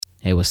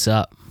Hey, what's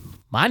up?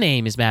 My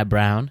name is Matt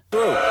Brown.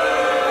 Well,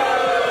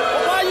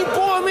 why you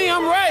booing me?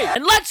 I'm right.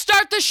 And let's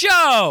start the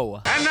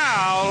show! And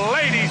now,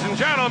 ladies and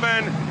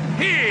gentlemen,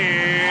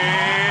 here's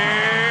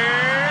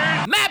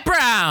Matt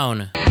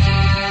Brown!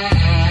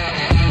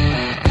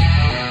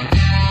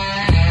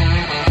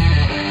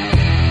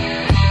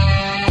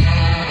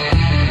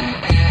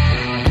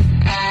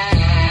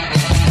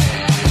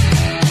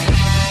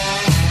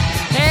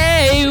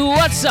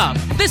 What's up?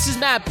 This is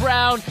Matt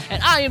Brown,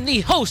 and I am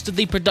the host of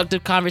the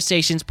Productive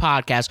Conversations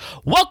podcast.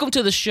 Welcome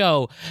to the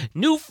show,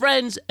 new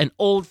friends and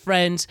old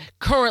friends,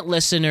 current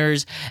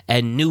listeners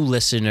and new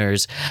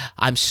listeners.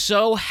 I'm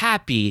so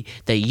happy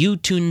that you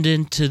tuned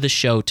into the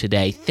show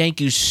today. Thank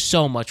you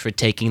so much for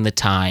taking the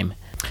time.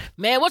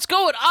 Man, what's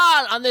going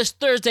on this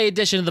Thursday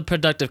edition of the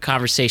Productive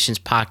Conversations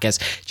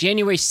podcast?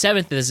 January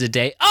 7th is the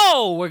day.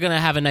 Oh, we're going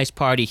to have a nice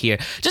party here.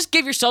 Just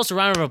give yourselves a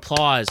round of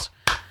applause.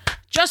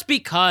 Just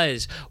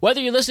because, whether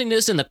you're listening to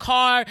this in the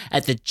car,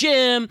 at the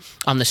gym,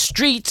 on the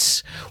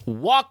streets,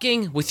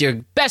 walking with your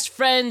best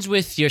friends,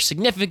 with your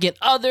significant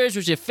others,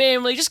 with your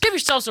family, just give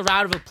yourselves a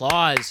round of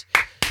applause.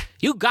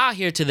 You got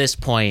here to this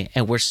point,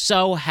 and we're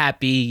so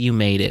happy you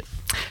made it.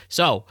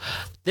 So,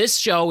 this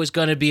show is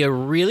going to be a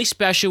really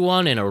special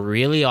one and a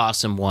really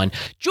awesome one.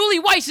 Julie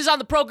Weiss is on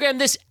the program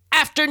this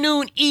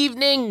afternoon,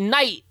 evening,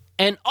 night,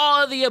 and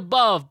all of the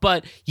above.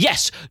 But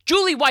yes,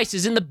 Julie Weiss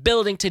is in the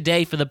building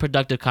today for the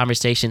Productive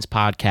Conversations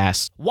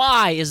podcast.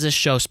 Why is this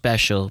show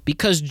special?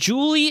 Because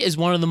Julie is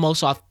one of the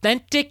most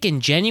authentic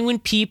and genuine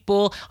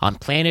people on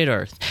planet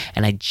Earth.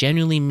 And I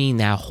genuinely mean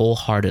that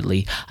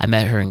wholeheartedly. I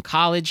met her in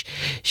college.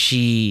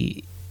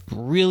 She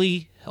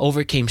really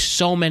overcame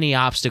so many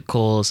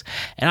obstacles,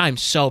 and I'm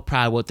so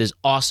proud of what this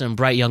awesome,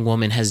 bright young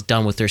woman has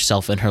done with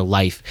herself and her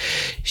life.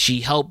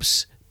 She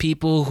helps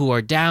people who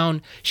are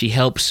down. She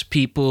helps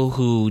people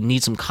who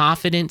need some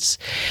confidence,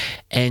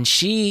 and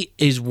she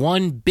is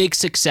one big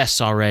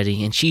success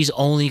already, and she's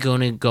only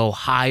going to go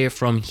higher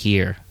from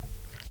here.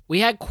 We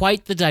had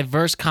quite the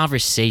diverse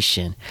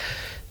conversation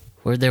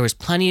where there was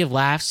plenty of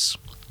laughs.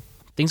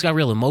 Things got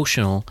real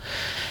emotional,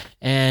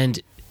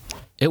 and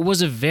it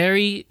was a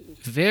very,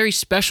 very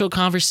special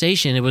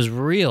conversation. It was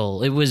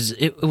real. It was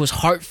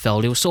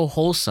heartfelt. It was so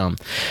wholesome.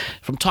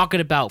 From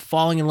talking about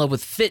falling in love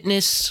with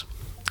fitness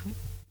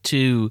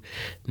to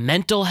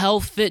mental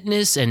health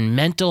fitness and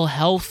mental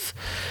health,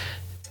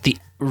 the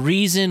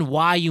reason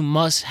why you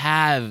must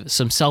have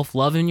some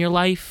self-love in your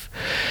life.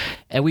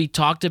 And we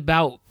talked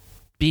about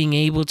being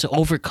able to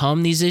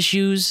overcome these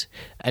issues.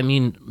 I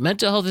mean,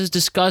 mental health is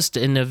discussed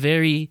in a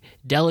very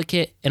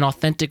delicate and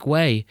authentic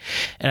way.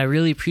 And I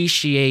really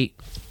appreciate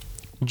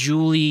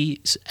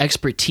Julie's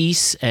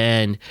expertise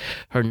and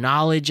her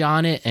knowledge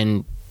on it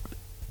and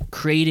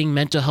creating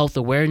mental health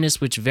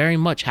awareness, which very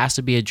much has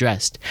to be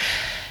addressed.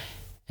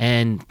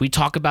 And we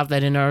talk about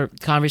that in our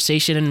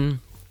conversation, and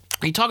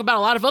we talk about a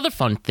lot of other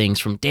fun things,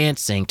 from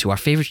dancing to our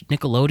favorite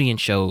Nickelodeon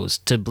shows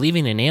to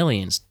believing in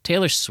aliens,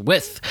 Taylor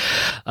Swift,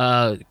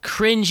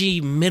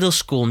 cringy middle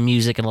school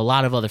music, and a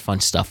lot of other fun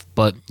stuff.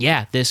 But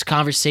yeah, this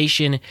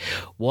conversation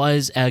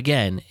was,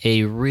 again,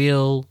 a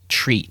real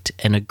treat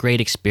and a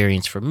great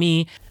experience for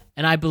me,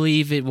 and I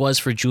believe it was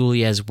for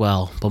Julie as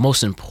well. But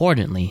most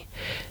importantly,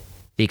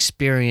 the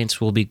experience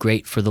will be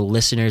great for the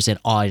listeners and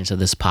audience of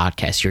this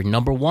podcast. You're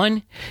number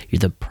one, you're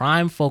the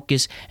prime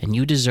focus, and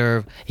you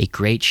deserve a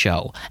great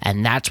show.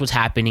 And that's what's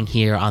happening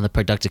here on the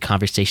Productive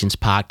Conversations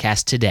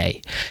podcast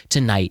today,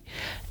 tonight,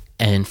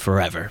 and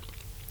forever.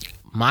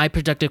 My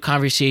productive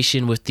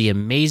conversation with the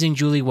amazing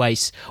Julie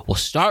Weiss will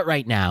start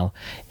right now.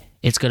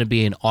 It's going to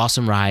be an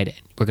awesome ride.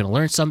 We're going to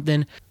learn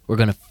something. We're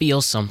going to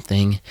feel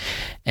something.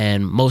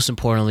 And most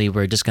importantly,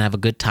 we're just going to have a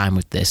good time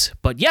with this.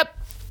 But yep.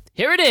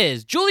 Here it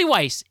is, Julie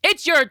Weiss,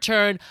 it's your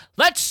turn.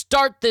 Let's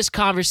start this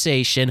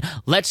conversation.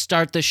 Let's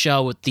start the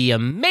show with the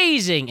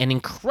amazing and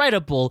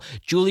incredible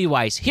Julie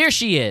Weiss. Here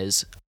she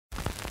is.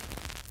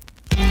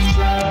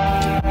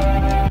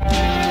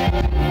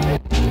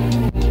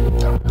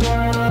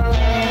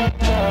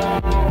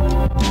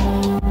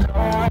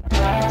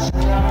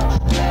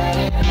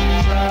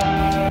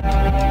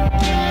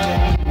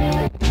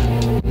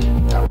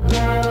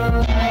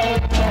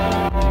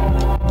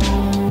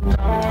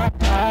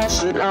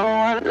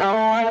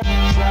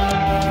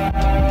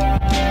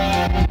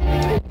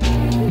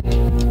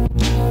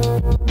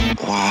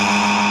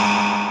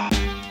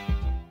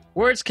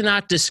 Words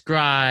cannot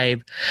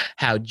describe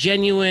how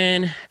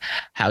genuine,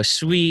 how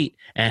sweet,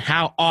 and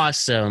how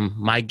awesome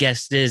my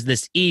guest is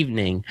this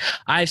evening.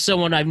 I have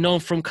someone I've known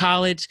from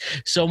college,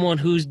 someone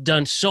who's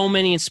done so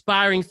many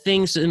inspiring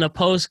things in the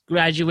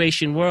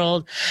post-graduation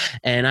world,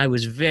 and I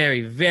was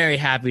very, very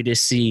happy to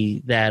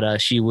see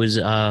that she was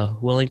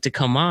willing to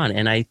come on,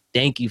 and I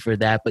thank you for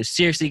that. But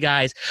seriously,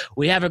 guys,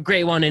 we have a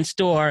great one in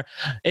store.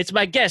 It's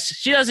my guest.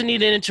 She doesn't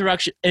need an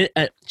introduction.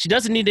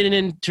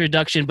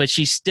 But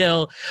she's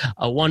still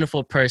a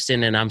wonderful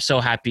person, and I'm so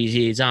happy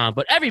she's on.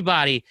 But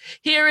everybody,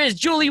 here is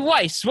Julie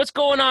Weiss. What's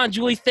going on,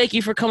 Julie? Thank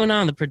you for coming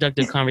on the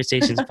Productive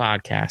Conversations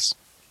podcast.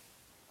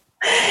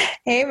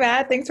 Hey,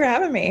 Matt. Thanks for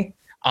having me.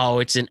 Oh,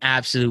 it's an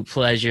absolute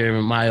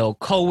pleasure. My old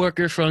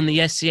coworker from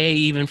the SCA,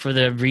 even for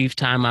the brief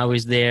time I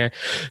was there,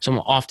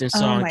 someone often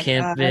saw on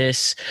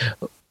campus.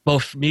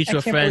 Both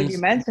mutual friends. I can't believe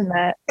you mentioned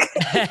that.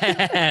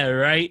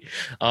 Right?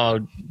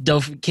 Oh,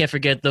 can't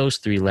forget those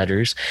 3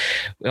 letters.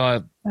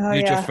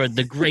 Mutual friend,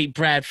 the great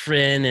Brad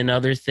Friend, and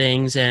other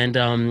things. And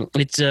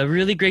it's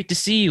really great to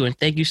see you. And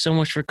thank you so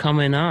much for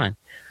coming on.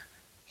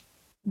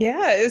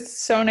 Yeah, it's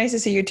so nice to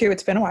see you too.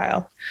 It's been a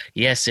while.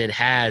 Yes, it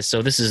has.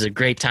 So this is a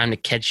great time to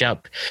catch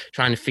up,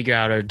 trying to figure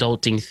out our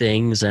adulting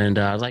things. And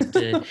I'd like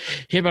to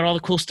hear about all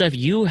the cool stuff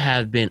you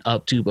have been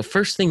up to. But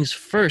first things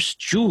first,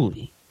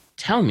 Julie,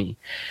 tell me,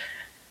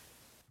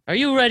 are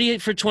you ready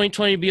for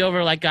 2020 to be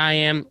over like I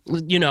am?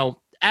 You know,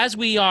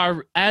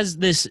 we're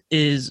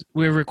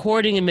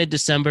recording in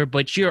mid-December,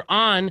 but you're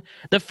on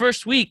the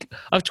first week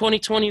of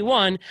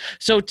 2021.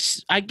 So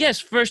I guess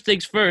first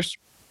things first,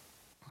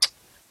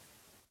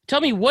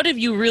 tell me, what have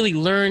you really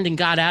learned and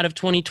got out of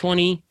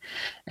 2020?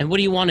 And what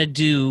do you want to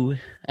do?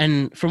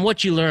 And from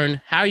what you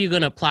learned, how are you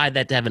going to apply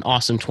that to have an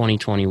awesome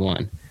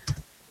 2021?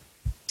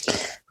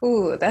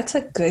 Ooh, that's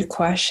a good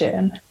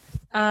question.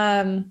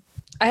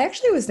 I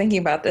actually was thinking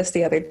about this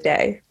the other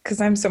day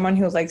because I'm someone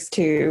who likes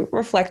to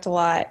reflect a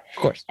lot.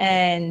 Of course.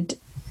 And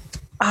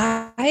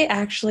I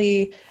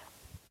actually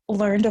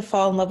learned to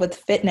fall in love with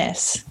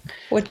fitness,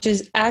 which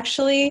is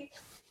actually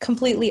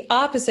completely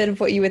opposite of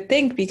what you would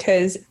think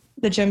because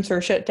the gyms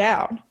were shut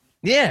down.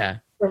 Yeah.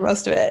 For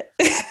most of it.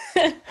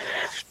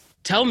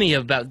 Tell me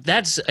about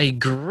that's a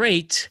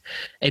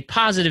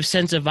positive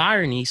sense of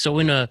irony. So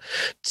you're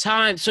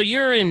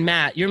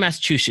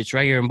Massachusetts,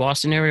 right? You're in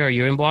Boston area, or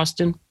you're in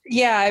Boston?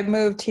 Yeah, I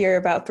moved here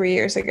about 3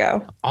 years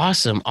ago.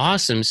 Awesome.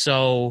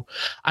 So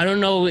I don't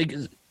know.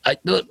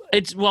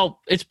 It's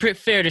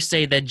fair to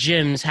say that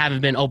gyms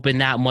haven't been open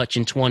that much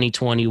in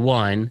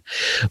 2021,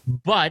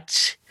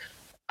 but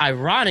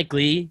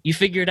ironically, you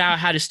figured out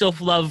how to still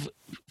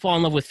fall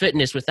in love with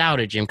fitness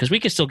without a gym, because we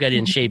can still get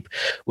in shape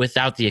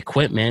without the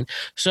equipment.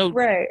 So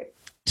right.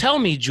 Tell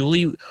me,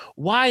 Julie,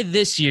 why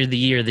this year, the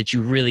year that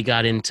you really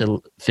got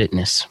into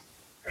fitness?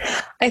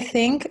 I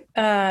think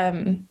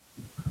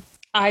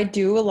I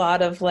do a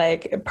lot of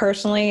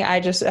personally, I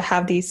just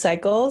have these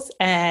cycles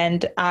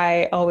and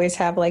I always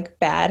have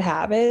bad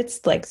habits,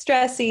 like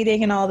stress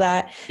eating and all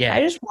that. Yeah. I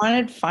just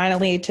wanted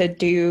finally to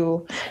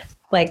do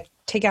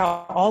take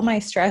out all my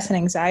stress and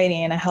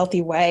anxiety in a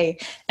healthy way.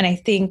 And I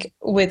think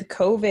with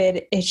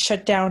COVID, it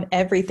shut down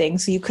everything.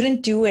 So you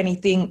couldn't do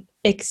anything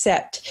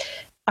except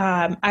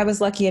I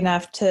was lucky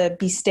enough to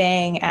be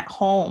staying at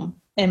home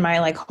in my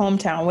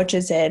hometown, which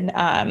is in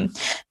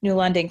New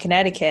London,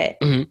 Connecticut.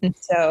 Mm-hmm. And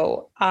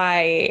so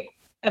I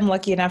am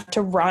lucky enough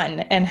to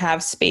run and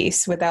have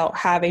space without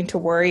having to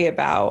worry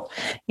about,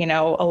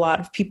 a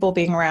lot of people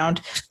being around.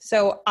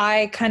 So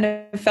I kind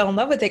of fell in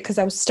love with it because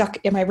I was stuck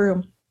in my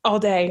room all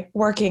day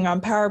working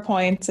on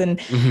PowerPoints and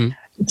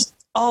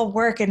all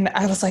work. And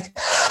I was like,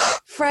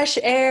 fresh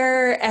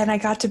air. And I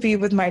got to be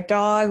with my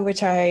dog,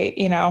 which I,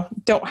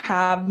 don't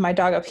have my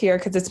dog up here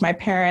because it's my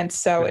parents.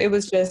 So it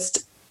was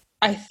just,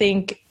 I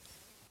think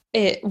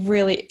it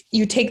really,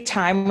 you take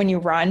time when you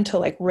run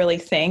to really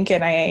think.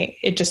 And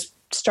it just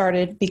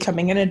started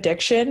becoming an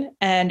addiction.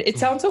 And it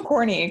sounds so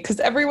corny because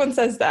everyone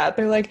says that.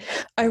 They're like,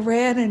 I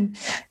ran and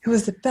it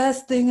was the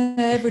best thing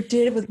I ever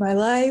did with my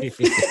life.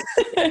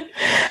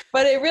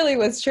 But it really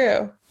was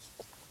true.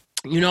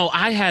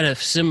 I had a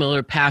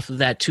similar path of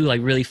that too,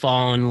 really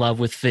fall in love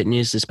with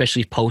fitness,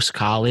 especially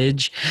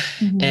post-college.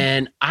 Mm-hmm.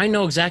 And I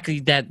know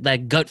exactly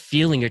that gut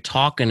feeling you're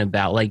talking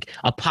about,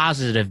 a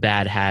positive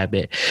bad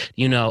habit,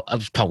 well,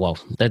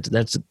 that's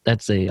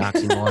a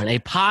oxymoron, a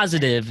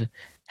positive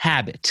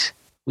habit.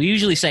 We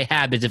usually say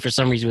habits, and for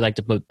some reason we like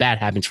to put bad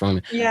habits from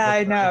it. Yeah,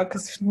 I know,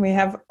 because we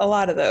have a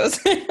lot of those.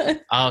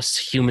 Us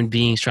human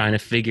beings trying to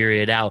figure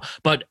it out.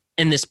 But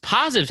in this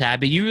positive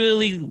habit, you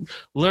really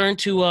learn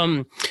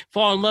to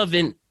fall in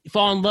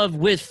love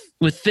with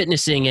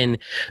fitnessing and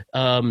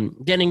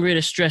getting rid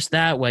of stress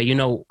that way.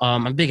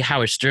 I'm a big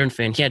Howard Stern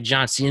fan. He had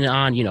John Cena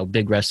on,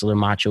 big wrestler,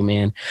 Macho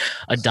Man,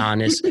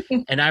 Adonis.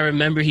 And I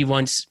remember he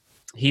was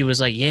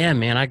like, yeah,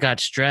 man, I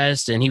got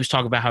stressed. And he was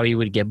talking about how he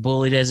would get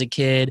bullied as a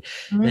kid.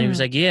 And he was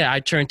like, yeah,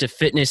 I turned to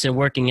fitness and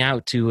working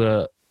out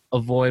to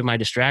avoid my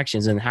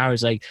distractions. And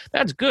Howard's like,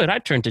 that's good. I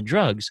turned to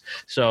drugs.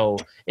 So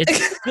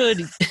it's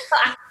good.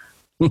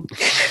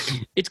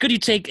 It's good you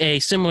take a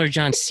similar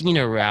John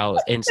Cena route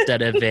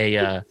instead of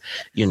the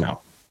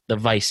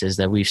vices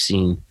that we've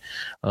seen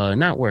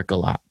not work a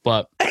lot.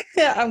 But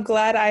yeah, I'm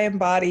glad I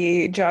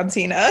embody John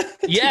Cena.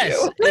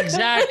 Yes,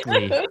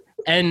 exactly.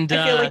 And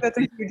I feel like that's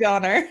a huge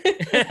honor.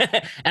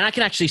 And I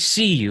can actually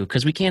see you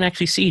because we can't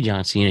actually see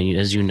John Cena,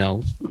 as you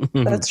know.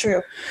 That's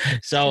true.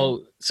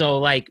 So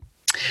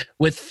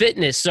with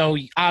fitness, so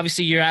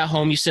obviously you're at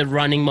home. You said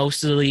running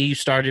mostly. You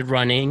started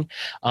running.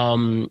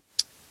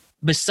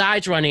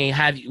 Besides running,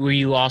 were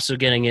you also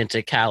getting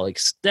into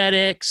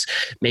calisthenics,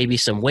 maybe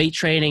some weight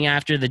training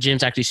after the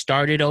gyms actually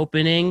started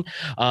opening,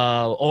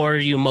 or are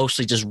you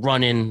mostly just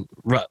running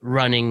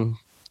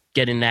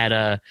getting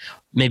that.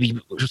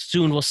 Maybe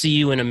soon we'll see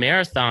you in a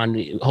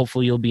marathon.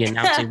 Hopefully you'll be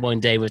announcing one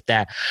day with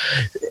that.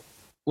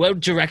 What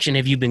direction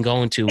have you been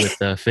going to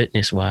with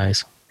fitness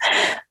wise?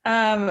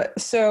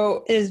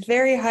 So it is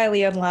very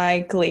highly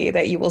unlikely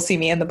that you will see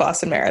me in the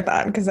Boston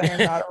Marathon because I am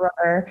not a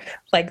runner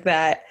like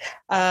that.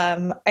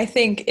 I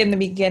think in the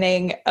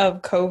beginning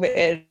of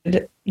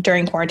COVID,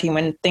 during quarantine,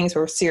 when things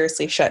were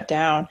seriously shut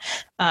down,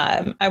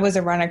 I was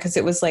a runner because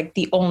it was like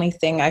the only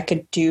thing I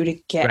could do to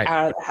get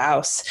out of the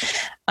house.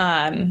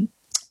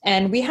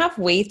 And we have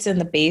weights in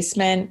the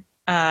basement.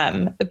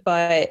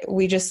 But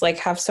we just like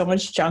have so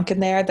much junk in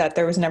there that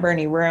there was never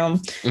any room.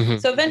 Mm-hmm.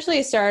 So eventually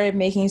I started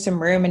making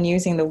some room and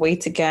using the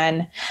weights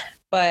again.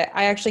 But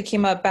I actually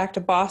came up back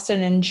to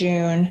Boston in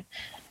June.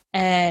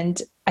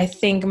 And I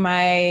think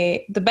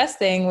the best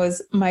thing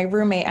was my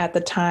roommate at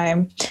the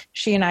time.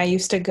 She and I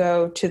used to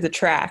go to the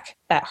track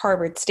at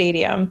Harvard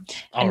Stadium.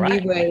 We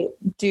would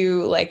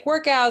do like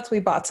workouts. We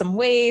bought some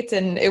weights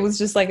and it was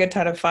just like a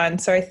ton of fun.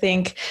 So I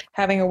think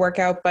having a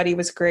workout buddy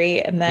was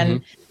great. And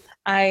then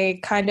I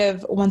kind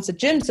of, once the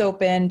gyms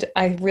opened,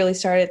 I really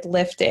started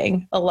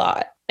lifting a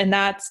lot. And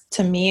that's,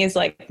 to me, is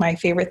like my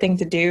favorite thing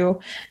to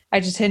do. I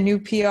just hit a new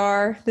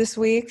PR this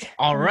week.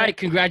 All right.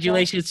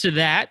 Congratulations to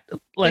that.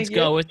 Let's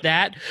go with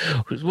that.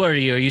 What are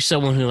you? Are you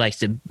someone who likes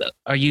to,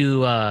 you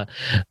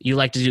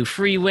like to do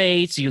free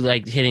weights? You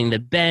like hitting the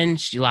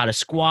bench, a lot of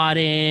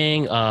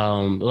squatting,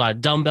 a lot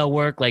of dumbbell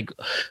work? Like,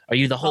 are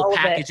you the whole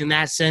package in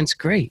that sense?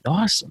 Great.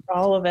 Awesome.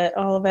 All of it.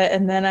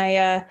 And then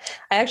I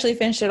actually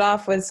finished it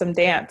off with some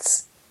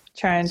dance.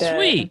 Trying to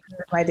improve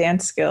my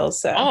dance skills.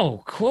 So.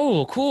 Oh,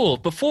 cool.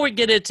 Before we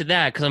get into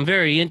that, because I'm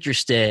very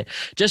interested,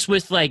 just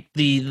with like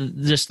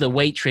the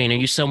weight training,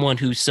 are you someone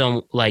who's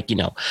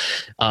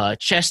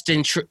chest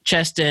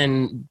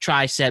and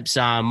triceps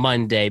on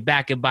Monday,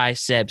 back and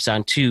biceps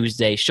on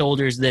Tuesday,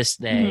 shoulders this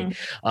day,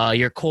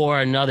 your core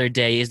another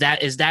day? Is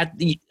that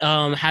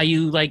how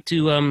you like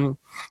to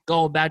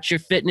go about your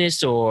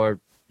fitness, or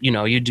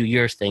you do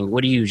your thing?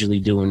 What do you usually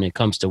do when it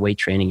comes to weight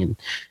training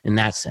in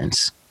that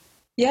sense?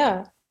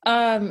 Yeah.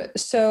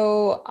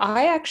 So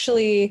I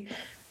actually,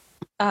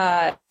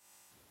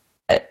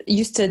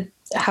 used to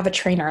have a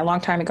trainer a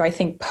long time ago. I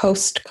think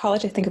post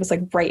college, I think it was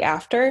like right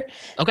after,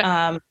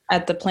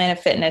 at the Planet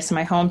Fitness in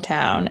my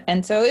hometown.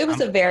 And so it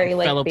was a very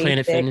fellow basic,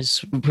 Planet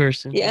Fitness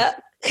person. Yeah.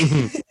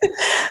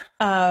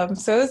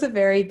 So it was a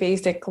very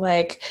basic,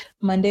 like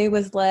Monday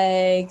was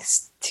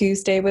legs,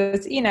 Tuesday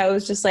was, it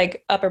was just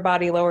like upper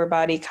body, lower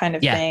body kind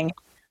of thing.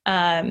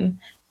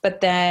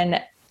 But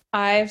then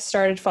I've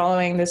started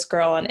following this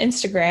girl on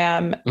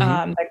Instagram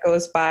that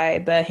goes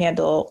by the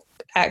handle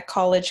at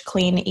College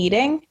Clean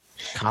Eating.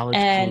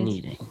 Clean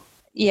Eating.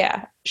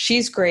 Yeah,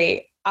 she's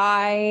great.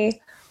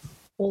 I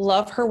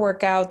love her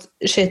workouts.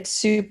 It's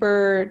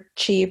super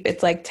cheap.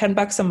 It's like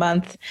 $10 a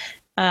month.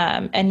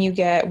 And you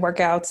get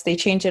workouts. They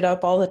change it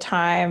up all the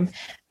time.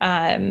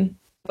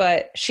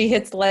 But she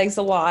hits legs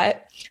a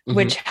lot,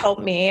 which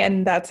helped me.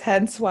 And that's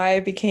hence why I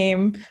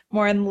became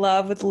more in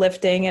love with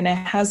lifting. And it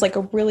has like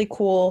a really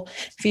cool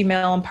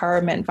female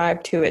empowerment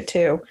vibe to it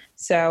too.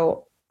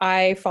 So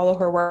I follow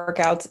her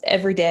workouts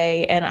every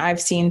day and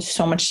I've seen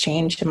so much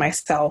change in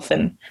myself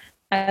and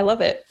I love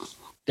it.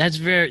 That's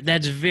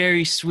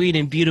very sweet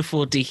and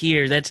beautiful to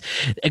hear. That's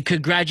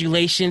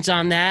congratulations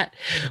on that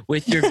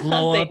with your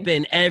glow up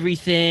and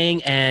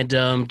everything. And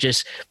I'm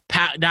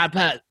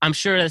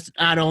sure that's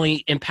not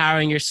only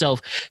empowering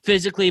yourself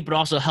physically, but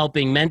also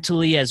helping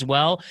mentally as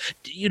well.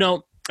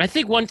 I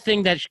think one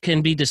thing that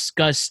can be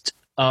discussed,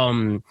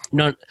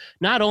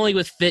 not only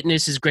with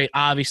fitness is great,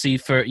 obviously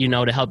for,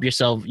 to help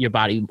your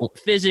body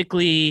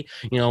physically,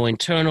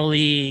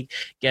 internally,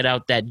 get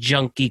out that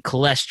junky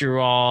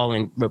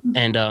cholesterol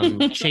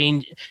and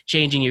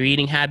changing your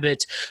eating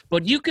habits.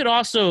 But you could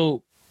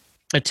also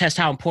attest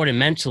how important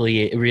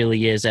mentally it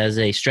really is as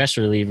a stress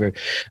reliever.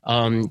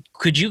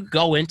 Could you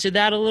go into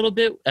that a little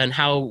bit and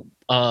how,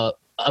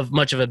 of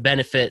much of a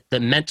benefit the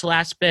mental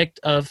aspect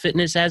of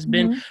fitness has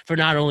been for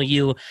not only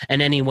you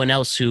and anyone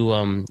else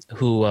who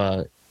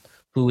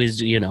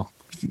is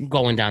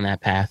going down that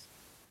path?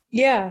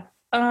 Yeah.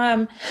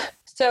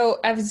 So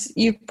as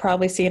you've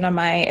probably seen on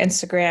my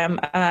Instagram,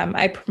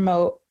 I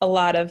promote a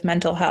lot of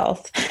mental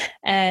health.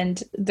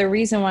 And the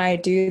reason why I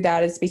do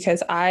that is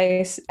because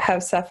I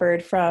have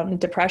suffered from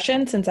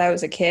depression since I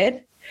was a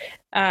kid.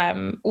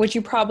 Which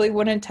you probably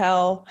wouldn't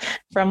tell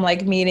from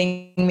like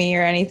meeting me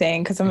or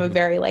anything, because I'm a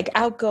very like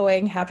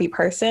outgoing, happy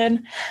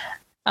person.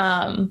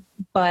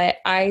 But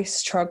I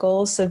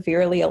struggle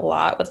severely a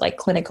lot with like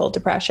clinical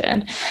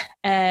depression.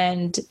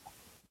 And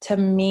to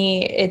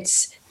me,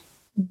 it's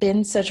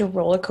been such a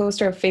roller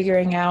coaster of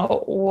figuring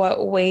out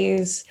what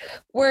ways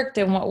worked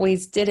and what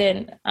ways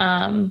didn't.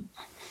 And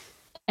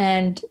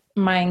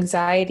my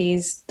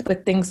anxieties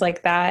with things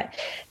like that.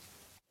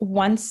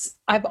 Once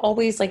I've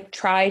always like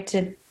tried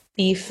to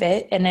be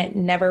fit and it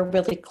never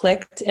really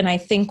clicked. And I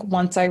think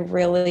once I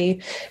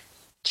really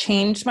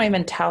changed my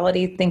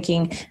mentality,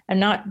 thinking I'm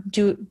not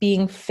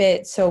being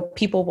fit so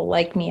people will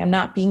like me. I'm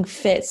not being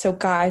fit so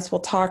guys will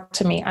talk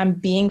to me. I'm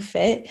being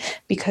fit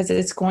because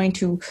it's going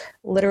to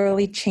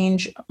literally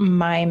change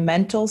my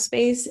mental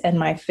space and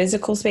my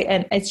physical space.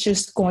 And it's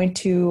just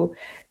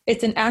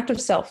it's an act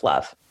of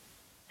self-love.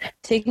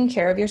 Taking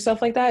care of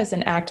yourself like that is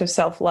an act of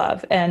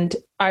self-love. And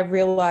I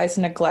realized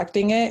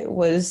neglecting it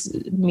was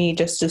me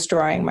just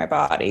destroying my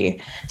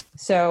body.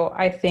 So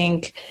I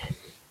think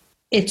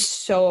it's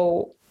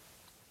so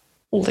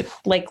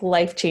like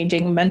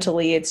life-changing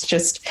mentally. It's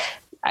just,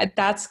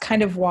 that's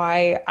kind of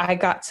why I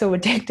got so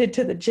addicted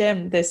to the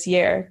gym this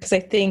year. Because I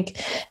think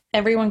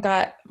everyone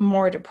got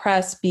more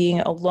depressed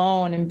being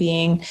alone and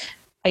being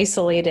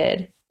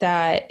isolated,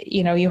 that,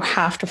 you know, you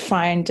have to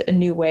find a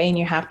new way and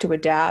you have to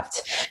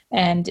adapt.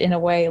 And in a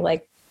way,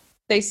 like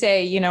they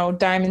say, you know,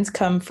 diamonds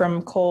come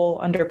from coal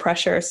under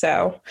pressure.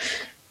 So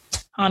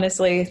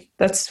honestly,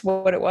 that's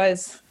what it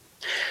was.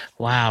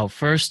 Wow.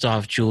 First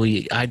off,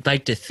 Julie, I'd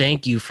like to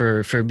thank you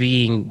for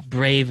being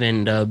brave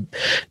and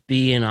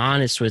being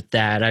honest with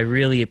that. I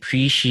really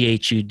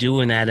appreciate you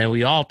doing that. And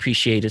we all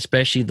appreciate,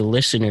 especially the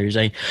listeners.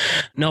 I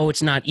know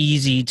it's not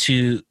easy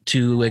to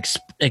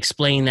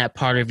explain that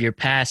part of your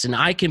past. And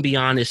I can be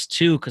honest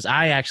too, because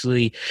I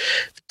actually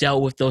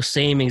dealt with those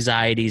same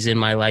anxieties in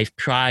my life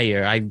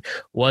prior. I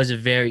was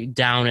very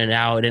down and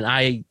out, and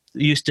I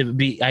used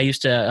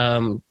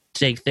to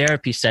take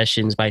therapy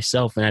sessions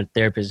myself, and that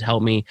therapist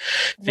helped me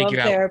figure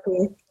out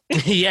therapy.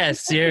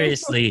 Yes,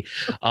 seriously.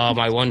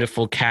 My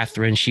wonderful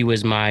Catherine, she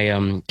was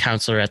my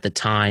counselor at the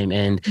time,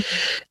 and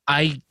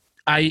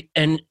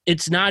and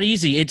it's not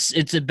easy.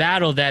 It's a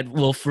battle that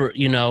will,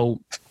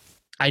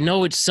 I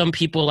know it's, some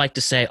people like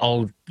to say,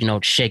 oh,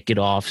 shake it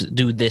off,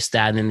 do this,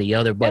 that, and the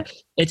other, but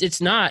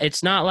it's not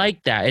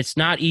like that. It's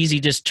not easy.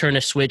 Just turn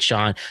a switch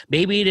on.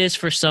 Maybe it is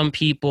for some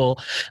people,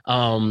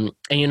 and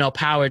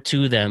power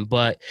to them,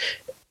 but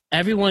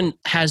everyone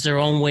has their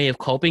own way of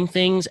coping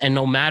things. And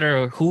no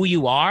matter who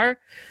you are,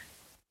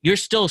 you're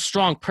still a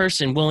strong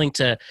person willing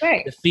to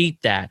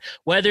defeat that.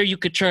 Whether you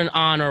could turn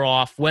on or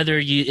off, whether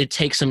it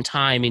takes some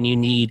time and you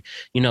need,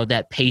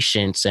 that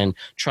patience and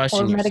trust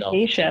in yourself. Or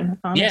medication.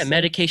 Honestly. Yeah,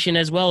 medication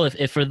as well,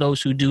 if for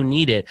those who do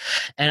need it.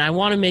 And I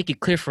want to make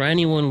it clear for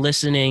anyone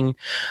listening,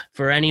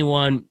 for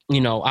anyone,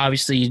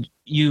 obviously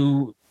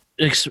you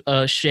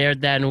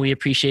shared that and we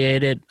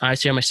appreciate it. I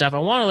share myself. I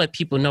want to let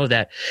people know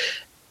that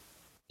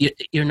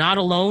you're not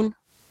alone.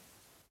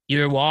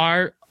 You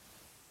are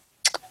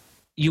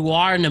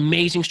an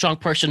amazing, strong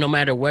person, no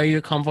matter where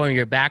you come from,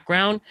 your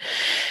background.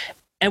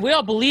 And we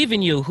all believe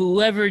in you,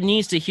 whoever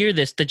needs to hear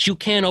this, that you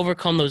can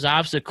overcome those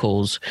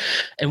obstacles.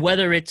 And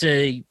whether it's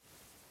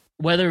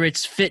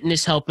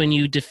fitness helping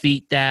you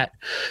defeat that,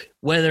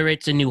 whether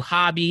it's a new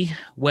hobby,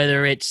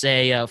 whether it's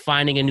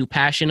finding a new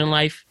passion in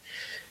life,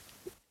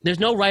 there's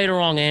no right or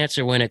wrong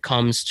answer when it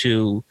comes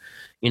to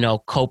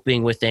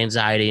coping with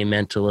anxiety and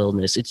mental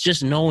illness. It's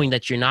just knowing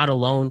that you're not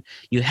alone.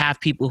 You have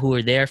people who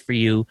are there for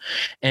you,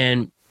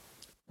 and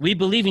we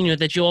believe in you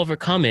that you'll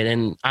overcome it.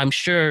 And I'm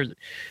sure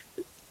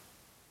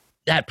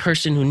that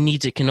person who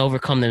needs it can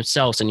overcome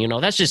themselves. And,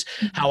 that's just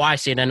how I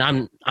see it. And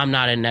I'm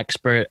not an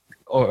expert,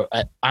 or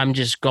I'm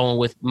just going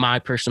with my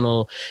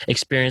personal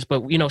experience,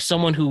 but,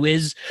 someone who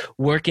is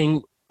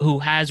working, who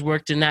has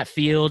worked in that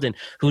field and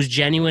who's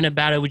genuine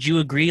about it. Would you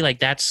agree? Like,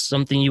 that's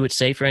something you would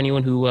say for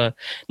anyone who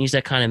needs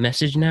that kind of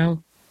message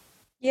now?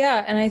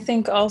 Yeah. And I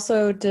think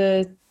also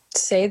to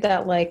say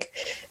that, like,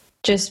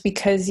 just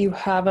because you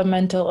have a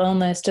mental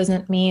illness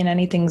doesn't mean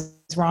anything's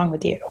wrong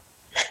with you.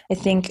 I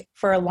think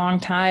for a long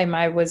time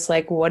I was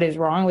like, what is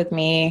wrong with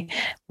me?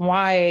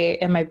 Why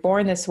am I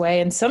born this way?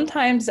 And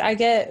sometimes I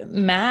get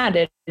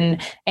mad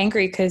and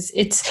angry because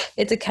it's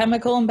a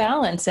chemical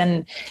imbalance.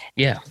 And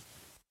yeah.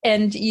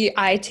 And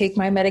I take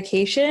my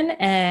medication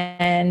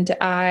and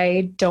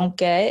I don't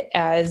get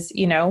as,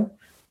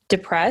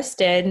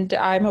 depressed, and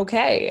I'm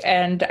okay.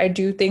 And I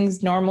do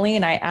things normally,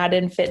 and I add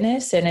in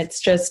fitness, and it's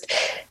just,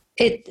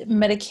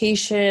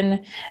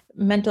 medication,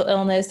 mental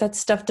illness, that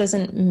stuff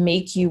doesn't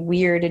make you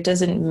weird. It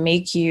doesn't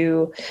make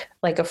you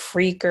like a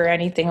freak or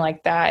anything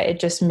like that. It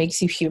just makes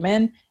you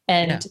human.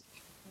 And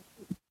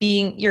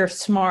you're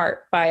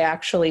smart by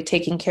actually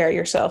taking care of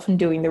yourself and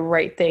doing the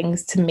right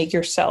things to make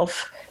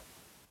yourself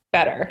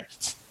better.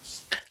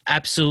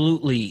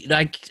 Absolutely.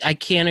 I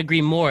can't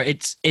agree more.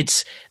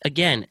 It's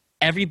again,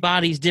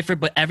 everybody's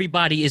different, but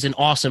everybody is an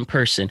awesome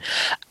person.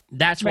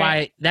 That's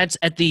why, that's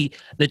at the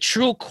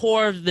true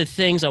core of the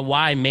things of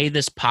why I made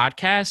this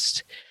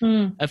podcast.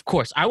 Of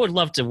course, I would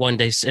love to one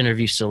day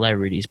interview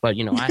celebrities, but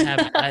I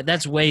have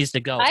that's ways to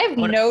go. I have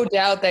no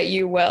doubt that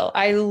you will.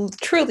 I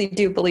truly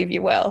do believe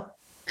you will.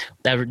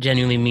 That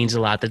genuinely means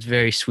a lot. That's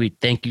very sweet.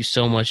 Thank you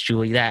so much,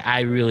 Julie. That I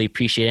really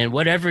appreciate it. And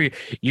whatever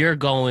you're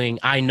going,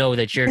 I know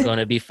that you're going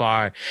to be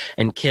far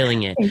and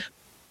killing it.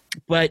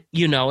 But,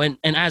 and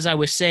as I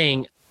was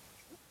saying,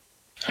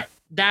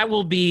 that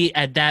will be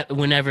at that,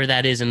 whenever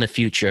that is in the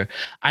future.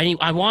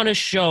 I want to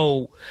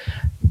show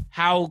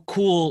how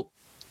cool,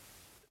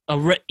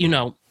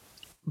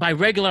 by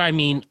regular, I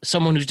mean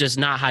someone who's just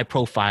not high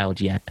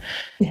profiled yet.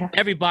 Yeah.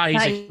 Everybody's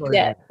Not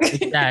extraordinary. yet.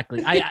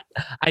 Exactly.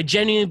 I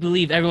genuinely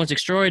believe everyone's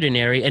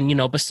extraordinary.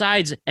 And,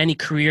 besides any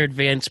career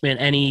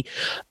advancement, any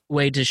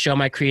way to show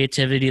my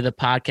creativity, the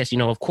podcast,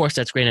 of course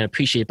that's great and I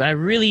appreciate it. But I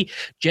really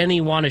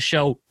genuinely want to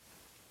show,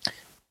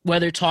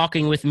 whether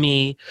talking with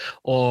me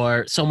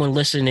or someone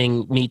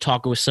listening, me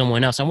talking with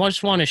someone else, I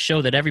just want to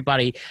show that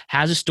everybody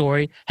has a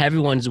story,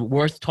 everyone's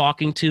worth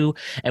talking to,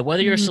 and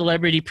whether you're a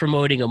celebrity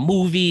promoting a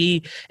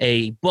movie,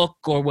 a book,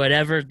 or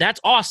whatever, that's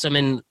awesome,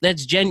 and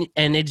it's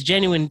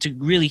genuine to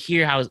really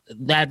hear how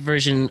that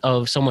version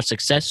of someone's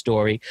success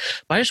story.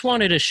 But I just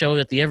wanted to show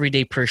that the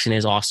everyday person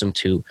is awesome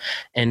too,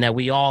 and that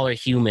we all are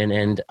human,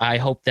 and I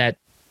hope that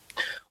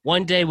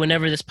one day,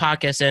 whenever this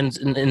podcast ends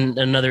in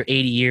another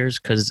 80 years,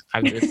 because I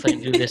plan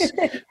to do this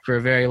for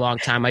a very long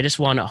time, I just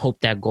want to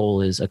hope that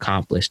goal is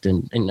accomplished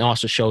and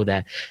also show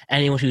that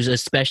anyone who's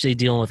especially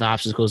dealing with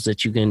obstacles,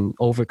 that you can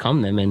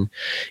overcome them. And,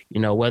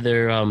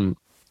 whether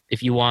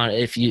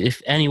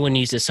if anyone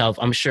needs this help,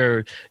 I'm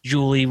sure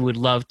Julie would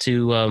love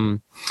to,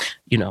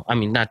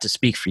 not to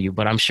speak for you,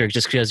 but I'm sure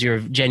just because you're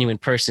a genuine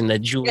person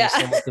that Julie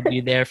someone could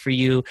be there for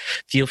you.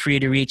 Feel free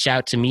to reach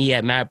out to me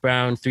at Matt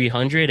Brown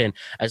 300. And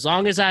as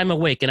long as I'm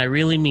awake, and I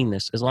really mean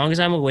this, as long as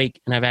I'm awake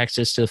and have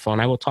access to the phone,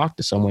 I will talk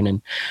to someone,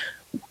 and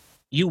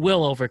you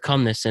will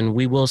overcome this, and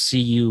we will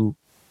see you,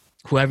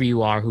 whoever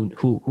you are,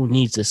 who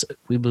needs this.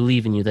 We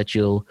believe in you, that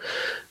you'll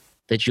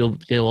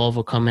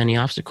overcome any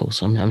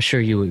obstacles. I'm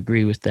sure you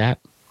agree with that.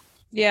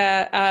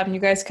 Yeah, you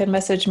guys can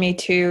message me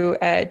too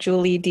at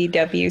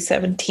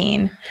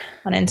JulieDW17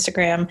 on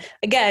Instagram.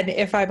 Again,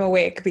 if I'm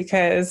awake,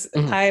 because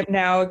I'm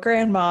now a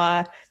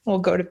grandma. We'll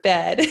go to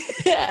bed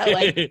at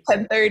like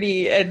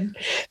 10:30, and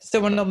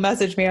someone will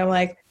message me. I'm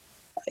like,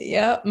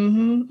 yeah,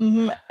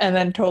 and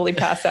then totally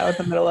pass out in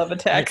the middle of a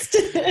text.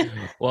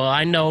 Well,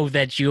 I know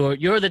that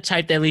you're the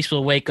type that at least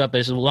will wake up,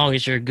 as long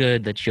as you're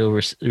good, that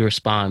you'll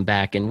respond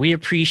back. And we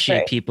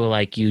appreciate people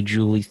like you,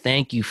 Julie.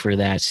 Thank you for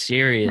that.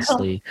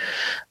 Seriously.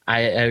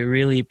 I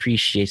really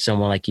appreciate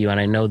someone like you, and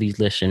I know these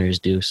listeners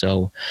do.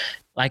 So,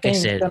 like I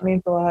said, that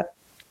means a lot.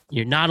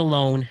 You're not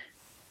alone.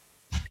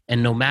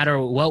 And no matter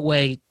what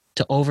way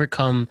to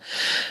overcome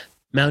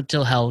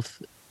mental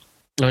health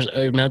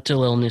or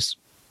mental illness,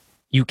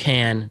 you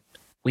can.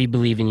 We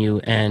believe in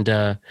you. And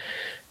I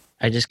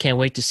just can't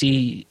wait to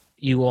see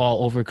you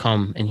all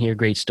overcome and hear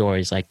great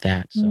stories like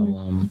that.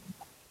 So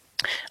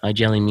I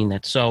genuinely mean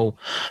that. So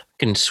I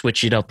can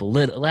switch it up a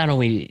little. Not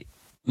only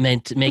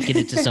meant to make it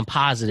into some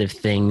positive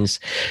things.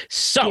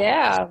 So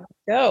yeah,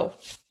 go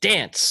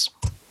dance.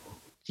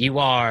 You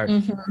are,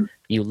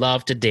 you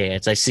love to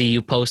dance. I see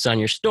you post on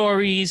your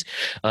stories,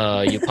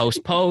 you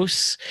post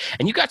posts,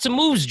 and you got some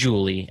moves,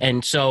 Julie.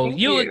 And so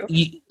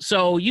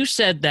you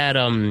said that,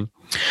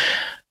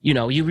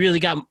 you really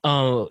got,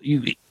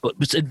 you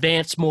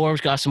advanced more,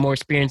 got some more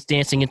experience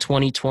dancing in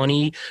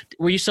 2020.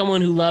 Were you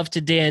someone who loved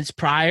to dance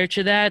prior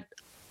to that?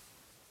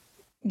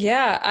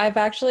 Yeah, I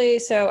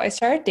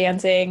started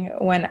dancing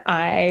when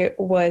I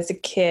was a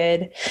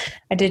kid.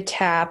 I did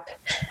tap,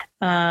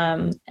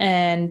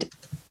 and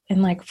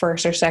in like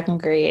first or second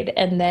grade.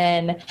 And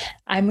then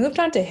I moved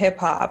on to hip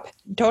hop.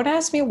 Don't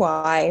ask me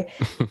why,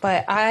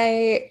 but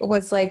I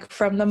was like,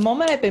 from the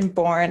moment I've been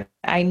born,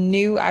 I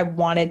knew I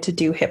wanted to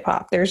do hip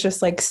hop. There's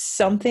just like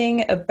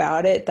something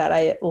about it that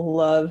I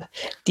love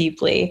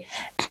deeply.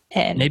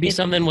 And maybe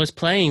something was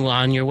playing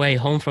on your way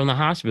home from the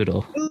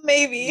hospital.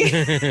 Maybe.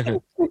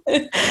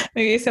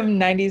 Maybe some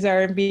 90s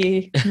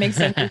R&B makes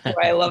sense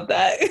why I love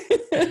that.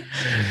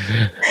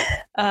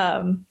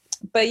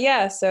 But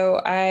yeah,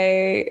 so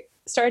I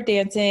started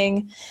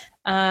dancing,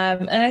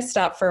 and I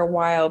stopped for a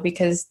while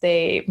because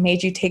they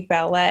made you take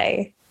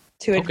ballet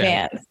to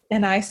advance.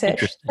 And I said,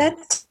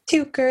 that's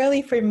too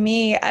girly for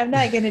me. I'm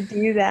not going to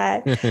do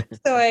that.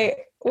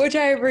 Which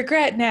I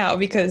regret now,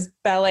 because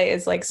ballet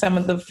is like some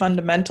of the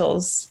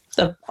fundamentals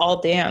of all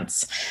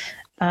dance.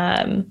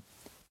 And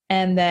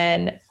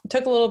then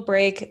took a little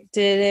break,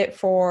 did it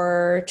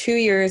for 2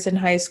 years in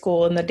high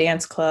school in the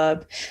dance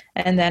club.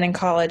 And then in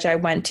college, I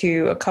went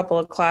to a couple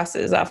of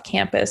classes off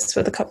campus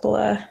with a couple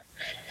of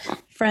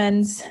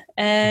friends.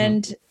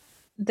 And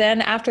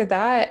then after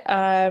that,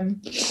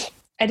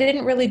 I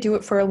didn't really do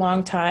it for a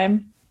long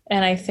time.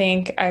 And I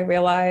think I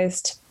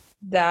realized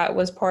that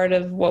was part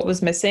of what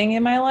was missing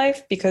in my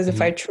life, because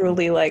if I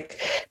truly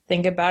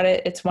think about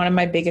it, it's one of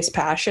my biggest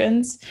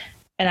passions.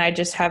 And I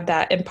just have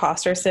that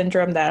imposter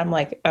syndrome that I'm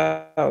like,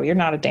 oh, you're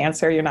not a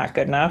dancer. You're not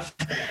good enough.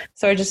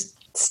 So I just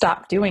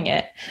stopped doing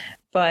it.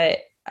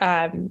 But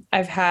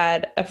I've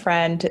had a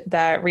friend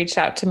that reached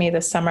out to me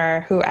this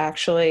summer who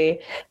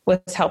actually was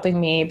helping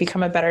me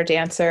become a better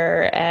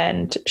dancer.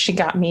 And she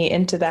got me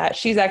into that.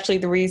 She's actually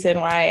the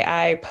reason why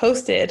I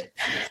posted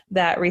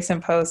that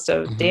recent post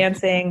of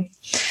dancing.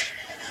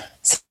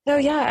 So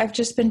yeah, I've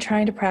just been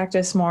trying to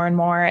practice more and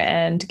more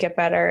and get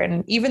better.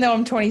 And even though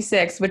I'm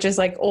 26, which is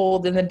like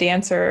old in the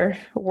dancer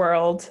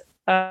world,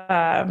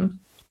 I'm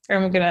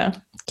going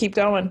to keep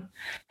going.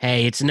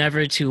 Hey, it's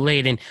never too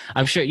late. And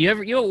I'm sure you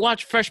ever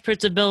watch Fresh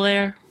Prince of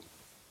Bel-Air?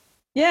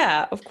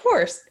 Yeah, of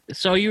course.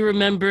 So you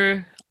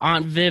remember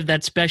Aunt Viv,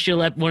 that special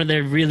one of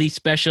their really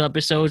special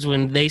episodes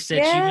when they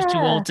said she was too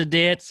old to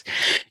dance?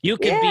 You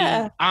could be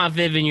Aunt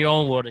Viv in your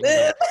own world.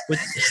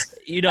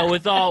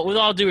 With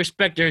all due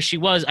respect to her, she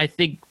was, I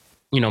think,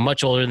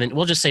 much older than,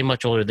 we'll just say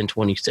much older than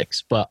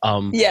 26. But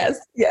yes.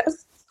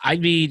 I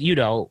mean,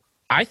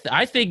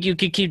 I think you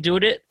could keep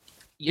doing it.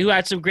 You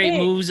had some great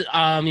moves,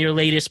 your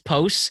latest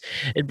posts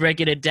and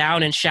breaking it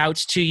down, and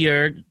shouts to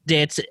your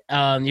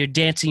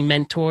dancing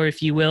mentor,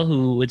 if you will,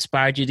 who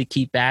inspired you to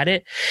keep at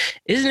it.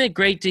 Isn't it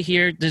great to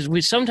hear?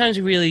 Sometimes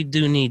we really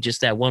do need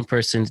just that one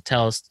person to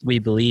tell us we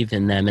believe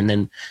in them. And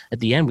then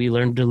at the end, we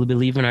learn to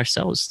believe in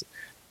ourselves.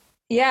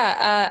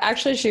 Yeah,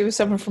 actually, she was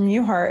someone from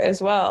Newhart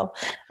as well.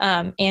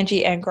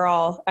 Angie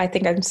Engral, I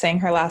think I'm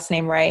saying her last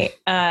name right.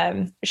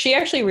 She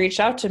actually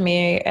reached out to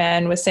me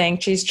and was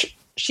saying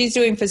she's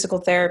doing physical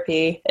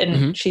therapy,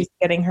 and she's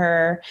getting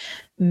her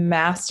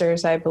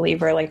master's, I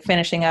believe, or like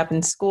finishing up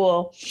in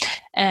school.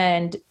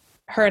 And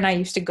her and I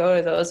used to go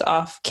to those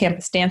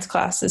off-campus dance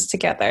classes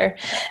together.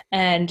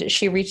 And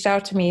she reached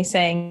out to me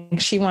saying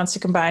she wants to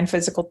combine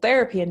physical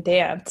therapy and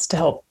dance to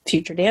help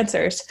future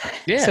dancers.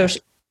 Yeah.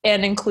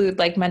 And include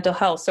like mental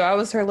health. So I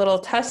was her little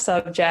test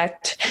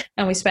subject,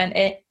 and we spent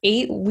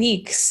 8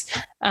 weeks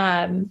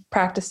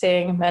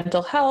practicing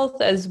mental health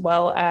as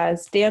well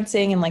as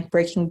dancing and like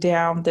breaking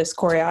down this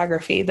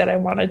choreography that I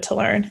wanted to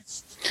learn.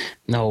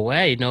 No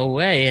way.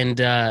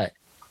 And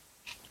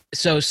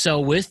so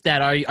with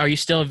that, are you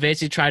still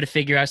advancing to try to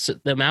figure out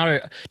them out,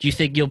 or do you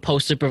think you'll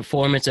post a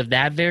performance of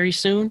that very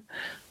soon?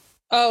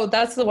 Oh,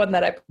 that's the one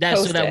that I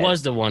posted. So that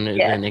was the one.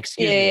 Yeah. Then,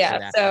 excuse me.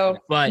 Yeah. So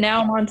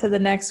now I'm on to the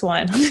next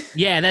one.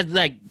 Yeah,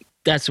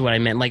 that's what I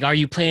meant. Like, are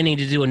you planning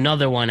to do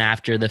another one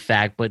after the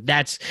fact? But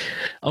that's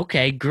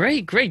okay.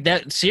 Great.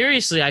 That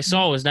seriously, I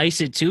saw it was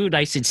nice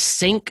in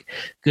sync,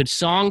 good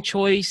song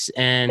choice,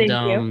 and Thank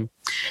you.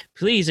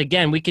 Please,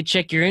 again, we could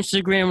check your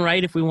Instagram,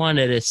 right, if we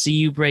wanted to see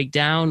you break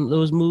down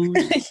those moves.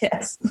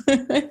 Yes.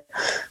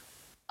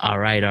 All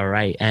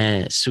right,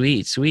 and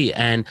sweet,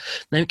 and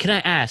then can I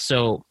ask?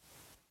 So,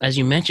 as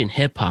you mentioned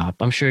hip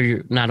hop, I'm sure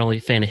you're not only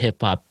a fan of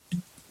hip hop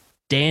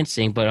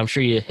dancing, but I'm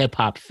sure you're a hip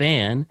hop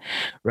fan,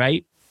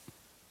 right?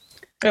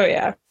 Oh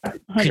yeah,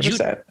 100%. Could you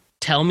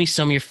tell me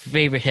some of your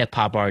favorite hip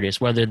hop artists,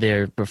 whether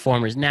they're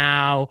performers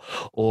now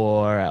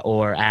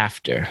or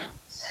after?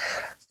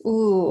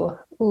 Ooh,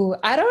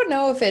 I don't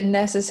know if it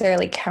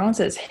necessarily counts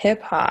as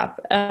hip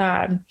hop,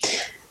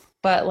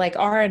 but like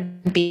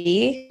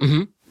R&B.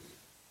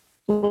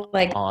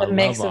 Like the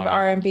mix of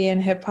R&B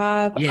and hip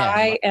hop. Yeah.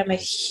 I am a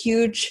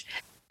huge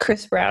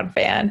Chris Brown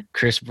fan.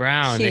 Chris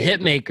Brown, the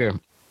hit maker.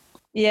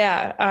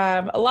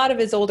 Yeah. A lot of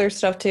his older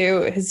stuff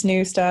too, his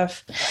new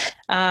stuff.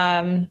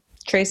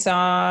 Trey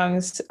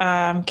Songz,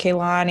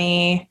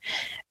 Kehlani.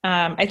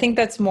 I think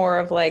that's more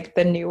of like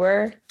the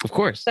newer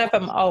stuff.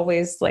 I'm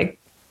always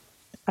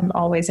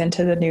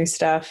into the new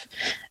stuff.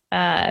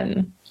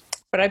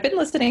 But I've been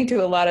listening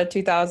to a lot of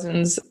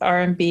 2000s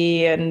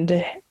R&B and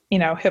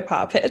hip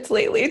hop hits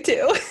lately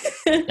too.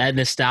 That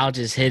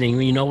nostalgia is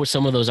hitting. You know what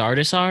some of those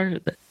artists are?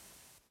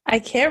 I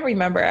can't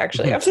remember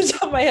actually off the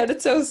top of my head.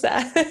 It's so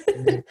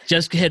sad.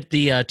 Just hit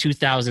the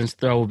 2000s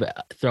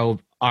throw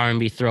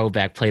R&B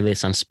throwback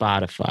playlist on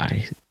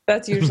Spotify.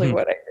 That's usually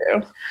what I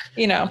do.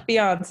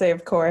 Beyonce,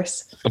 of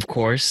course. Of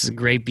course,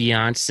 great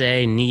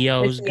Beyonce.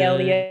 Neo's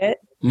good.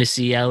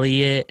 Missy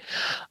Elliott.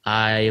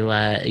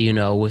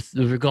 If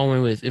we're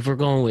going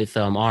with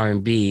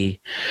R&B.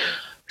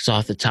 So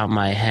off the top of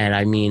my head,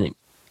 I mean,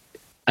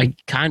 do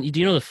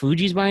you know the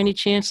Fugees by any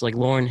chance? Like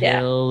Lauryn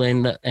Hill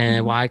and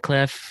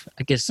Wyclef?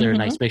 I guess they're a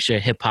nice mixture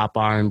of hip hop,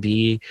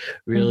 R&B.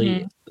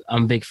 Really,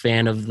 I'm a big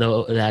fan of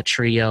that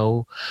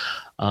trio.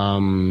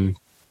 Do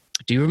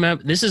you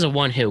remember? This is a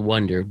one-hit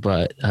wonder,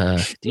 but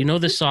do you know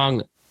the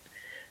song?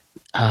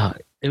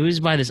 It was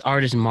by this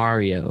artist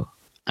Mario.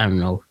 I don't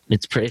know.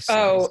 It's pretty.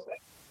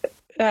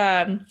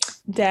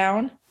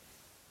 Down.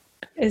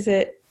 Is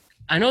it?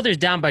 I know there's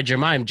Down by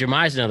Jermaine.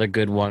 Jermaine's another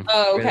good one.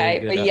 Oh, okay.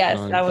 Really but yes,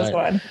 that was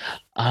one.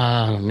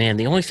 Oh, man.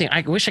 The only thing,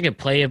 I wish I could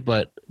play it,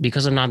 but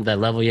because I'm not at that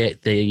level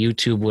yet, the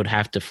YouTube would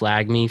have to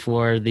flag me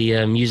for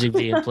the music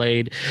being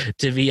played,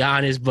 to be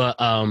honest. But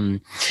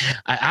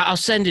I'll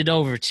send it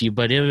over to you.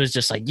 But it was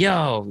just like,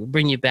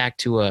 bring you back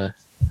to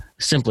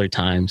simpler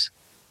times.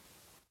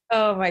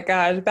 Oh, my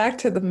God. Back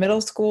to the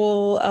middle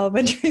school,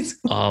 elementary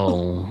school.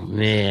 Oh,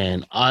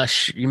 man.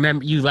 Usher. You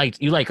remember, you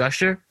like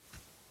Usher?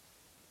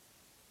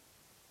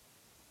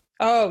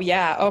 Oh,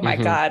 yeah. Oh, my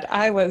God.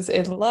 I was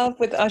in love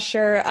with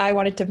Usher. I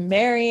wanted to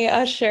marry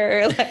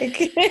Usher.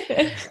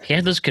 He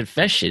had those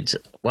confessions.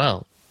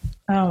 Well.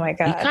 Oh, my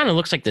God. He kind of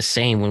looks like the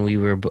same when we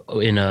were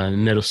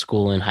in middle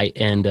school and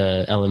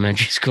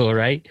elementary school,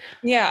 right?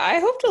 Yeah, I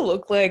hope to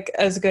look like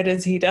as good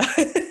as he does.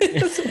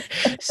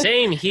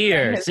 Same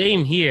here.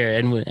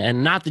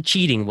 And not the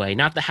cheating way,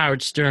 not the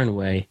Howard Stern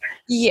way.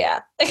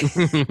 Yeah.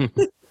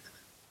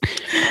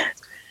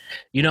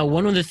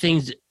 One of the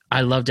things I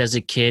loved as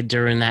a kid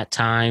during that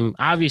time.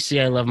 Obviously,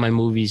 I love my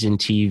movies and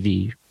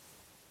TV.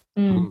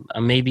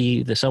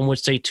 Maybe some would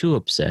say too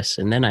obsessed,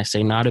 and then I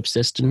say not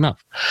obsessed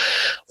enough.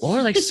 What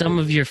were like some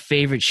of your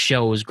favorite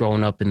shows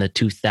growing up in the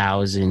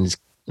 2000s?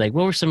 Like,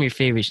 what were some of your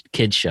favorite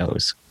kid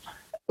shows?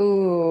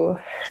 Ooh.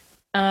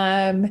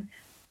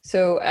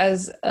 So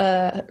as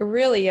a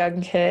really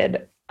young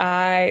kid,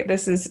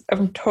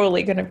 I'm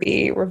totally going to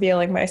be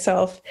revealing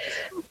myself.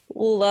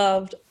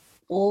 Loved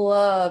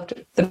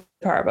the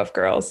Powerpuff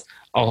Girls.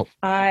 Oh,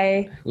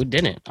 who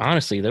didn't?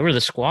 Honestly, they were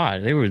the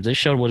squad. They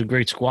showed what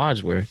great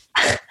squads were.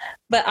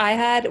 But I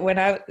had,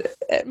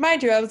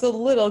 mind you, I was a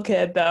little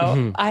kid though.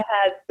 Mm-hmm. I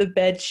had the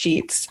bed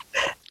sheets.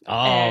 Oh,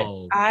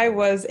 and I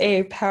was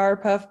a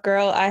Powerpuff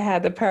Girl. I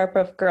had the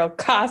Powerpuff Girl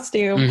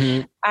costume.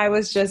 Mm-hmm. I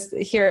was just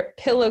here,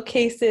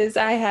 pillowcases.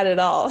 I had it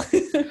all.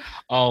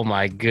 Oh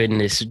my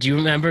goodness! Do you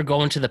remember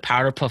going to the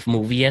Powerpuff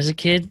movie as a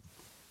kid?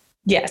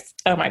 Yes.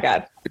 Oh my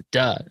God.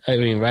 Duh. I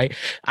mean, right?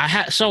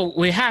 So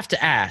we have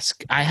to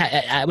ask.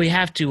 We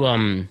have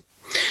to.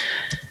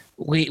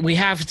 We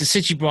have to.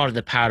 Since you brought up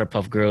the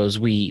Powerpuff Girls,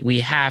 we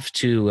have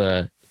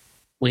to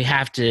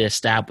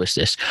establish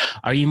this.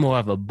 Are you more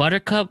of a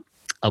Buttercup,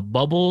 a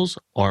Bubbles,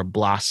 or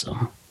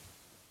Blossom?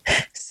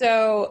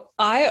 So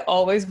I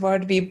always wanted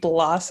to be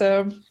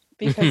Blossom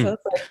because I was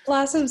like,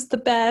 Blossom's the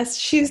best.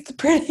 She's the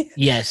prettiest.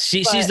 Yes,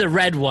 she's the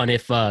red one.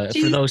 If for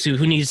those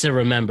who needs to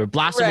remember,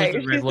 Blossom was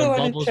the red one,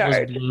 Bubbles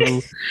was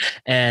blue,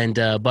 and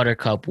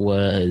Buttercup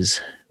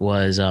was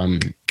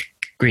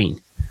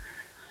green.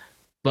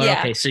 But yeah.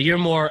 Okay, so you're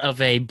more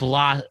of a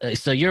Blossom.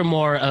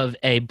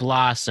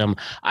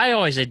 I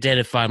always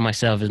identified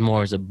myself as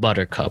more as a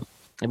Buttercup.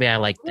 Maybe I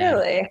like that.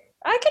 Really?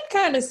 I could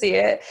kind of see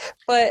it,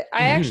 but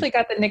I actually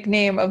got the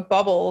nickname of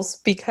Bubbles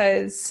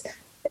because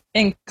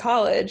in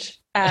college,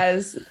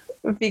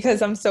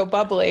 because I'm so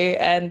bubbly,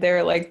 and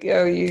they're like,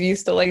 "Oh, you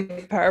used to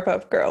like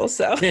Powerpuff Girls,"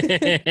 so.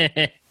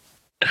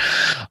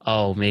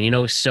 Oh man, you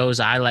know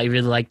shows I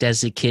really liked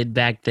as a kid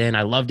back then.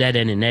 I loved Ed,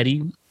 Edd n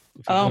Eddy.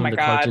 Oh my God,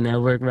 Cartoon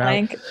Network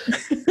route.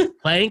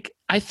 Plank.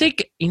 I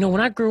think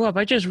when I grew up,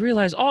 I just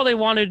realized all they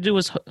wanted to do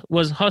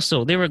was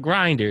hustle. They were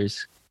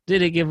grinders.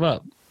 Didn't give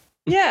up.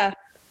 Yeah.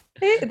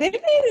 They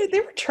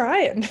were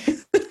trying.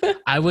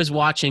 I was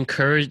watching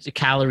Courage the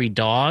Calorie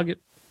Dog.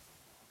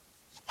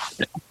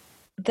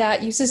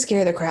 That used to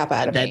scare the crap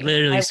out of me. That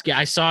literally scared.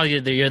 I saw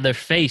their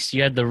face.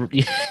 You had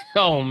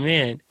oh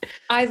man.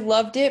 I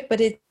loved it,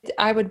 but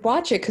I would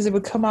watch it because it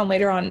would come on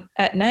later on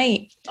at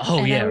night. Oh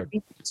and yeah. I would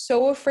be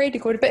so afraid to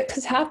go to bed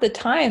because half the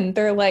time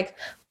they're like,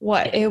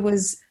 what? It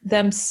was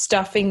them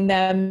stuffing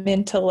them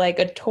into like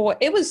a toy.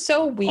 It was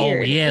so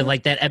weird. Oh yeah,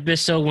 like that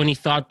episode when he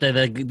thought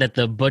that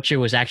the butcher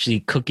was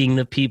actually cooking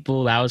the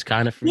people. That was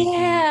kind of freaky.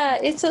 Yeah,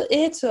 it's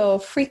a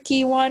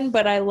freaky one,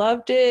 but I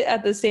loved it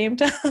at the same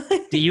time.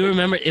 Do you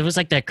remember? It was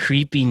like that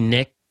creepy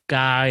Nick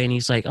guy, and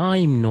he's like,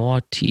 "I'm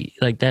naughty."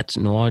 Like that's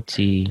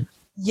naughty.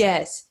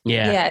 Yes.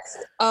 Yeah. Yes.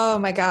 Oh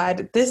my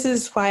God, this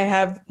is why I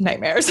have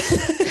nightmares.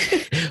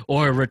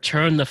 Or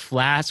Return the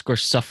Flask or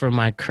Suffer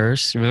My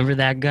Curse. Remember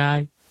that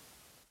guy?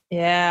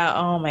 Yeah.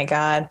 Oh my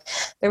God.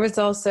 There was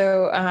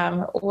also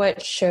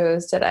what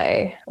shows did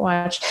I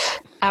watch?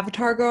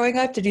 Avatar growing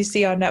up. Did you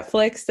see on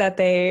Netflix that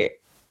they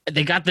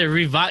got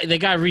they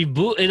got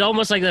reboot. It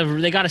almost like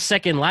they got a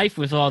second life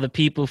with all the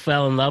people who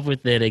fell in love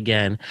with it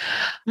again.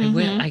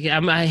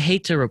 Mm-hmm. I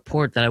hate to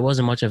report that I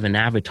wasn't much of an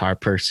Avatar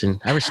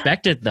person. I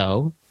respect it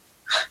though.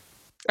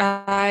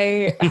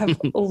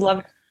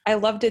 I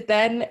loved it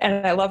then,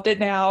 and I loved it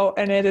now,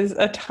 and it is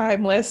a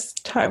timeless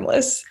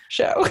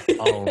show.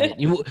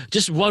 Oh,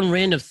 just one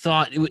random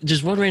thought,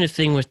 just one random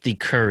thing with the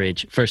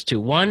Courage first two.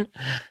 One,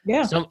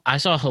 yeah. I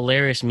saw a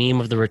hilarious meme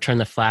of the Return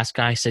the Flask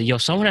guy. Said, "Yo,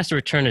 someone has to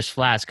return his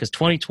flask because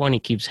 2020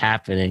 keeps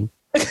happening."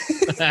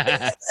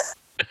 That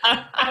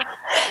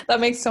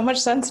makes so much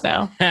sense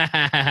now.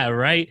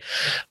 Right?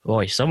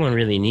 Boy, someone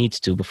really needs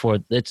to before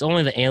it's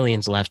only the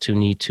aliens left who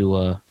need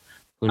to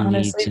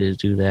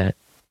do that.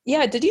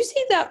 Yeah, did you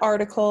see that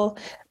article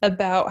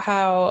about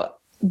how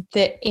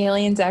the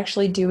aliens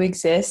actually do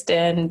exist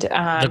and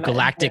the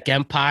Galactic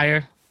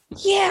Empire?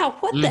 Yeah,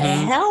 what the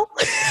hell?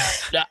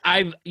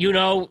 I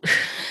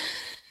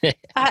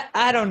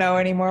don't know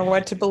anymore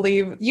what to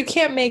believe. You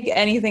can't make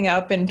anything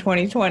up in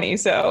 2020,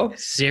 so.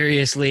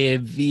 Seriously,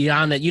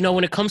 beyond that,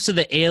 when it comes to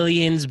the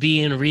aliens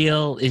being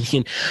real,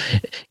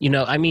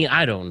 I mean,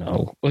 I don't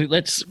know.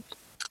 Let's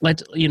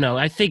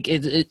I think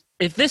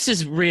if this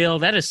is real,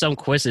 that is some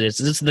coincidence.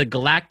 This is the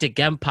Galactic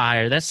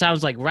Empire. That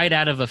sounds like right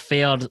out of a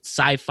failed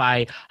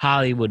sci-fi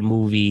Hollywood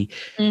movie.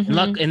 Mm-hmm.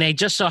 Look, and they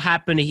just so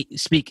happen to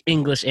speak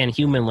English and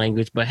human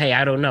language. But hey,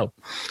 I don't know.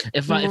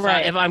 If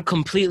I'm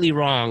completely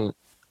wrong,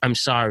 I'm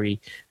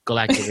sorry,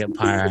 Galactic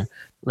Empire.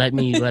 Let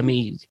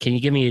me. Can you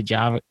give me a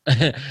job?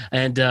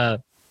 And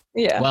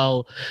yeah.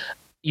 Well,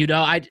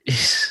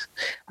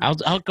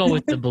 I'll go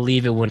with the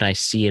believe it when I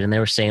see it. And they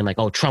were saying like,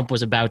 oh, Trump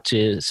was about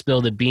to spill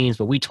the beans,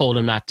 but we told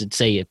him not to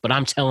say it. But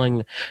I'm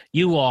telling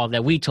you all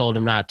that we told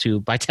him not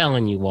to by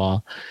telling you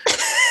all.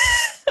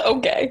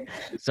 Okay.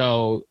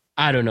 So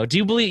I don't know.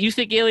 You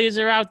think aliens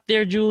are out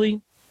there,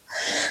 Julie?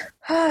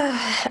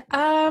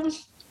 I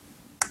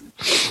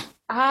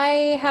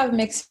I have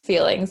mixed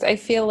feelings. I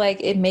feel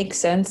like it makes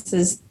sense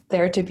is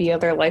there to be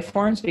other life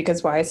forms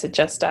because why is it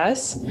just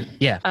us?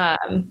 Yeah.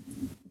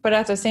 But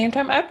at the same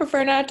time, I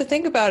prefer not to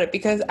think about it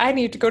because I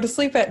need to go to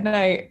sleep at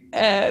night,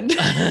 and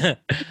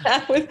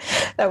that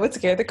would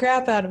scare the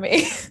crap out of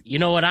me. You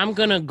know what? I'm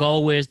gonna go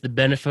with the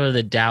benefit of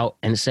the doubt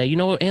and say, you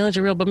know what, aliens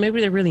are real, but maybe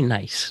they're really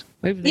nice.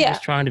 Maybe they're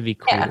just trying to be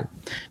cool. Yeah.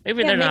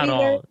 Maybe they're not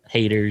all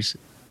haters.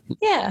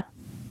 Yeah.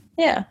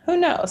 Yeah, who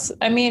knows?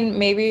 I mean,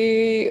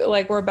 maybe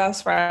like we're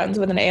best friends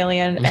with an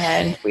alien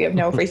and we have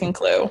no freaking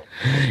clue.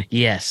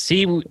 Yes.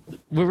 See,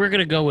 we're going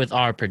to go with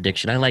our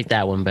prediction. I like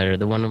that one better.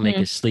 The one will make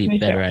us sleep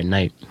better at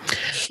night.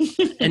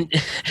 And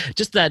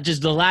just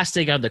the last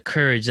thing on the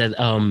courage that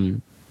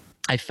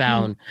I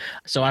found.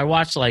 So I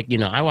watched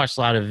I watched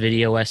a lot of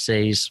video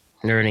essays,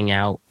 nerding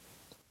out,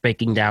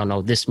 breaking down,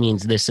 oh, this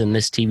means this in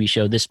this TV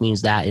show, this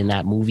means that in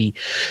that movie.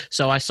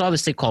 So I saw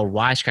this thing called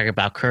Wisecrack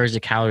about Courage the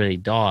Cowardly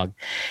Dog.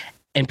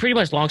 And pretty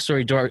much, long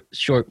story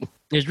short,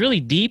 it's really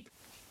deep.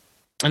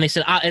 And they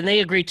said, and they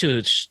agreed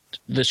to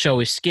the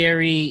show is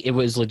scary. It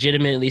was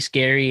legitimately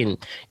scary, and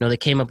they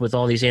came up with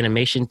all these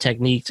animation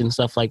techniques and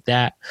stuff like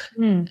that.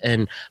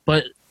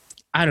 But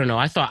I don't know.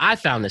 I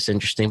found this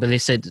interesting. But they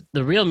said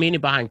the real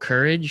meaning behind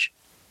Courage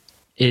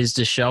is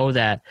to show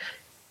that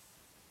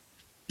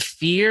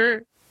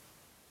fear,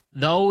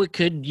 though it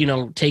could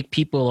take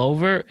people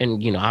over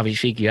and obviously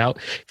freak you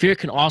out, fear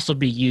can also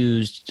be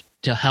used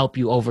to help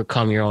you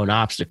overcome your own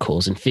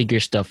obstacles and figure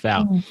stuff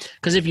out.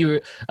 Because if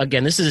you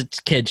again, this is a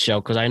kid's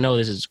show, because I know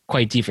this is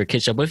quite deep for a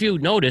kid's show, but if you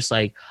notice,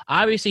 like,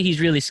 obviously he's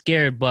really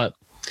scared, but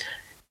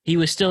he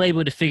was still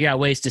able to figure out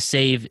ways to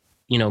save,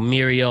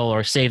 Muriel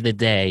or save the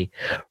day,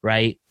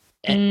 right?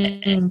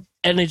 And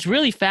it's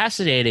really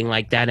fascinating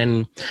like that.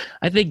 And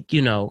I think,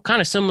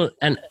 kind of similar,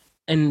 and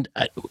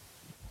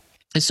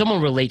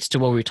someone relates to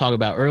what we were talking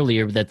about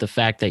earlier, that the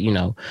fact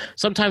that,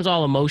 sometimes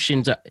all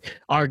emotions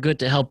are good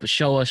to help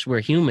show us we're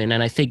human.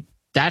 And I think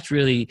that's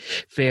really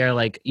fair.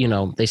 Like,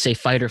 they say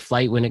fight or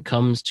flight when it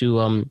comes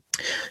to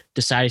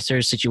deciding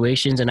certain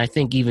situations. And I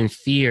think even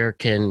fear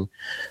can,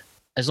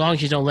 as long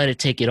as you don't let it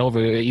take it over,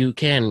 you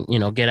can,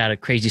 get out of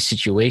crazy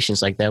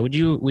situations like that. Would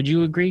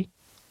you agree?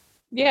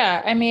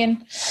 Yeah. I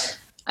mean,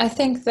 I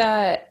think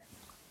that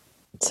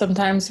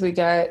sometimes we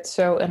get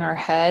so in our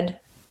head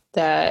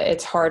that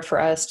it's hard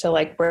for us to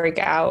like break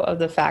out of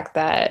the fact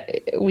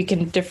that we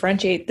can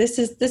differentiate. This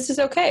is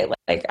okay.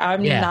 Like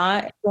I'm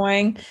not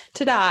going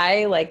to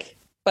die. Like,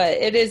 but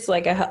it is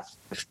like a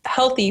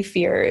healthy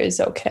fear is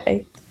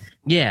okay.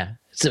 Yeah.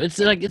 So it's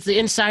the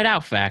inside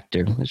out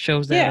factor. It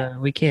shows that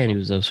we can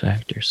use those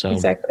factors. So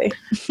exactly.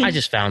 I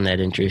just found that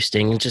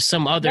interesting. And just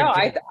some other.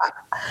 No,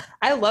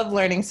 I love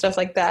learning stuff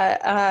like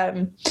that.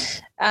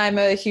 I'm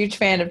a huge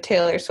fan of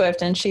Taylor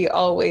Swift, and she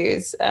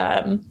always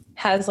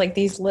has like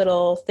these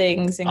little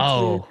things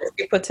included that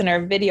she puts in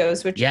her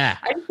videos, which I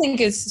think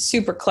is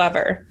super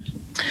clever.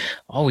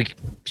 Oh,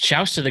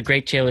 shouts to the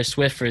great Taylor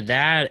Swift for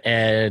that.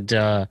 And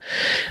I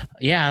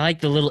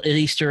like the little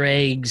Easter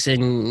eggs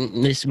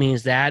and this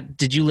means that.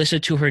 Did you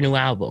listen to her new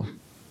album?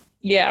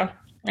 Yeah,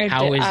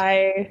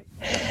 I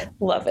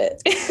love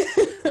it.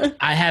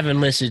 I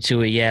haven't listened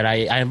to it yet.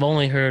 I've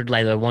only heard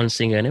like the one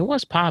singer, and it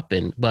was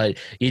popping. But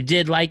you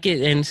did like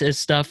it and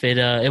stuff.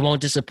 It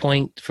won't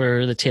disappoint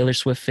for the Taylor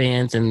Swift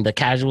fans and the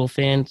casual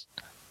fans.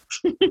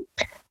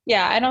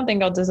 Yeah, I don't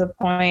think I'll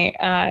disappoint.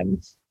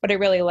 What I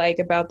really like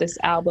about this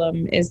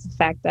album is the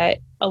fact that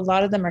a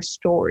lot of them are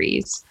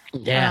stories.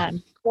 Yeah.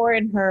 Or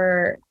in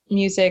her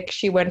music,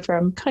 she went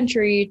from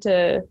country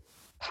to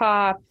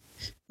pop,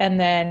 and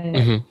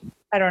then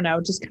I don't know,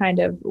 just kind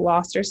of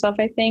lost herself,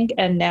 I think.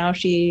 And now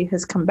she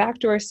has come back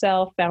to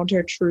herself, found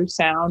her true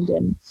sound.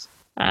 And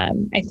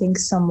I think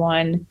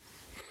someone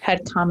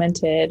had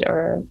commented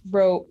or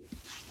wrote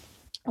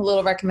a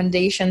little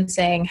recommendation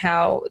saying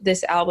how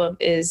this album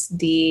is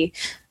the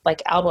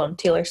album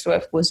Taylor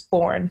Swift was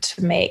born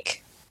to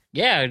make.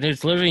 Yeah,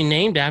 it's literally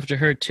named after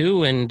her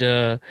too. And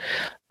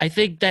I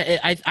think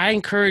that I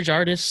encourage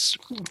artists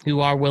who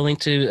are willing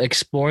to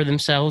explore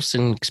themselves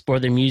and explore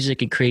their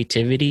music and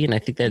creativity. And I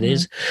think that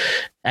is,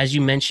 as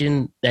you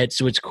mentioned,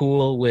 that's what's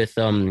cool with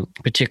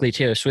particularly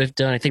Taylor Swift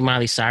done. I think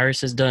Miley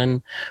Cyrus has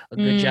done a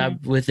good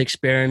job with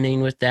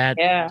experimenting with that.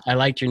 Yeah. I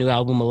liked your new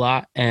album a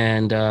lot.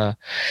 And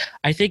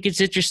I think it's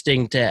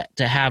interesting to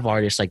have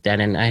artists like that.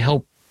 And I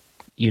hope,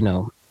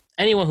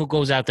 anyone who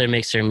goes out there and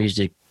makes their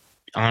music,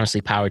 honestly,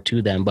 power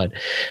to them. But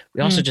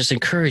we also just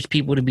encourage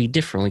people to be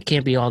different. We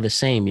can't be all the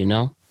same,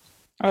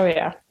 Oh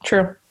yeah,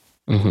 true.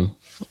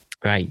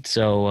 Right.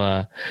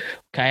 So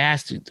can I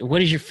ask,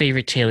 what is your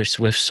favorite Taylor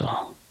Swift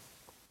song?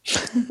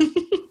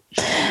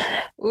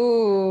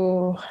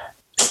 Ooh,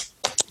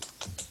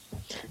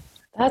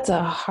 that's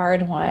a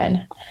hard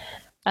one.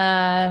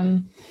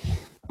 Mine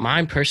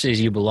personally is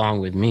You Belong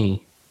With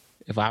Me.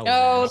 If I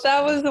was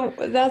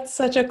that's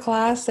such a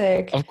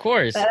classic. Of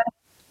course.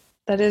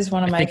 That is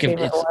one of my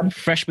favorite ones.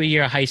 Freshman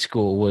year of high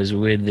school was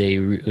where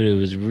it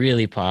was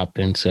really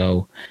popping.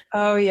 So.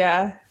 Oh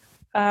yeah,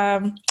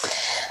 I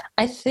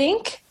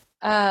think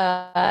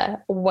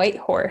White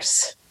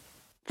Horse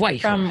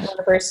White from Horse. one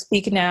of her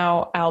Speak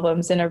Now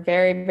albums in her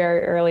very,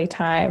 very early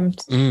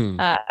times.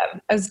 I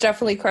was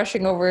definitely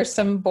crushing over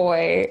some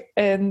boy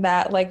in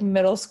that like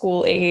middle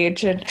school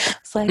age, and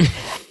it's like,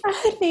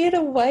 I need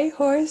a white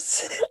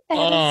horse. And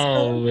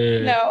Oh,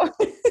 man. no.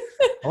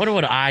 I wonder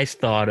what I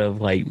thought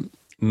of like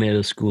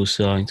middle school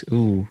songs.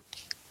 Ooh,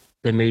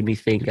 that made me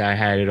think I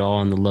had it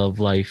all in the love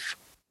life.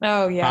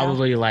 Oh yeah.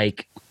 Probably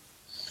like,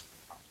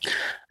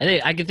 I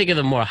think I can think of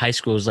the more high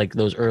schools, like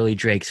those early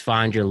Drake's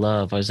 "Find Your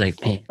Love." I was like,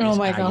 man, Oh this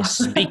my guy God. is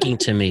speaking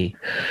to me.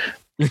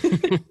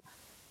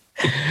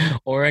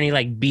 Or any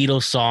like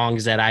Beatles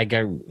songs that I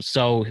got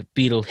so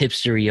Beatle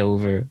hipstery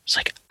over. It's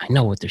like, I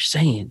know what they're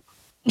saying.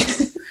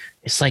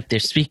 It's like they're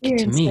speaking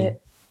to me.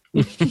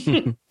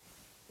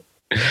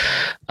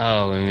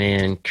 Oh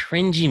man,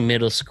 cringy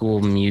middle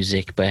school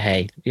music, but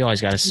hey, we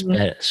always got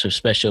a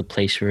special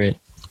place for it.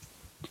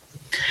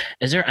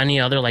 Is there any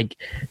other like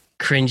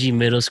cringy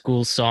middle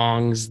school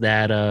songs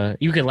that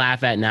you can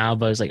laugh at now,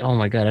 but it's like, oh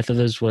my god, I thought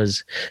this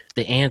was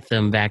the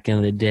anthem back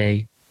in the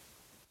day?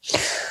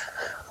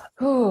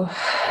 Ooh.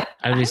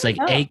 At least like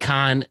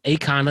Akon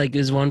like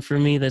is one for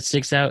me that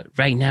sticks out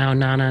right now.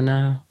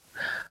 Na.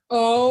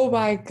 Oh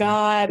my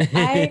God.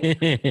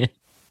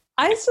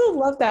 I still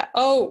love that.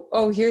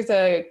 Oh, here's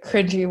a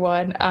cringy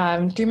one.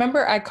 Do you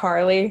remember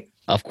iCarly?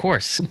 Of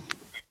course.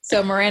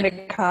 So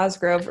Miranda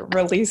Cosgrove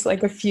released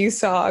like a few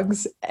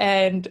songs,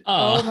 and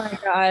oh my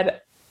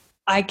God,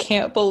 I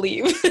can't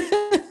believe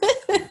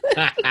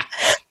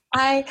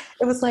it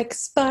was like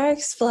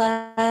sparks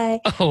fly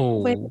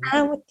when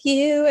I'm with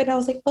you, and I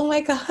was like, oh my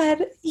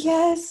God,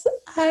 yes,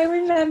 I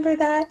remember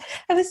that.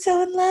 I was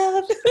so in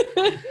love.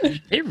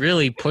 It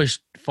really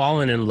pushed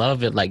falling in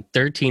love at like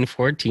 13,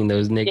 14,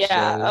 those Nick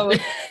shows.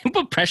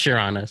 Put pressure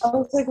on us. I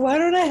was like, why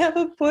don't I have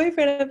a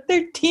boyfriend? I'm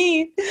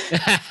 13.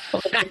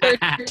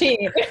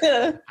 13.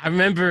 I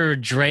remember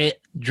Drake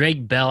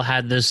Bell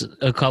had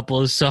a couple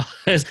of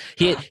songs.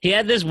 He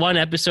had this one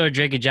episode of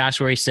Drake and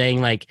Josh where he's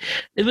saying like,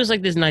 it was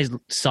like this nice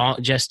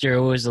song gesture.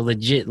 It was a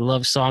legit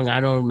love song. I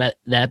don't remember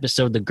the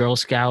episode, The Girl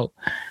Scout.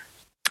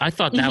 I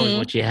thought that was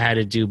what you had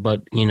to do,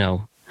 but you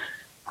know,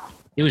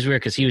 it was weird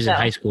because he was in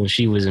high school and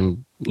she was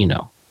in,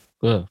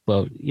 well,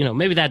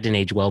 maybe that didn't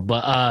age well,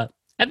 but I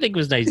think it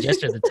was nice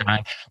gesture at the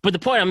time. But the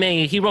point I'm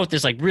making, he wrote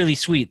this like really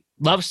sweet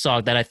love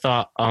song that I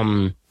thought,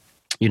 I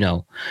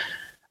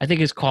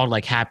think it's called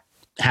like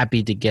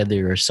Happy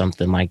Together or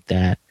something like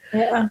that.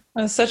 Yeah,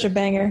 it was such a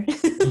banger.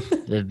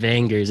 The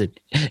bangers.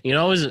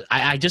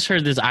 I just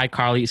heard this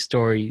iCarly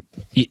story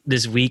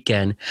this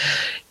weekend.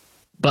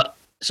 But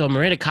so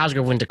Miranda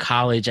Cosgrove went to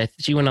college.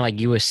 She went to like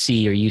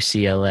USC or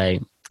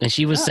UCLA. And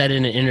she was said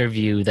in an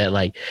interview that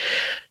like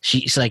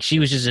she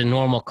was just a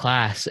normal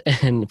class,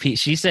 and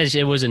she said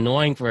it was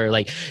annoying for her.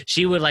 Like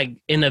she would like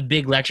in a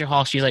big lecture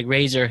hall, she like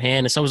raise her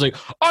hand, and someone was like,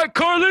 "All right,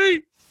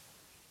 Carly,"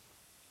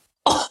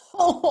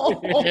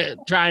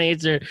 trying to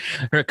answer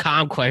her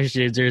comm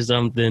questions or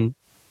something.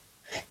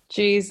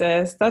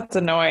 Jesus, that's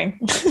annoying.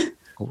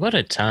 What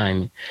a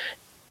time!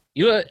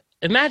 You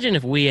imagine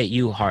if we at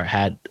UHeart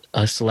had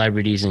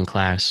celebrities in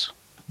class.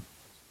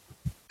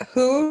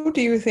 Who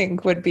do you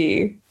think would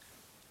be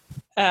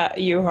at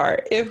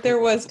UHeart if there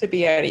was to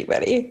be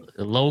anybody?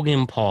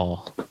 Logan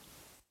Paul.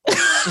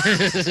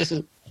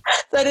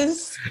 That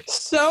is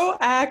so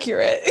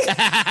accurate.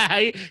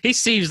 He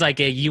seems like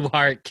a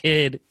UHeart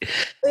kid.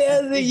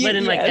 Yeah, But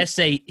in like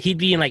SAE, he'd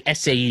be in like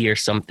SAE or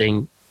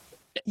something.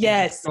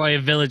 Yes. Or a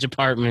village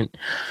apartment.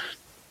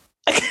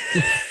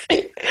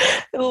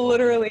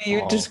 Literally,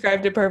 you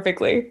described it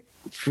perfectly.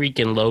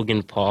 Freaking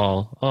Logan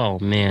Paul. Oh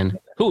man.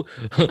 Who?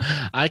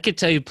 I could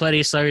tell you plenty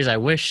of stories. I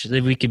wish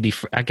that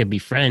I could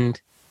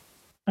befriend.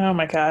 Oh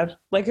my God.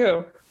 Like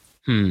who?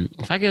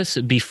 If I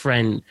could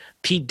befriend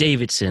Pete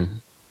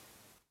Davidson.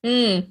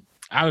 I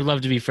would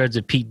love to be friends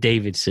with Pete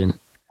Davidson.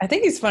 I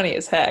think he's funny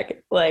as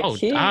heck. Like,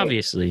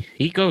 obviously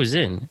he goes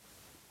in.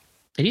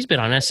 And he's been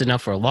on SNL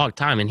for a long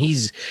time, and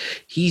he's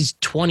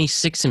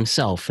 26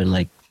 himself. And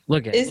like,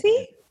 look at is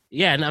he?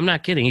 Yeah, and I'm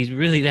not kidding. He's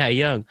really that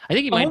young. I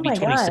think he might be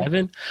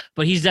 27,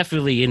 but he's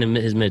definitely in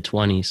his mid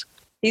 20s.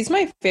 He's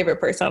my favorite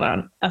person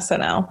on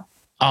SNL.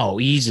 Oh,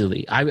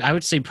 easily. I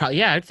would say probably.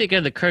 Yeah, I'd think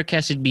of the Kirk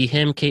cast would be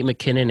him, Kate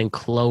McKinnon, and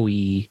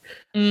Chloe.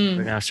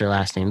 Pronounce her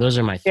last name. Those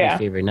are my three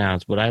favorite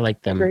nouns, but I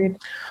like them. Agreed.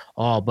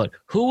 Oh, but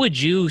who would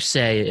you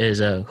say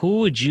who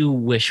would you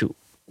wish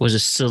was a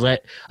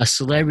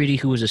celebrity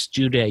who was a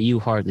student at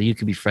UHeart that you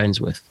could be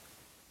friends with?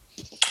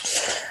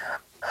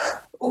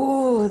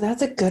 Oh,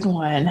 that's a good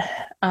one.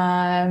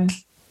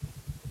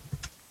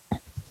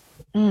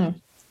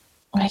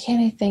 Why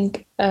can't I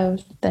think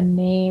of the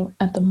name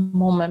at the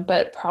moment?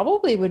 But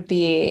probably would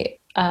be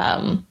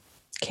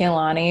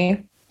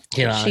Kehlani.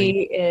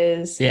 She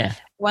is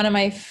one of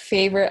my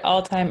favorite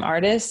all-time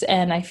artists,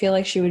 and I feel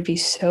like she would be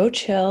so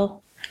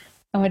chill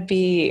and would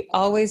be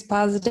always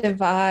positive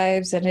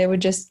vibes, and it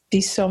would just be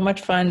so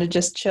much fun to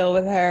just chill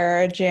with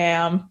her,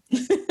 jam.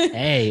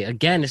 Hey,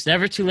 again, it's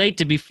never too late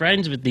to be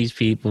friends with these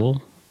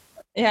people.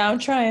 Yeah, I'm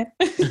trying.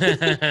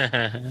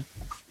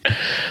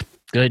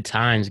 Good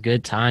times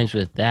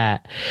with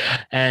that.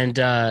 And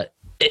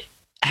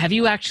have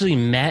you actually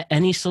met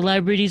any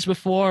celebrities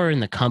before or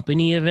in the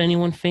company of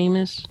anyone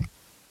famous?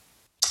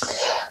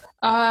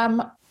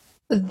 I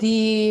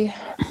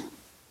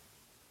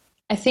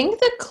think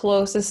the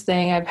closest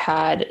thing I've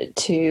had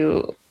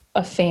to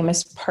a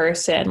famous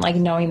person, like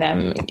knowing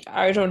them,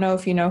 I don't know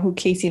if you know who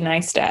Casey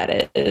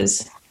Neistat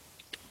is.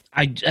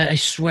 I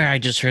swear I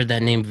just heard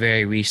that name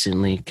very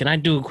recently. Can I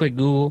do a quick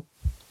Google?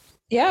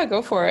 Yeah,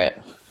 go for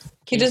it.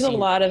 He does a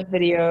lot of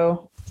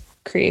video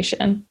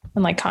creation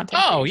and like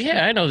content. Oh, creation.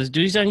 yeah, I know this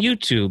dude. He's on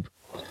YouTube.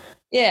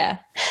 Yeah.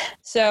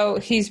 So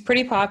he's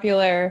pretty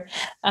popular.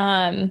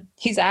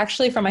 He's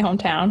actually from my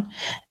hometown.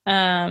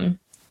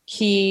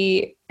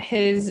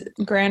 His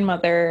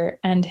grandmother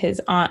and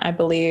his aunt, I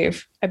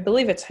believe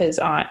it's his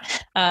aunt,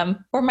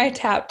 were my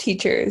tap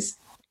teachers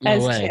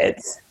as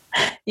kids.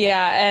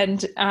 Yeah.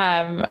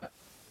 And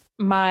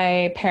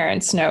my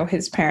parents know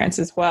his parents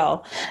as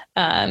well.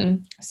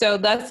 So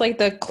that's like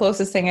the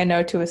closest thing I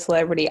know to a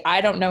celebrity. I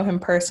don't know him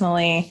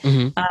personally.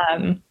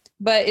 Mm-hmm.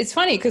 But it's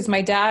funny because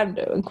my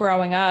dad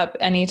growing up,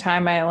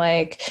 anytime I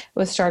like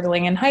was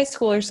struggling in high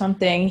school or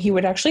something, he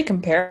would actually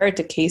compare it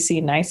to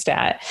Casey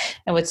Neistat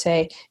and would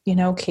say, you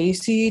know,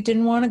 Casey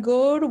didn't want to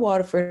go to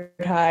Waterford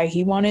High.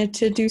 He wanted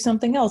to do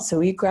something else. So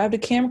he grabbed a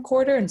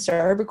camcorder and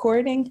started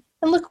recording,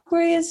 and look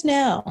where he is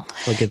now.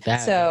 Look at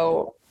that.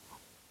 So,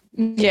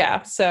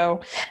 yeah.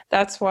 So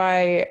that's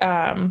why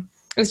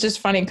it's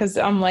just funny because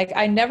I'm like,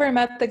 I never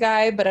met the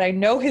guy, but I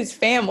know his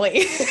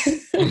family.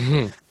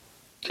 Mm-hmm.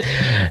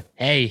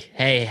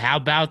 Hey, how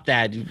about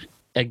that?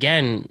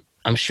 Again,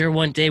 I'm sure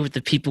one day with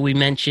the people we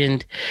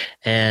mentioned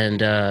and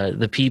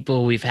the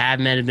people we've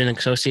met and been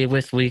associated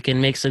with, we can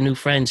make some new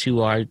friends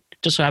who are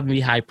just so happen to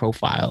be high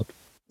profile.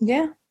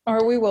 Yeah,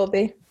 or we will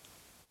be.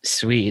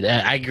 Sweet.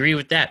 I agree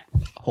with that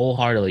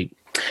wholeheartedly.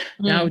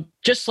 Now,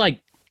 just like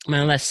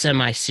my less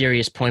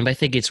semi-serious point, but I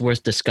think it's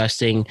worth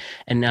discussing.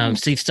 And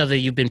see, stuff that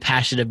you've been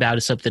passionate about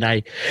is something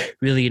I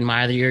really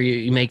admire. That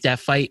you make that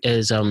fight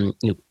is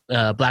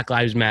Black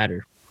Lives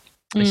Matter.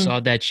 I saw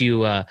that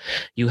you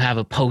have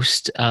a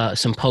post,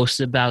 some posts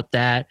about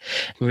that,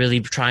 really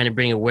trying to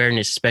bring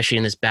awareness, especially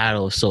in this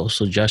battle of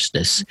social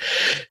justice.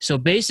 So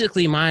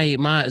basically, my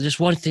just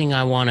one thing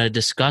I want to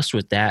discuss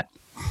with that.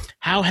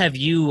 How have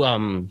you?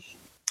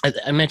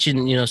 I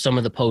mentioned some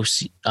of the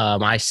posts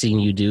I've seen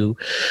you do,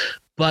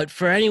 but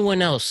for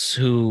anyone else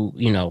who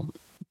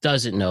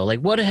doesn't know,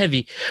 like what have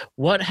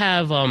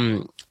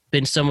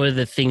been some of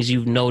the things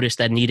you've noticed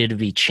that needed to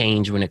be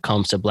changed when it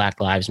comes to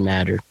Black Lives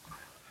Matter?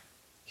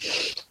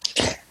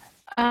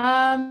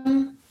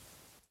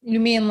 You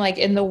mean like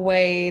in the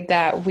way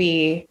that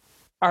we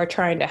are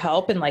trying to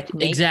help and like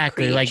make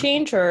exactly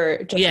change,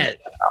 or just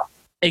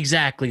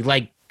exactly,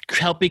 like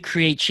helping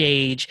create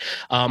change.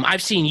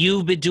 I've seen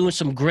you've been doing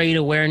some great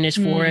awareness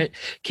for it.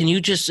 Can you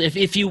just,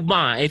 if you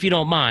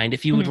don't mind,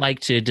 if you would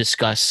like to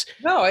discuss?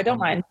 No, I don't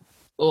mind.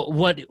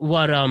 What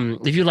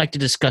if you'd like to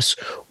discuss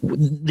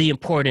the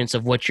importance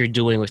of what you're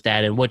doing with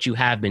that and what you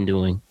have been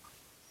doing?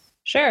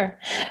 Sure.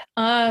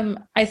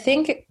 I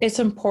think it's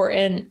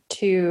important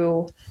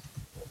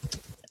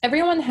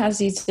everyone has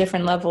these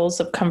different levels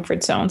of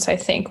comfort zones, I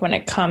think, when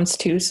it comes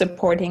to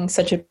supporting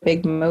such a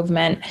big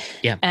movement.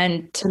 Yeah.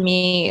 And to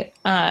me,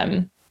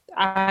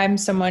 I'm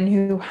someone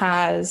who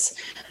has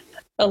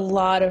a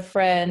lot of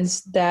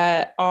friends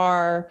that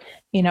are,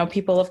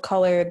 people of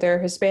color. They're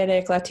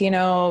Hispanic,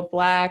 Latino,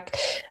 Black.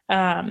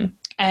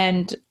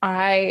 And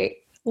I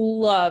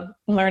love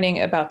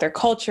learning about their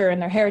culture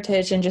and their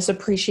heritage and just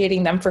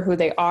appreciating them for who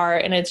they are.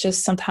 And it's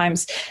just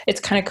sometimes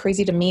it's kind of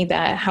crazy to me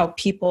that how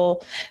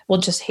people will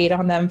just hate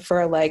on them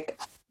for like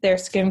their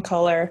skin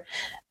color.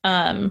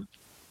 And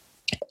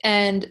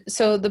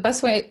so the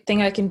best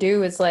thing I can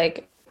do is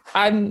like,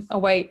 I'm a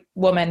white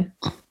woman,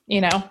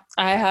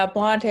 I have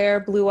blonde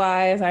hair, blue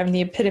eyes. I'm the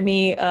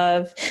epitome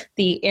of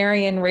the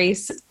Aryan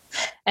race.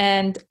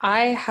 And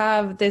I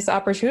have this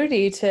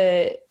opportunity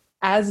to,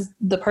 as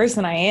the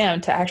person I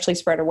am, to actually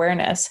spread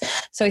awareness.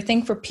 So I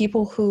think for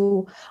people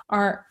who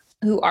are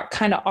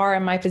kind of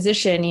in my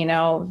position,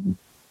 a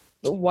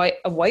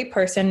white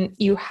person,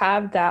 you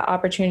have that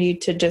opportunity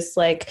to just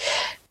like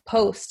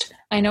post.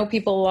 I know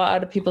a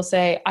lot of people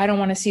say, I don't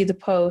want to see the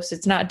post.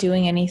 It's not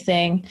doing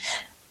anything.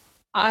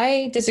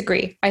 I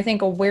disagree. I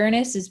think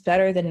awareness is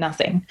better than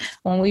nothing.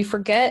 When we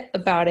forget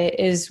about it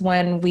is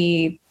when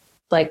we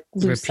like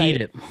lose repeat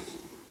sight. It.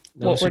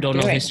 Those who don't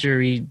know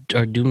history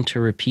are doomed to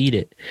repeat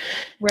it.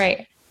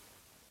 Right.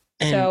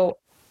 And, so,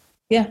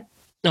 yeah.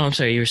 No, I'm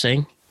sorry. You were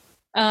saying?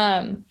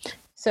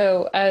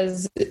 So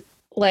as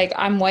like,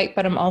 I'm white,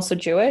 but I'm also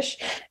Jewish.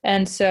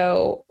 And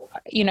so,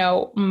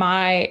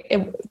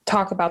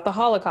 talk about the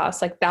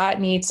Holocaust, like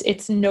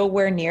it's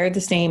nowhere near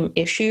the same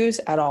issues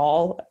at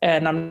all.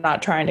 And I'm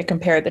not trying to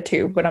compare the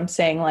two, but I'm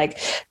saying like,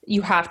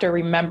 you have to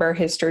remember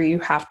history. You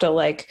have to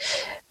like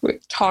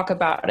talk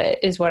about it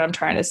is what I'm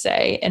trying to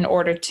say in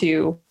order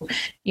to,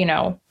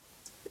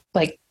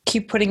 like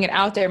keep putting it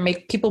out there,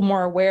 make people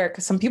more aware.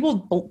 Cause some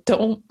people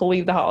don't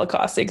believe the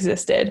Holocaust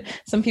existed.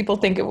 Some people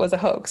think it was a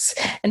hoax.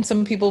 And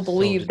some people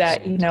believe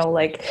that,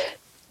 like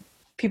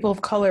people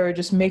of color are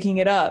just making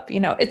it up.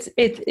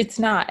 It's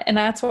not. And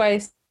that's why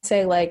I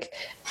say, like,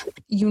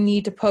 you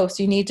need to post,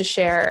 you need to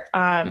share,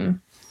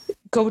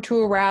 go to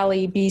a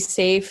rally, be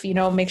safe,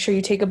 make sure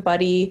you take a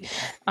buddy.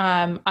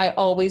 I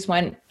always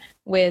went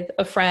with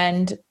a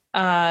friend.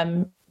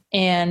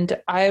 And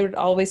I would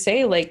always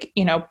say, like,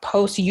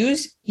 post,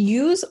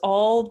 use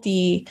all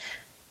the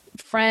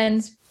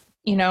friends,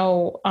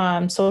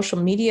 social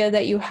media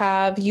that you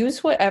have,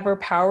 use whatever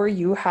power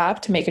you have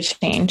to make a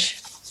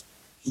change.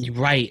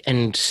 Right.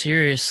 And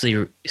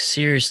seriously,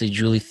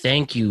 Julie,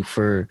 thank you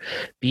for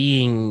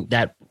being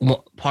that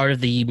part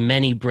of the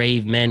many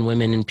brave men,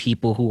 women, and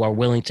people who are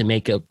willing to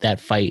make up that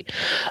fight,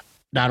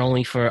 not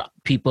only for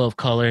people of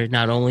color,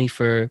 not only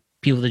for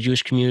people of the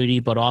Jewish community,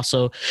 but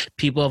also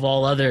people of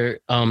all other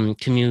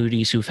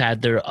communities who've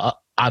had their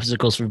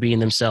obstacles for being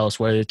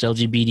themselves, whether it's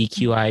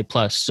LGBTQI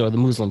plus or the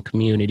Muslim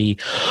community,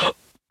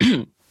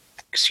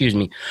 excuse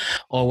me,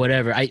 or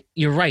whatever.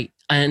 You're right.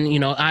 And,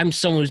 I'm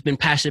someone who's been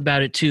passionate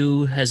about it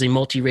too, as a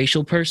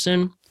multiracial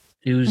person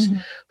who's,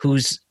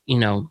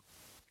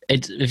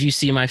 if you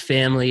see my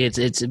family,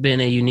 it's been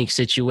a unique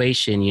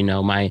situation.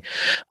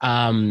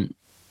 My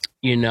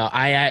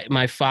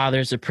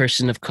father's a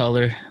person of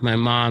color. My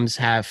mom's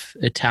half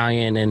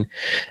Italian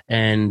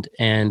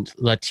and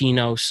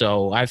Latino.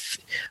 So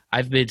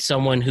I've been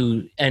someone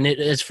who, and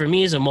it's for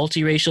me as a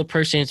multiracial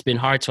person, it's been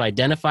hard to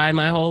identify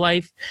my whole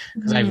life.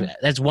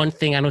 That's one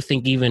thing I don't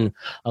think even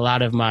a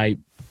lot of my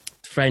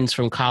friends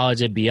from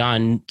college and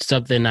beyond,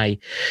 something I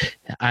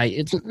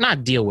it's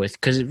not deal with,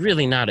 because it's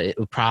really not a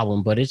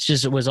problem, but it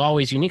was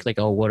always unique. Like,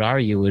 oh, what are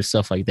you, and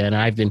stuff like that. And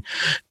I've been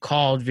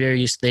called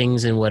various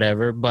things and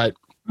whatever, but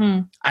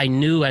I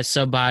knew, as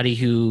somebody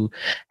who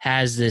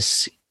has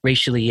this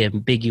racially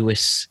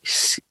ambiguous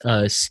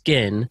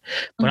skin,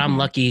 but I'm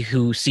lucky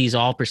who sees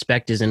all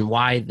perspectives and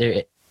why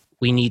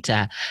we need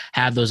to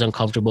have those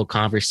uncomfortable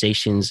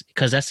conversations,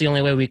 because that's the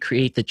only way we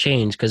create the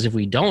change. Because if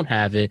we don't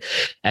have it,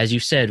 as you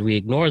said, we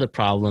ignore the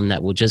problem,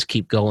 that will just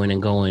keep going and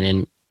going,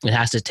 and it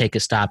has to take a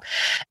stop.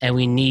 And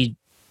we need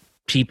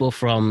people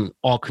from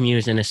all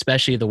communities, and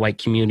especially the white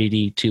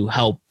community, to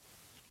help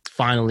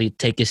finally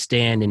take a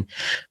stand. And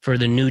for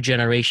the new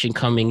generation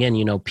coming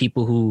in,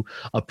 people who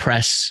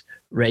oppress,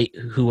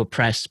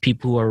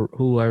 people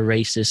who are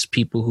racist,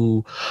 people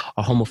who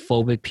are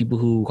homophobic, people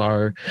who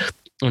are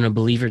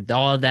unbeliever,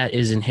 all of that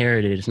is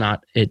inherited. It's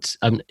not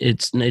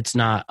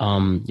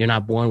you're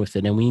not born with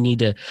it. And we need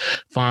to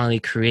finally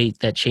create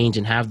that change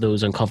and have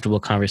those uncomfortable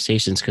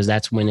conversations, because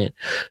that's when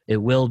it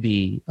will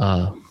be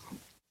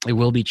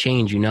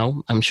change.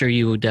 I'm sure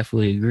you would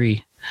definitely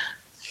agree.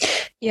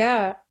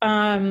 Yeah.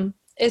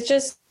 It's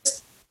just,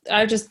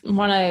 I just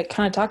want to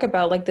kind of talk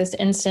about, like, this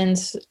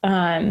instance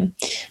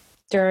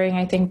during,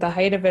 I think, the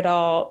height of it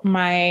all.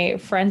 My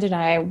friend and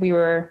I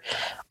were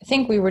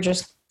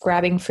just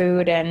grabbing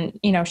food, and,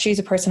 she's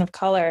a person of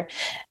color,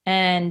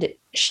 and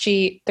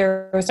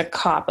there was a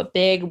cop, a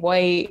big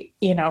white,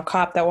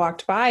 cop that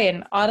walked by,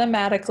 and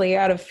automatically,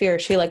 out of fear,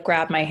 she, like,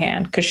 grabbed my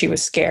hand because she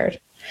was scared.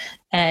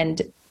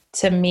 And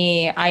to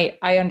me,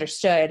 I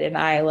understood, and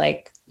I,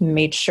 like,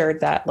 made sure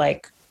that,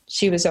 like,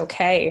 she was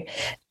okay.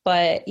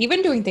 But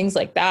even doing things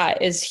like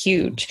that is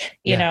huge,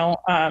 you know?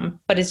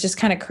 But it's just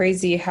kind of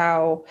crazy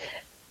how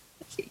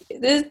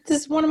this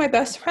is one of my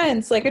best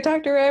friends. Like, I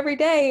talk to her every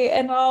day,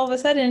 and all of a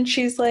sudden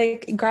she's,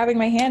 like, grabbing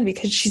my hand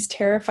because she's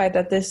terrified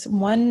that this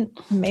one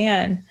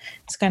man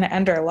is going to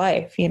end her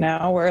life,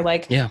 or,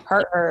 like,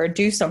 hurt her or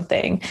do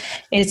something.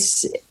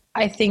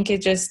 I think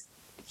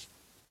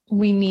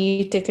we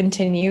need to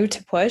continue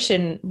to push.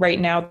 And right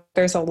now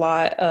there's a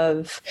lot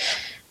of,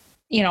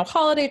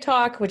 holiday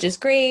talk, which is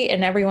great.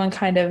 And everyone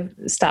kind of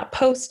stopped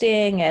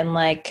posting, and,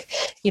 like,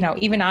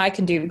 even I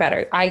can do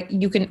better.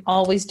 You can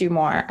always do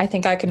more. I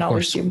think I can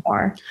always do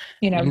more,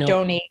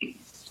 donate,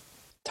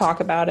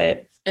 talk about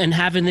it. And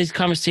having these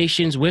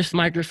conversations with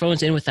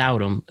microphones and without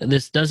them.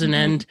 This doesn't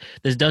end.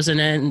 This doesn't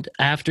end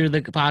after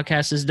the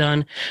podcast is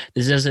done.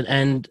 This doesn't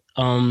end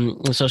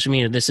on social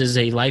media. This is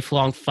a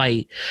lifelong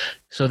fight,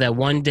 so that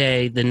one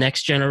day the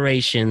next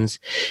generations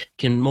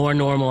can more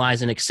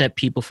normalize and accept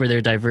people for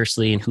their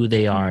diversity and who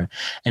they are.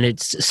 And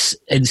it's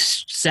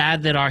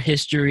sad that our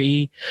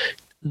history,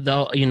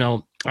 though,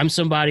 I'm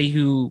somebody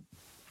who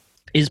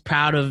is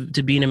proud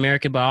to be an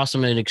American, but also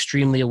I'm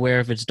extremely aware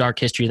of its dark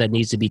history that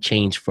needs to be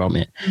changed from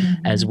it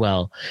as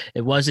well.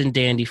 It wasn't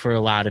dandy for a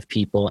lot of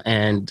people,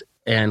 and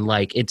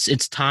like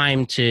it's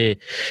time to.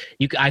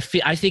 I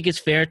think it's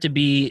fair to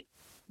be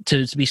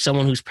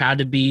someone who's proud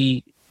to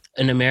be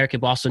an American,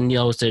 but also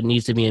knows there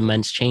needs to be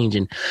immense change.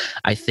 And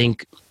I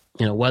think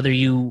whether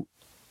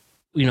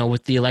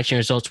with the election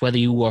results, whether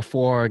you are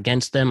for or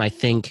against them, I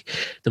think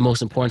the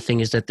most important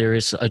thing is that there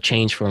is a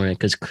change from it,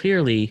 because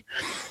clearly,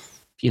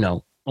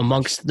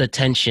 amongst the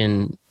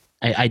tension,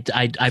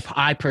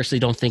 I personally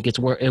don't think it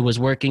was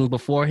working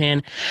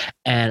beforehand,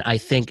 and I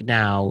think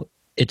now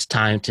it's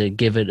time to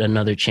give it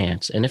another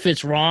chance. And if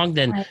it's wrong,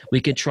 then we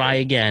could try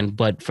again.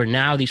 But for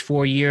now, these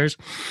 4 years,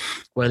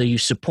 whether you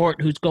support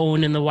who's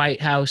going in the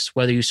White House,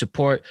 whether you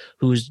support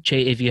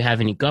if you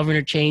have any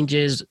governor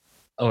changes,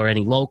 or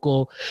any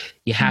local,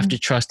 you have to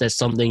trust that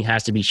something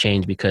has to be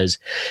changed, because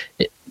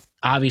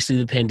obviously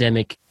the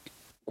pandemic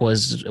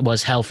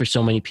was hell for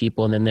so many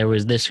people. And then there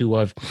was this who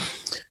have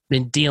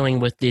been dealing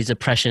with these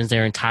oppressions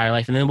their entire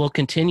life, and then will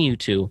continue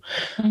to.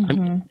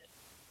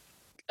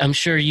 I'm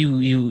sure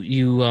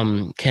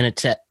you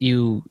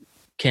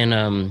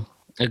can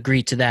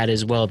agree to that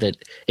as well, that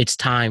it's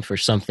time for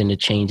something to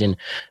change, and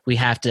we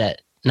have to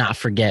not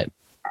forget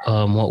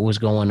what was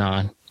going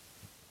on.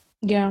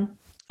 Yeah.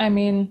 I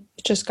mean,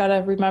 just got to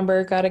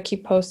remember, got to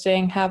keep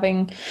posting,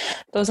 having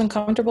those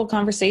uncomfortable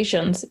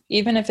conversations,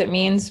 even if it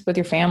means with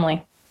your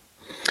family.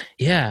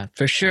 Yeah,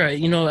 for sure.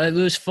 You know, it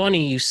was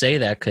funny you say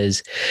that,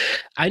 because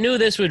I knew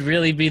this would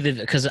really be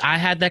because I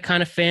had that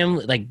kind of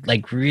family,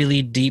 like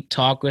really deep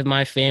talk with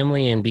my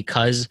family, and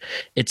because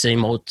it is a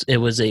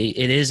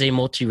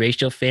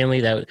multiracial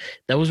family,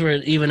 those were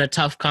even a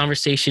tough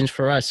conversations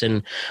for us.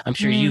 And I'm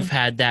sure you've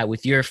had that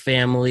with your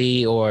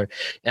family, or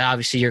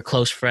obviously your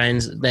close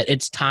friends, that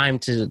it's time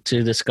to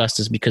discuss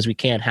this, because we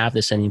can't have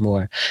this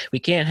anymore. We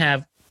can't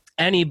have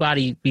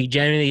anybody be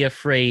genuinely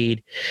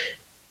afraid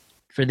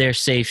for their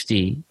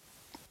safety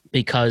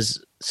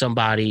because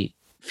somebody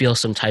feels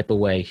some type of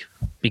way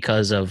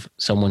because of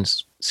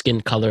someone's skin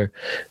color,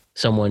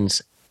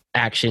 someone's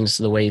actions,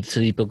 the way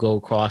people go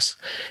across.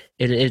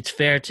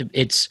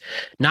 It's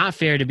not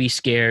fair to be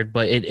scared,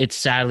 but it's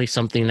sadly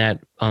something that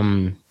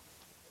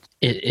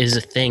it is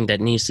a thing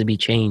that needs to be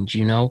changed,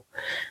 you know?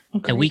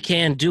 Okay. And we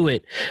can do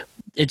it.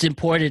 It's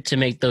important to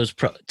make those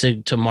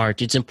to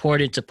march. It's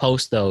important to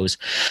post those.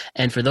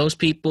 And for those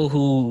people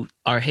who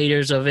are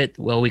haters of it,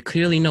 well, we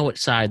clearly know what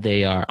side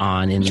they are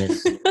on in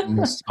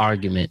this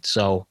argument.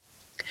 So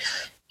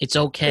it's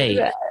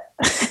okay.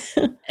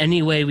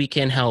 Any way we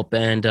can help.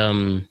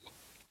 And,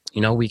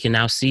 we can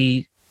now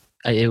see,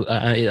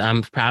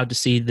 I'm proud to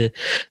see the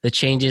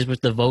changes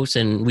with the votes,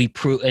 and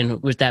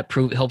with that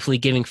hopefully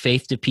giving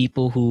faith to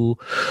people who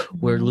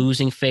were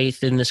losing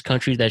faith in this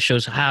country. That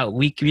shows how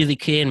we really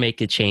can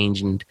make a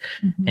change, and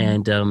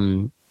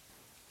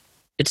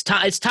it's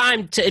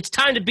time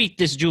to beat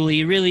this, Julie.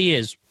 It really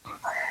is.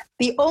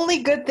 The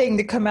only good thing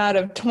to come out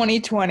of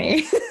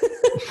 2020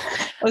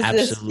 was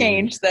this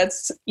change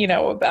that's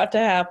about to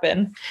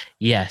happen.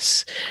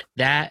 Yes,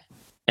 that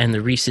and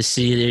the recent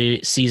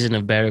season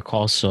of Better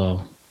Call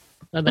Saul.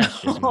 Oh,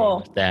 that's just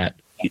with that.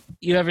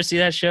 You ever see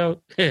that show?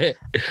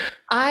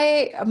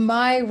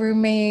 My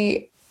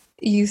roommate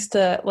used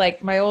to,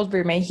 my old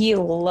roommate, he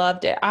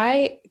loved it.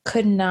 I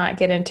could not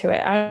get into it.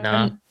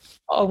 I'm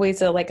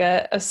always a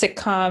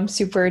sitcom,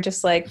 super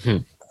just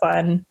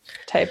fun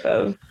type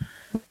of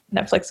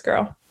Netflix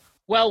girl.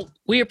 Well,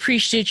 we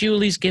appreciate you at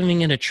least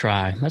giving it a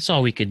try. That's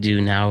all we could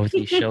do now with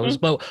these shows.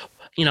 But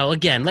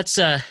again, let's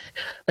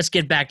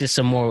get back to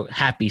some more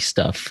happy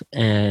stuff.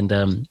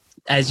 And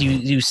as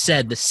you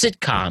said, the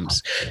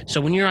sitcoms. So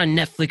when you're on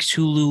Netflix,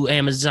 Hulu,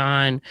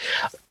 Amazon,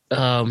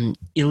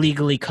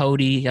 illegally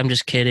Cody, I'm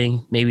just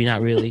kidding. Maybe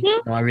not really.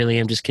 No, I really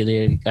am just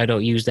kidding. I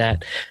don't use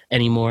that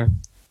anymore.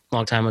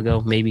 Long time ago,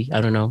 maybe.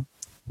 I don't know.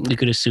 You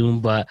could assume,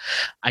 but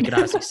I could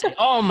honestly say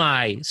all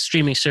my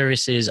streaming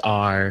services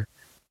are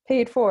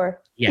paid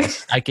for.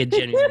 Yes, I could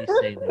genuinely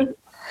say that.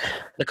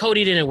 The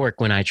Cody didn't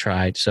work when I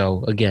tried,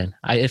 so again,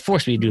 it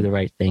forced me to do the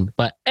right thing.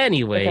 But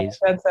anyways,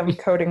 I've done some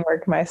coding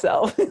work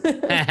myself.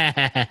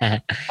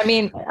 I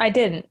mean, I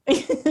didn't.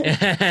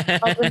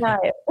 I'll deny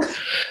it.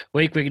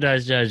 Wake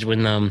does judge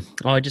when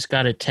I just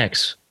got a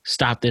text.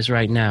 Stop this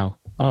right now.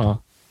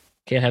 Oh,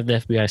 can't have the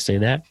FBI say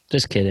that.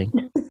 Just kidding.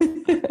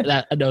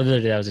 No,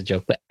 that was a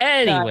joke. But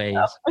anyways,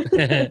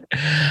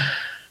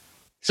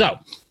 so.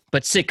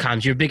 But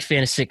sitcoms, you're a big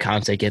fan of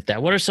sitcoms. I get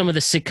that. What are some of the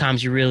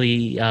sitcoms you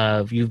really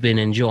you've been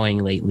enjoying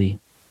lately?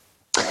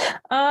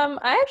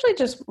 I actually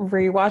just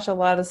rewatch a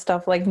lot of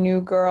stuff like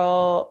New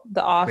Girl,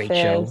 The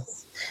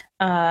Office,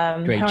 How I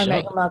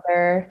Met Your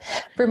Mother.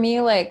 For me,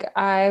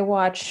 I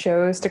watch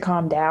shows to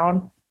calm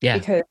down. Yeah.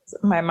 Because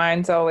my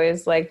mind's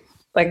always like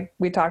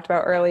we talked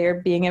about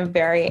earlier, being a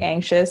very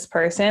anxious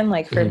person.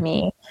 For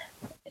me,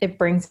 it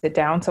brings it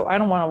down. So I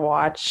don't want to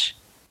watch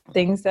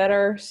things that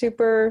are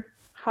super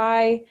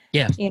high,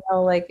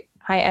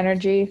 high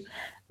energy.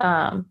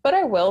 But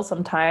I will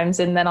sometimes,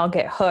 and then I'll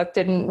get hooked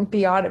and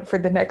be on it for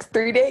the next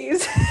 3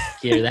 days.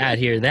 Hear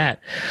that.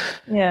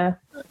 Yeah.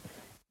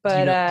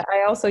 But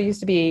I also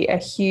used to be a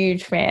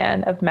huge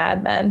fan of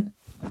Mad Men.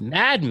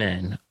 Mad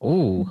Men.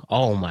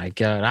 Oh my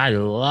God. I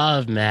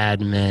love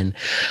Mad Men.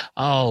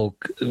 Oh,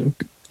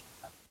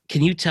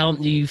 can you tell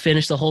me, you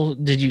finish the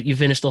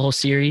whole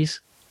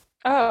series?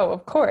 Oh,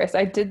 of course.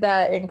 I did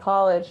that in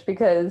college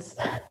because,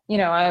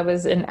 I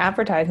was an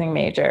advertising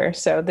major.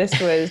 So this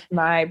was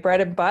my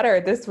bread and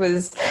butter. This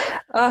was,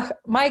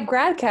 my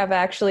grad cav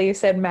actually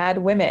said Mad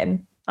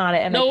Women on it.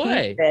 And no I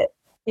way. it.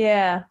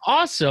 Yeah.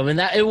 Awesome. And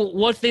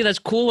one thing that's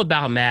cool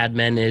about Mad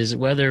Men is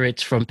whether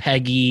it's from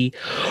Peggy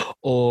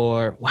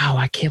or wow,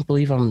 I can't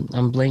believe I'm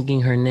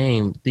blanking her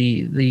name.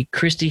 The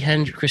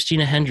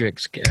Christina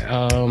Hendricks,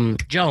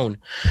 Joan.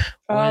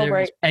 Whether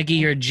it's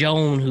Peggy or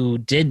Joan, who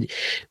did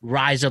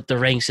rise up the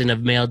ranks in a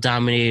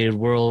male-dominated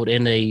world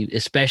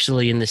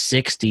especially in the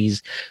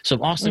 '60s.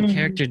 Some awesome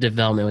character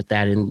development with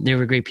that, and they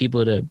were great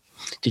people to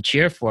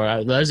cheer for.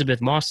 Elizabeth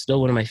Moss is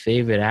still one of my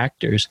favorite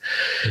actors.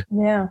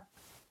 Yeah.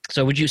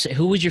 So would you say,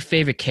 who was your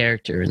favorite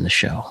character in the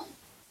show?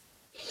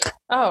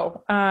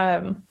 Oh,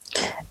 I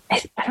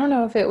don't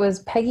know if it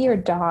was Peggy or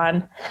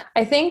Dawn.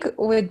 I think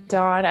with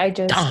Dawn,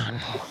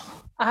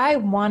 I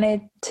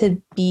wanted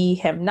to be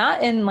him,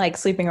 not in like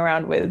sleeping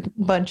around with a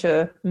bunch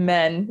of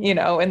men,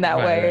 in that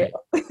way.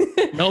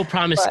 Right. No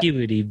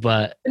promiscuity,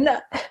 but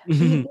none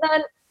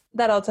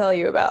that I'll tell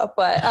you about,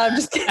 but I'm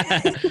just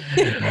kidding.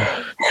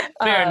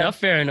 Fair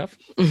enough.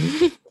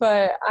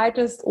 But I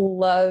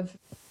love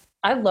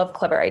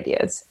clever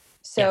ideas.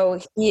 So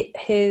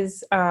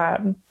his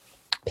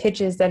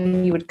pitches that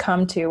he would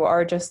come to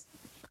are just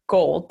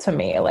gold to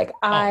me. Like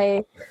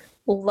I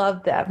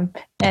love them.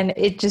 And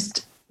it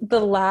just, the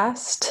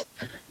last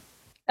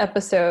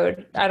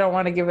episode, I don't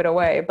want to give it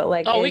away, but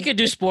like, we could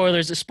do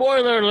spoilers. A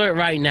spoiler alert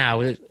right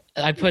now.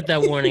 I put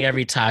that warning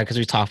every time because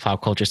we talk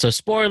pop culture. So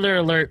spoiler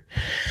alert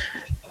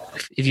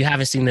if you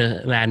haven't seen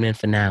the Mad Men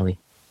finale.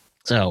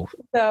 So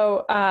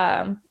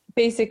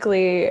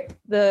basically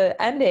the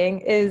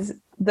ending is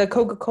the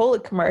Coca-Cola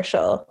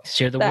commercial.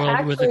 Share the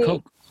world with a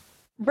Coke.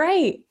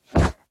 Right.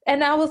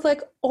 And I was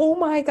like, oh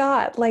my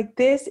God, like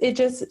this,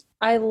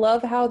 I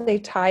love how they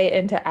tie it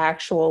into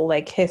actual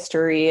like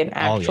history and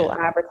actual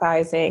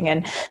advertising.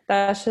 And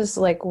that's just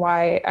like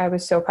why I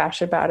was so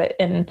passionate about it.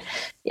 And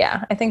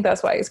yeah, I think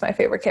that's why he's my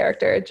favorite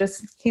character.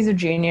 He's a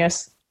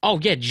genius. Oh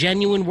yeah.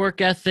 Genuine work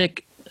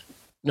ethic.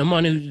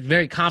 Someone who's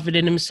very confident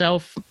in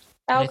himself.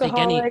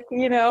 Alcoholic,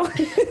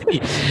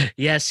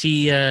 Yes,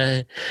 he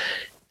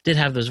did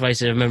have those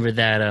vices. I remember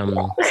that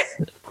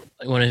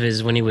one of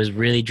his, when he was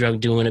really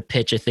drunk doing a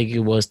pitch, I think it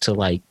was to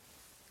like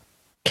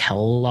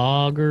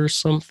Kellogg or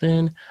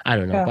something. I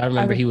don't know. Yeah, but I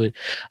remember he was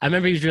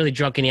really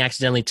drunk and he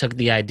accidentally took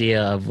the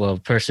idea of a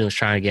person who was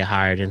trying to get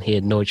hired and he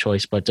had no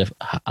choice but to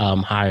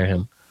hire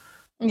him.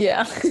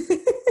 Yeah.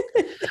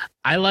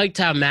 I liked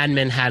how Mad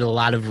Men had a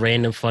lot of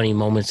random funny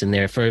moments in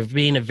there. For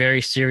being a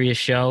very serious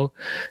show,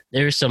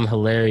 there's some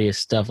hilarious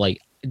stuff. Like,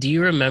 do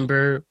you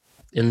remember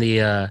in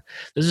the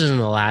this was in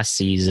the last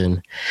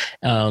season,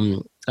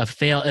 a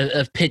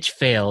pitch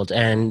failed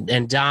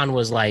and Don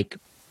was he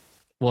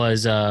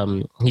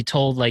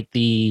told like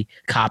the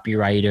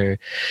copywriter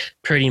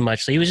pretty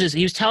much, he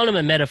was telling him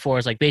in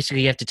metaphors, like basically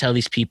you have to tell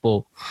these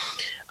people,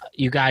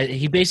 you guys,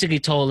 he basically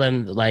told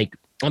them, like,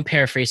 I'm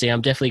paraphrasing,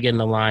 I'm definitely getting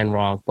the line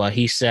wrong, but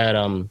he said,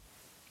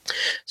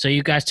 so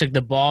you guys took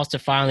the balls to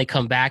finally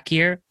come back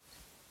here,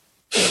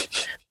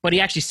 but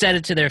he actually said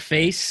it to their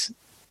face.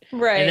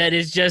 Right. And then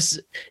it's just,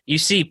 you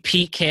see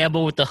Pete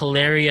Campbell with the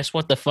hilarious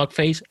what the fuck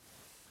face.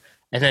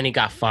 And then he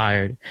got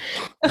fired.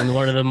 And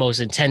one of the most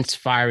intense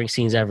firing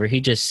scenes ever. He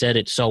just said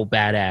it so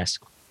badass.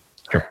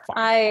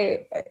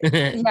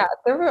 Yeah,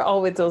 there were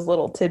always those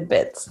little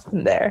tidbits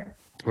in there.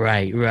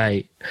 Right.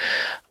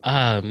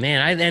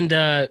 Man,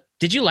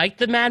 did you like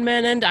the Mad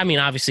Men end? I mean,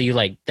 obviously you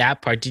like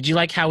that part. Did you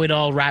like how it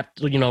all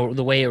wrapped,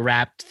 the way it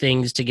wrapped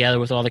things together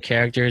with all the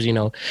characters?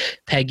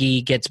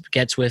 Peggy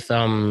gets with,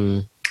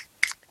 again,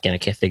 I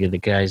can't think of the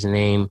guy's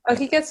name. Oh,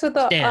 he gets with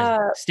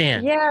the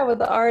Stan. Yeah, with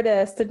the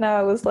artist. And now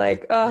I was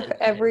like,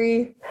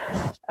 to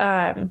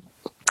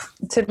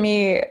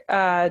me,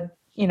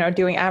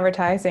 doing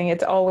advertising,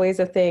 it's always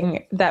a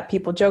thing that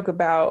people joke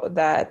about,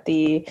 that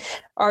the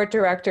art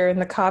director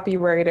and the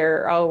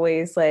copywriter are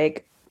always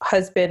like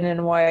husband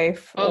and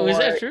wife. Oh, is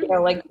that true?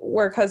 Like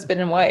work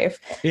husband and wife.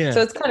 Yeah.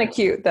 So it's kind of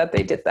cute that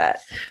they did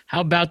that.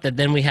 How about that?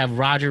 Then we have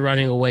Roger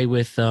running away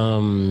with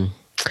I'm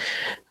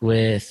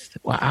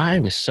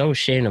so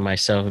ashamed of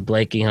myself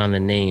blanking on the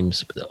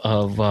names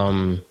of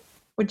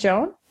with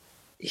Joan.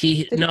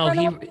 He run.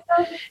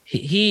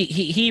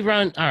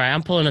 All right,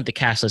 I'm pulling up the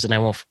cast list and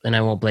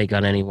I won't blank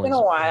on anyone. It's been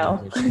a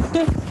while.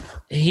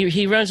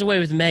 he runs away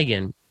with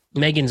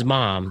Megan's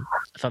mom.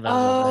 I thought that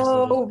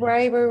was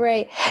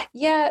right.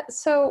 Yeah,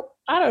 so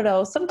I don't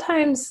know.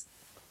 Sometimes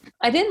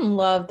I didn't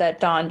love that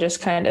Don just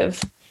kind of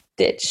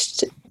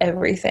ditched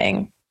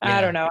everything. Yeah.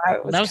 I don't know.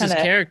 That was his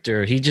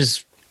character. He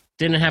just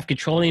didn't have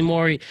control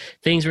anymore.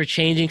 Things were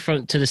changing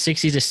to the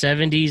 60s to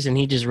 70s, and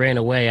he just ran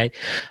away.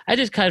 I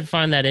just kind of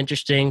find that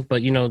interesting,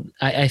 but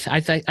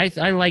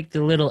I like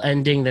the little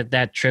ending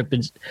that trip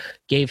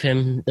gave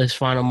him this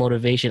final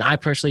motivation. I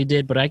personally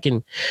did, but I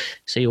can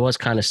say it was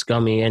kind of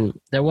scummy, and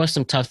there was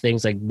some tough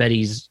things like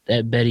Betty's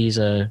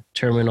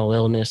terminal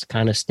illness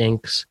kind of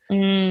stinks.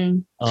 Yeah,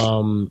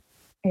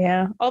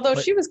 although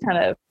she was kind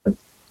of.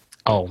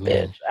 Oh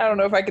man! I don't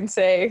know if I can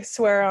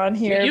swear on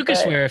here. You can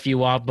swear if you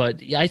want,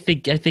 but I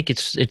think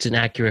it's an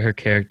accurate her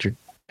character.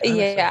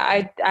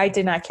 Yeah, I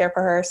did not care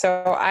for her,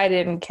 so I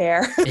didn't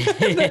care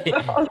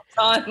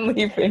on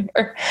leaving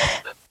her.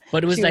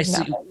 But it was nice.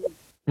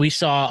 we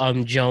saw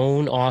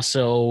Joan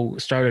also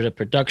started a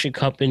production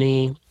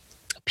company.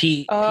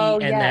 Pete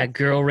and that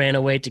girl ran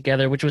away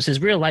together, which was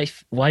his real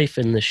life wife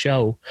in the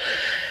show.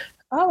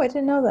 Oh, I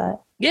didn't know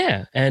that.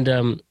 Yeah, and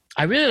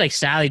I really like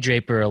Sally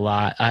Draper a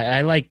lot.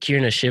 I like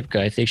Kierna Shipka.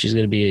 I think she's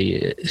going to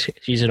be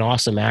she's an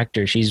awesome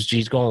actor.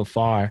 She's going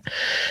far,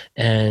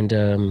 and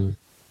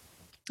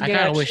I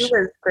kind of wish she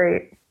was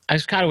great. I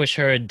kind of wish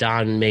her and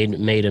Don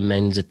made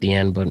amends at the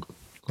end, but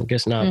I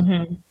guess not.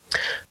 Mm-hmm.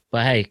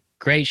 But hey,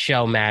 great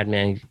show, Mad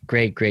Men.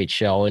 Great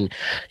show. And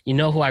you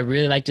know who I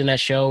really liked in that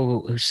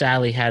show, who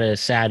sadly had a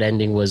sad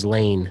ending, was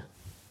Lane.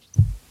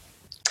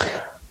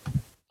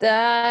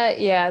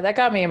 That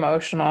got me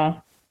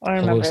emotional. I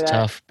remember that. It was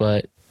tough,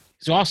 but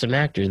he's an awesome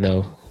actor,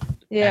 though.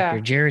 Yeah.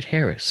 Actor Jared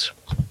Harris.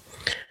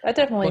 That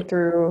definitely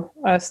threw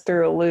us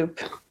through a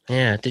loop.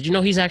 Yeah. Did you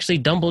know he's actually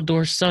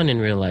Dumbledore's son in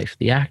real life,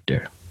 the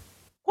actor?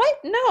 What?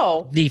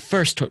 No. The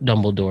first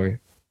Dumbledore.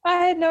 I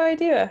had no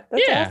idea.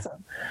 That's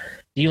awesome.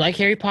 Do you like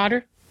Harry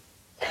Potter?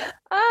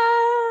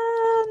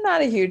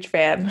 Not a huge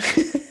fan.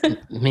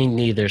 Me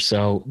neither,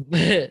 so...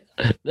 So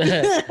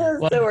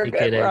we're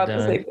good. We're on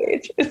the same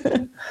page.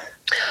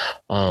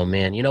 Oh,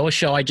 man. You know what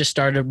show I just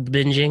started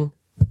binging,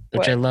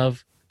 which I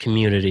love?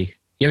 Community.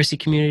 You ever see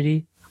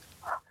Community?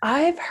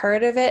 I've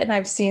heard of it, and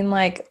I've seen,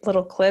 like,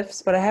 little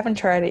clips, but I haven't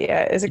tried it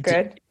yet. Is it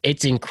good?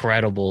 It's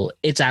incredible.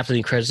 It's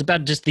absolutely incredible. It's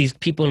about just these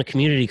people in a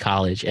community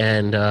college,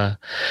 and I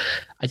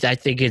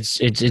think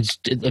it's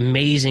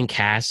amazing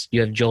cast.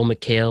 You have Joel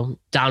McHale,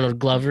 Donald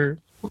Glover,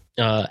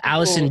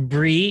 Alison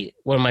Brie,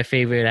 one of my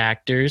favorite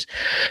actors,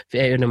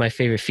 one of my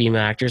favorite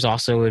female actors,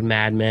 also in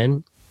Mad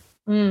Men.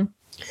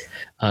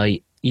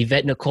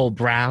 Yvette Nicole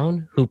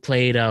Brown, who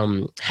played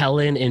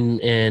Helen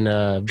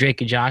in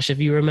Drake and Josh, if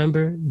you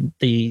remember,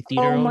 the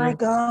theater owner. Oh my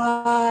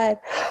God.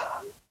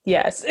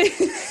 Yes.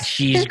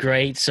 She's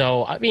great.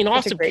 So, I mean,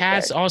 awesome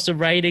cast, awesome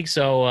writing.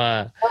 So,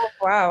 oh,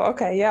 wow.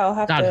 Okay. Yeah, I'll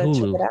have to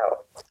Hulu. check it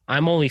out.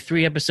 I'm only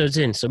 3 episodes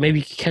in, so maybe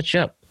you can catch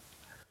up.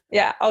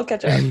 Yeah, I'll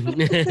catch up.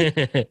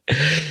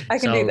 I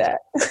can do that.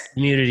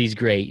 Community's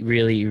great.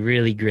 Really,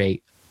 really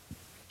great.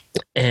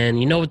 And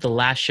you know what, the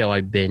last show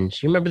I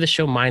binged? You remember the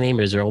show My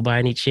Name Is Earl by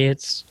any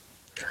chance?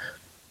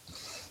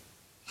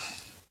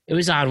 It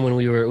was on when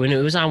we were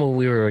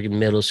in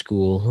middle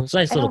school. It was a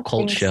nice little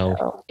cult show.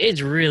 So.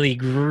 It's really,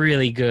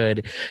 really good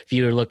if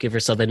you were looking for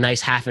something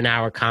nice, half an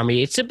hour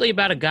comedy. It's simply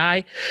about a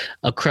guy,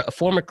 a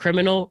former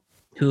criminal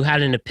who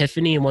had an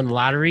epiphany and won the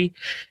lottery,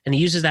 and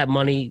he uses that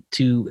money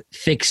to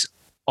fix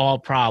all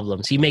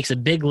problems. He makes a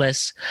big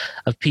list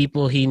of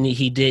people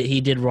he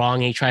did wrong,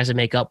 and he tries to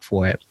make up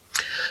for it.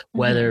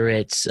 Whether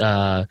it's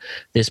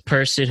this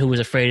person who was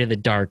afraid of the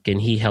dark,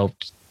 and he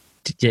helped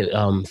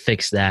to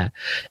fix that.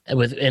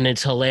 And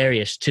it's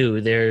hilarious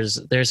too.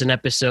 There's an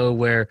episode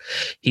where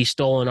he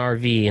stole an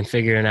RV and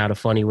figuring out a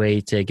funny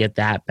way to get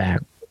that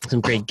back. Some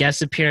great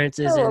guest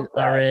appearances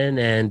are in,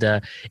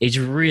 and it's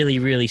really,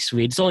 really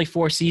sweet. It's only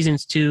 4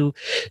 seasons too,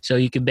 so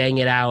you can bang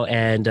it out.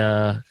 And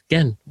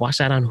again, watch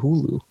that on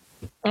Hulu.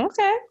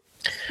 Okay,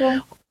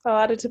 well, I'll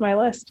add it to my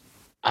list.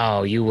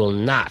 Oh, you will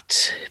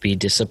not be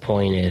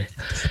disappointed.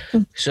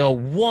 So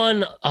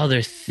one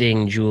other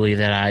thing, Julie,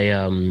 that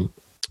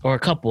or a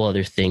couple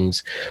other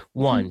things.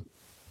 One,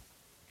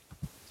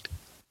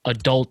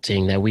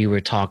 adulting that we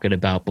were talking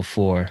about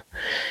before.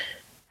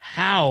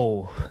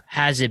 How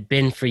has it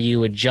been for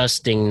you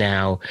adjusting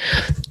now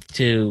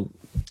to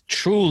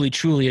truly,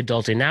 truly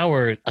adulting? Now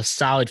we're a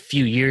solid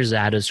few years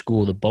out of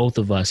school, the both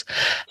of us.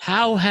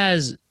 How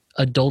has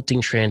adulting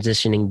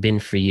transitioning been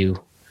for you?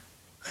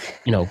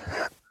 You know,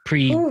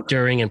 pre,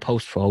 during, and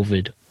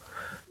post-COVID.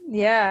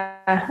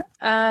 Yeah.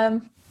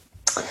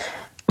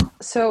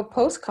 So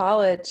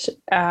post-college,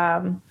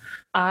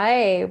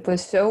 I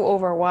was so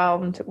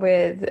overwhelmed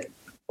with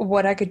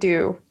what I could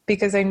do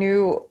because I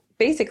knew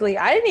basically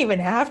I didn't even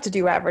have to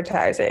do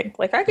advertising.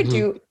 Like I could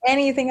do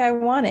anything I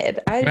wanted.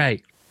 I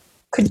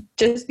could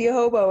just be a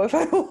hobo if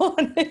I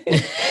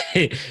wanted.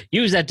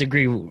 Use that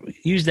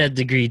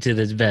degree to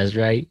the best,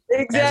 right?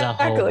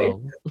 Exactly.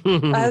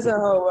 As a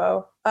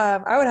hobo.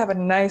 I would have a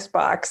nice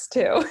box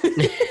too.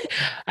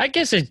 I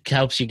guess it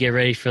helps you get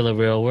ready for the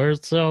real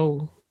world,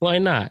 so why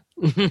not?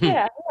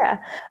 Yeah.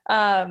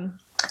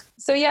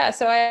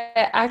 So I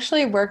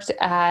actually worked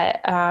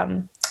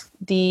at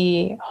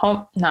the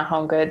not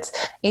Home Goods,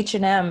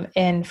 H&M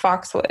in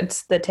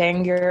Foxwoods, the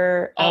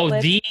Tanger outlet.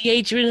 Oh, the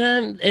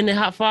H&M in the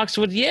Hot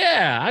Foxwood?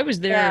 Yeah, I was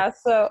there. Yeah,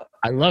 so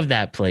I love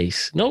that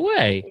place. No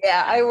way.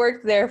 Yeah, I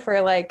worked there for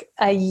like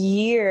a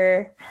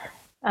year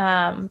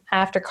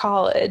after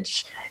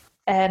college.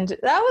 And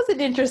that was an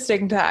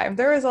interesting time.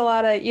 There was a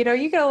lot of, you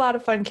get a lot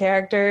of fun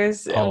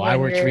characters. Oh, I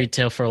worked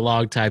retail for a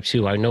long time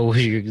too. I know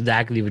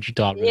exactly what you're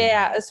talking about.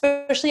 Yeah,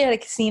 especially at a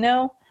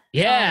casino.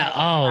 Yeah.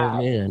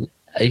 Man.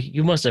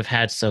 You must have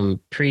had some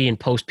pre and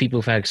post people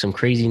who've had some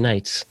crazy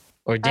nights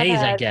or days,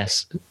 I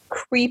guess.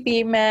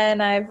 Creepy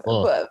men.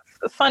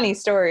 Funny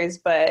stories,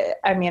 but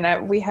I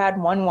mean, we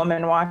had one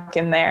woman walk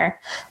in there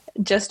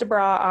just a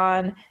bra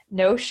on,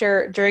 no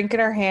shirt, drink in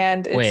her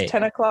hand. It's Wait.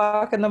 10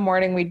 o'clock in the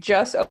morning. We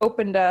just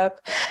opened up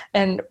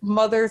and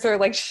mothers are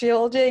like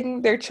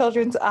shielding their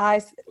children's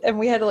eyes. And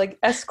we had to like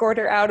escort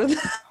her out of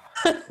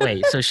the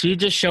Wait, so she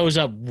just shows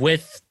up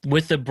with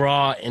the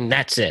bra and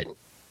that's it?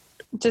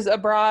 just a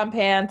bra and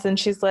pants. And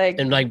she's like,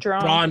 And like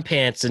drunk. bra and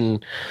pants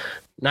and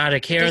not a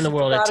care in Just the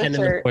world at without a 10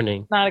 in the shirt.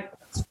 morning.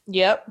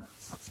 Yep.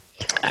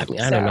 I mean,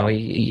 I don't know.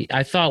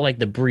 I thought like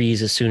the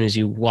breeze as soon as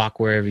you walk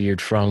wherever you're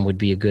from would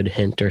be a good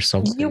hint or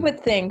something. You would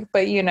think,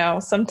 but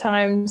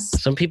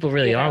sometimes Some people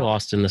really Yeah. are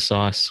lost in the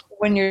sauce.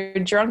 when you're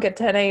drunk at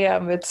 10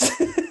 a.m., it's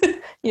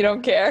you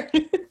don't care.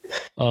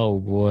 Oh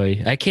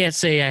boy. I can't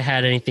say I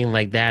had anything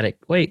like that.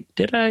 Wait,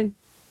 did I?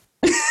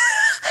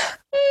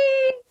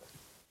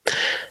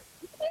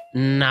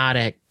 Not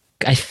at.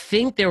 I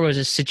think there was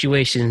a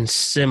situation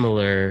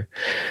similar,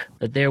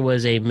 that there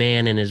was a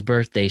man in his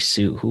birthday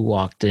suit who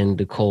walked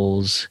into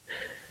Kohl's,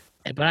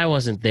 but I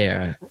wasn't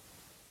there.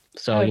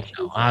 So,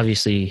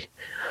 obviously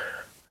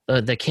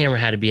the camera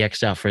had to be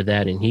X'd out for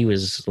that, and he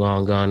was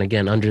long gone,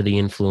 again, under the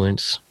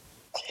influence.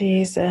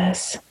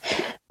 Jesus.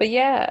 But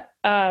yeah,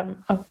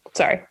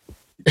 sorry.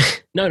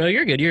 No,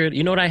 you're good.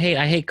 You know what I hate?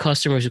 I hate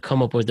customers who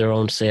come up with their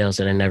own sales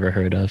that I never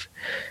heard of.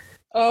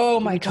 Oh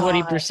my God.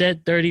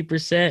 20%,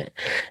 30%.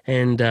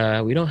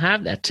 And we don't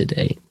have that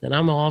today. Then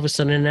I'm all of a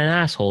sudden an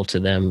asshole to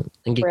them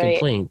and get Right.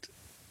 complained.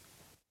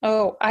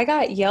 Oh, I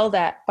got yelled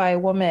at by a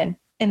woman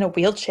in a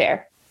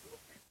wheelchair.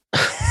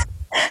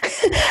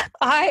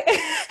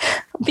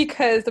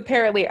 Because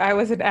apparently I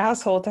was an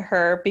asshole to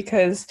her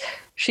because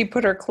she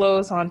put her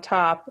clothes on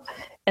top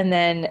and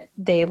then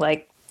they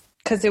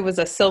because it was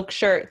a silk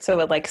shirt, so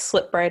it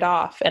slipped right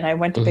off. And I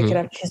went to pick it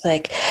up. She's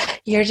like,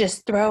 "You're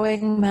just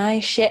throwing my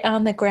shit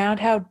on the ground.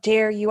 How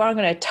dare you? I'm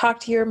going to talk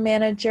to your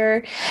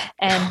manager."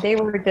 And they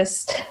were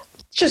just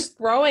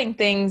throwing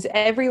things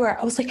everywhere.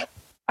 I was like,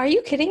 "Are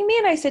you kidding me?"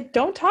 And I said,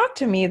 "Don't talk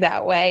to me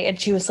that way." And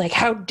she was like,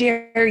 "How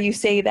dare you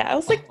say that?" I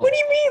was like, "What do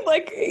you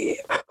mean?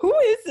 Who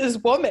is this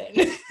woman?"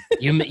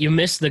 You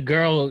miss the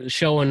girl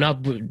showing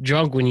up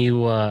drunk when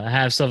you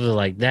have something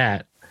like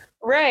that.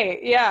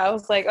 Right. Yeah. I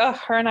was like, "Oh,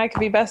 her and I could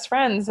be best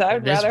friends.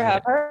 I'd Best rather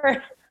have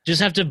her."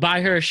 Just have to buy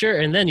her a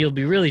shirt and then you'll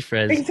be really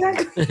friends.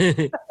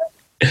 Exactly.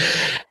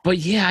 But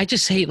yeah, I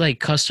just hate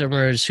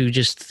customers who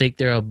just think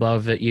they're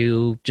above it.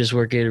 You just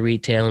work at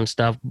retail and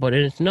stuff, but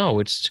it's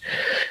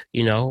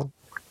you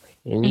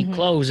need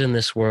clothes in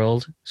this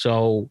world.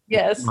 So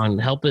Yes. come on,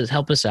 help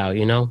us out,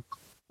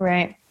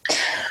 Right.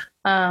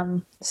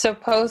 So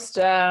post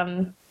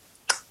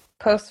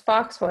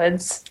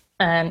Foxwoods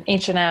and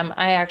H&M,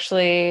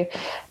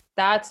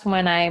 that's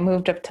when I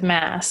moved up to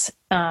Mass,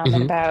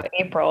 in about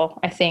April,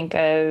 I think,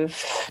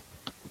 of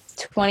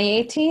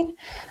 2018.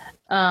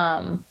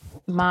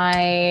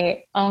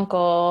 My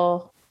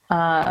uncle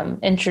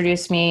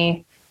introduced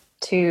me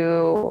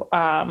to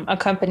a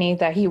company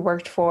that he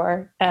worked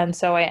for. And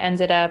so I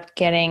ended up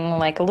getting a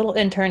little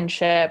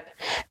internship.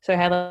 So I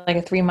had a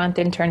 3-month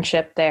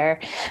internship there.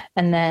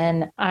 And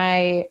then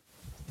I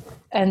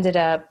ended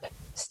up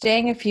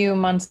staying a few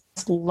months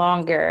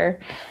longer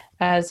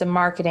as a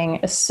marketing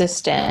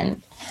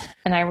assistant.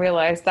 And I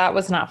realized that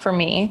was not for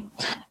me.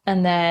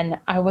 And then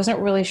I wasn't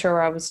really sure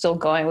where I was still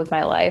going with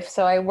my life.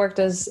 So I worked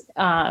as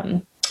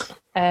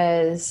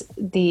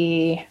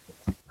the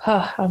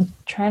I'm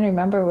trying to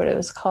remember what it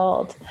was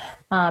called,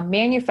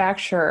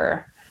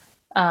 manufacturer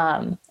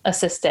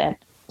assistant,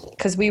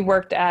 because we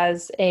worked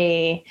as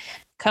a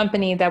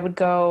company that would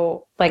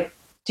go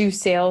do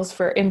sales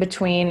for in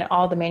between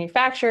all the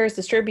manufacturers,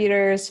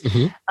 distributors.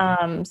 So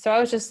I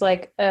was just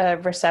a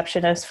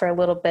receptionist for a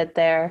little bit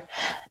there.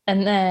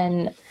 And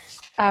then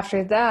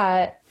after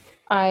that,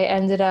 I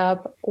ended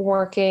up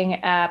working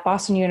at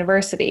Boston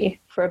University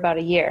for about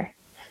a year.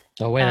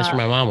 Oh, wait, that's where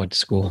my mom went to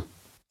school.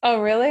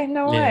 Oh, really?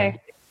 No way.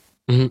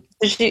 Mhm.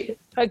 Did she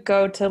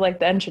go to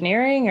the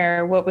engineering,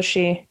 or what was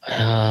she?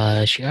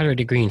 She got her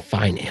degree in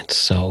finance,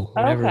 so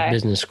whatever Okay.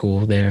 business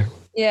school there.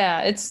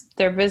 Yeah,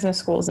 their business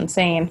school is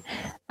insane.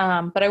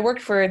 But I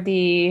worked for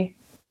the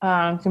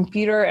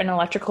computer and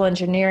electrical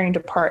engineering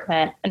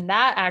department, and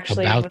that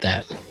actually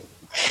That.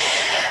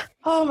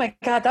 Oh my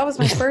God, that was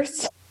my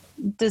first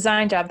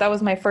design job. That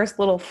was my first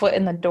little foot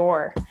in the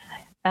door.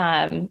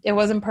 It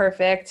wasn't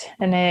perfect,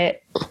 and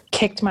it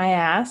kicked my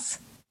ass.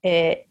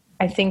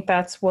 I think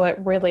that's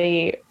what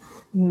really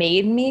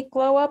made me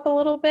glow up a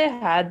little bit.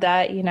 Had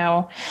that,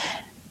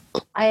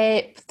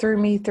 it threw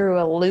me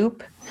through a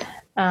loop.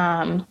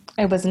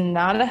 It was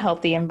not a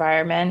healthy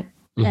environment,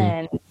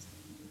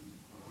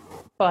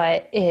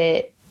 but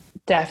it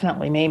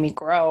definitely made me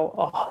grow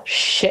a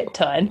shit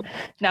ton.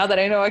 Now that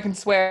I know I can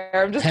swear,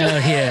 I'm just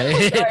Hell yeah.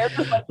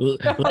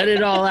 Let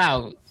it all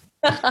out.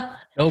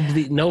 No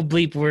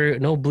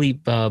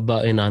bleep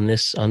button on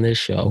this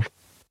show.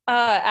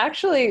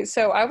 Actually,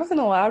 so I wasn't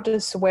allowed to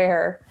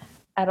swear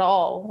at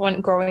all when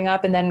growing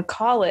up, and then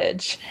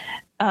college.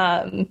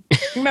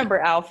 Remember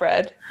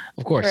Alfred?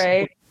 Of course.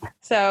 Right.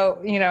 So,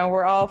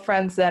 we're all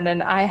friends then.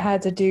 And I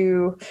had to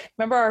do,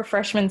 remember our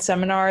freshman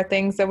seminar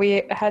things that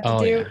we had to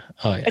do? Yeah.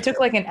 Oh, yeah. I took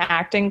like an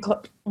acting,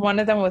 one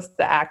of them was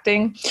the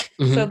acting.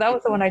 Mm-hmm. So that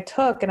was the one I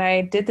took. And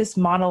I did this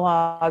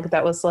monologue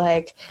that was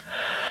like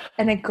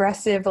an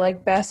aggressive,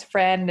 like best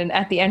friend. And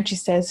at the end, she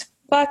says,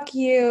 "Fuck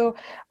you.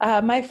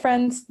 My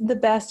friend's the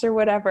best," or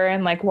whatever,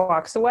 and like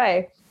walks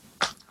away.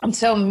 And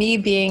so me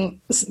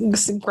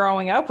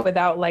growing up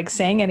without like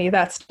saying any of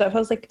that stuff, I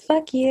was like,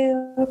 "Fuck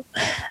you."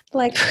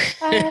 Like,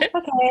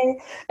 okay.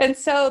 And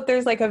so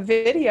there's like a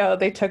video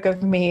they took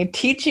of me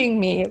teaching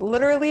me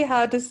literally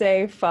how to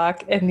say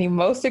fuck in the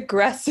most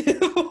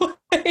aggressive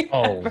way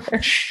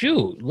ever.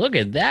 Shoot. Look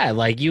at that.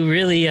 Like you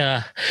really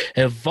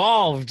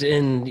evolved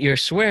in your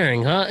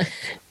swearing, huh?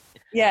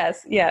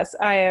 Yes.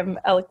 I am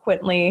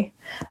eloquently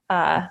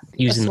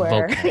using the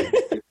swear.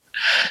 vocab.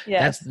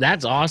 Yes.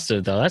 That's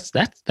awesome though.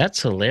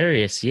 That's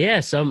hilarious.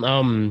 Yeah,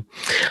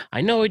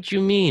 I know what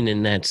you mean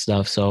in that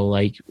stuff. So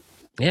like,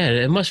 yeah,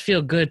 it must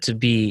feel good to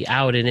be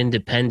out and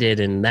independent,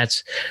 and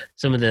that's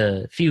some of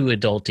the few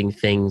adulting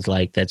things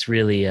like that's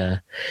really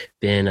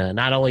been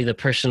not only the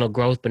personal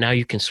growth, but now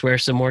you can swear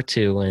some more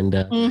too, and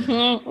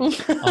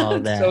all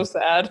that. So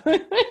sad.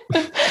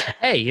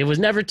 Hey, it was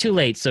never too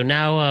late. So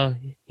now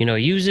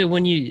use it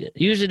when you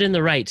use it in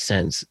the right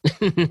sense.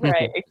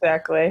 Right,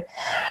 exactly.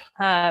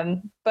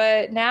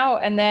 But now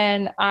and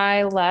then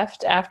I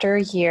left after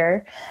a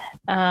year.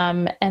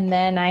 And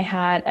then I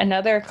had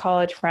another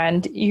college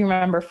friend. You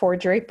remember Ford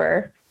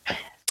Draper?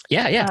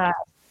 Yeah.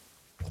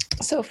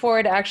 So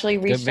Ford actually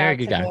reached out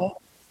to me.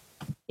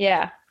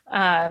 Yeah.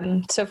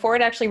 So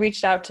Ford actually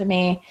reached out to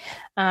me.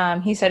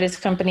 He said his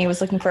company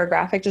was looking for a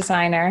graphic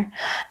designer,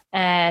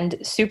 and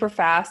super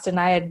fast. And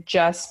I had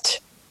just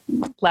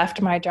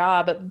left my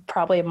job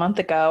probably a month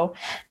ago.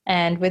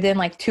 And within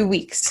like 2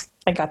 weeks,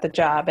 I got the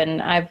job,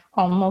 and I've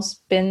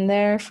almost been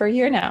there for a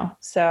year now.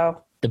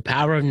 So the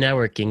power of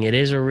networking, it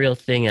is a real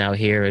thing out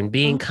here, and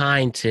being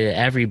kind to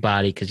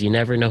everybody, because you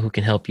never know who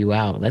can help you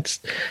out.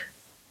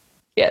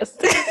 Yes.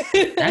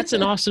 That's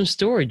an awesome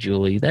story,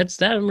 Julie. That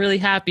I'm really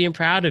happy and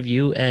proud of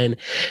you, and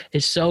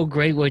it's so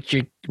great what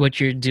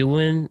you're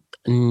doing,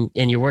 and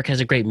your work has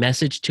a great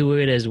message to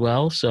it as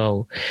well.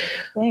 So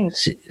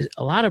Thanks.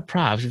 A lot of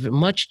props.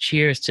 Much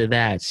cheers to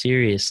that,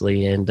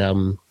 seriously. And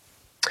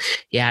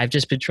I've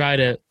just been trying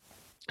to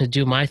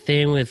do my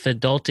thing with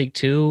adulting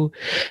too.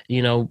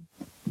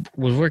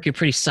 Was working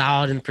pretty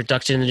solid in the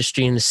production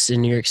industry in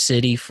New York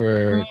City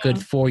for a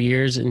good 4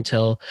 years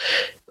until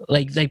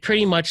like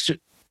pretty much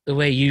the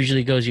way it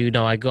usually goes,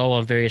 I go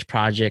on various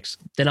projects,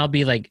 then I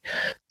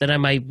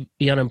might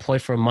be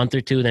unemployed for a month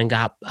or two, then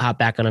hop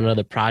back on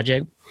another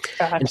project.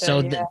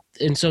 Gotcha,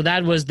 and so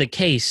that was the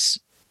case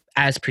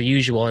as per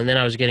usual. And then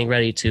I was getting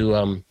ready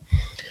to,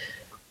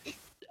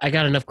 I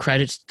got enough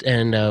credits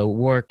and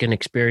work and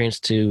experience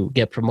to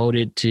get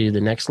promoted to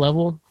the next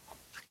level.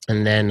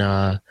 And then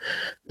a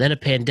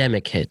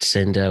pandemic hits,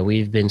 and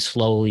we've been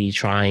slowly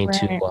trying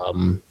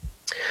to,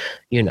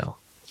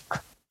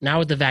 now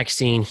with the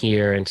vaccine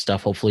here and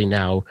stuff, hopefully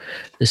now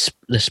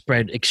the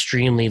spread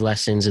extremely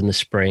lessens in the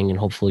spring, and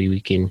hopefully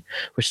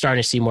we're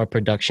starting to see more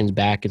productions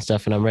back and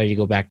stuff, and I'm ready to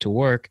go back to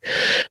work.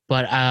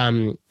 But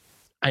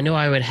I know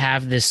I would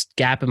have this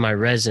gap in my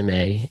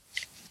resume.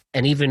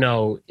 And even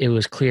though it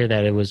was clear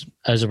that it was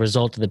as a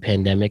result of the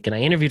pandemic, and I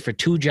interviewed for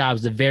 2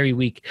 jobs the very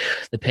week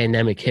the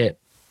pandemic hit,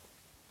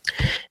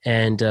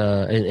 and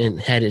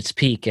had its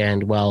peak.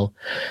 And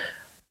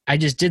I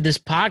just did this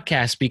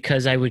podcast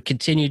because I would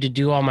continue to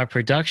do all my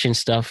production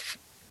stuff.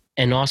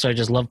 And also I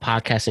just love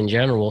podcasts in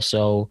general.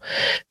 So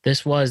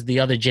this was the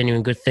other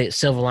genuine good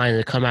silver lining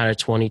to come out of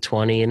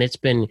 2020. And it's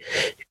been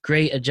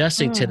great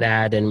adjusting to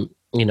that. And,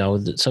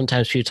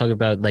 sometimes people talk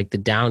about like the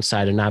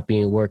downside of not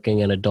being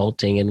working and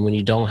adulting. And when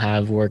you don't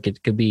have work,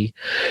 it could be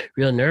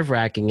real nerve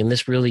wracking. And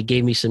this really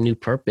gave me some new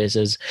purpose,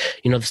 as,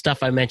 the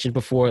stuff I mentioned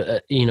before,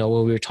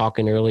 when we were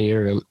talking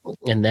earlier,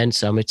 and then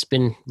some. It's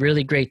been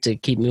really great to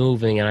keep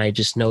moving. And I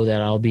just know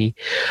that I'll be,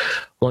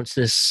 as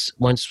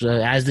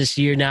this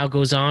year now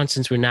goes on,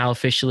 since we're now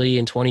officially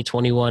in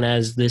 2021,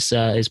 as this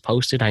is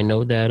posted, I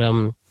know that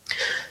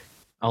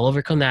I'll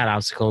overcome that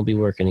obstacle and be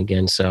working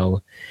again.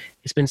 So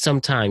it's been some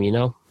time,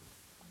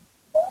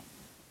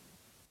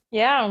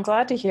 Yeah, I'm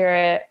glad to hear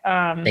it.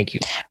 Thank you.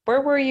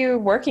 Where were you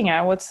working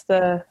at? What's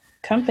the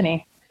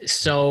company?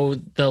 So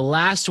the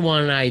last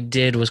one I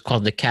did was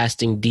called The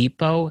Casting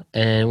Depot,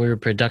 and we were a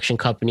production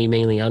company,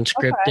 mainly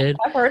unscripted. Okay.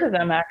 I've heard of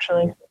them,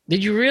 actually.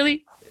 Did you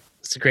really?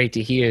 It's great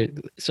to hear.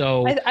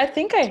 So I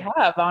think I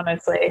have,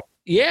 honestly.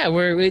 Yeah,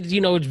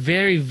 it's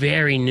very,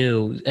 very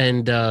new,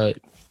 and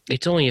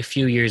it's only a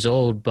few years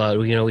old, but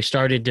we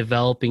started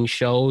developing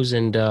shows,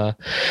 and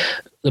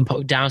the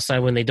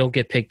downside when they don't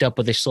get picked up,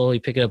 but they slowly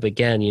pick it up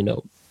again,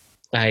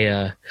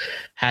 I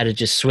had to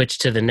just switch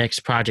to the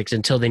next project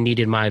until they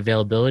needed my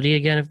availability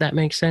again, if that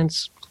makes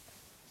sense.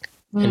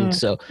 And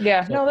so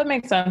that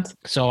makes sense.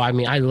 So I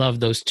mean, I love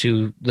those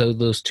two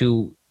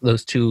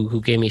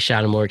who gave me a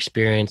shot and more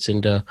experience,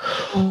 and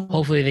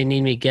hopefully they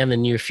need me again in the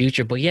near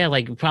future. But yeah,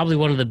 like probably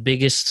one of the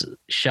biggest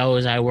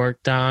shows I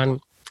worked on,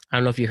 I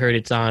don't know if you heard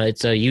it's a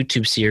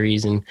YouTube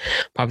series and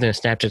probably on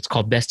Snapchat. It's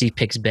called Bestie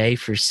Picks Bay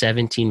for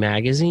 17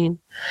 magazine.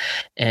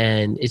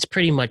 And it's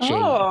pretty much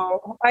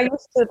I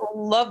used to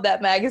love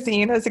that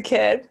magazine as a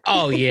kid.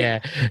 Oh yeah.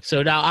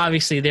 So now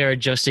obviously they're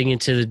adjusting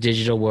into the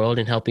digital world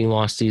and helping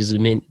launch these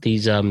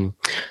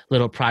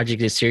little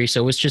project series.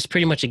 So it's just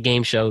pretty much a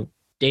game show.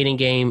 Dating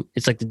game.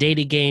 It's like the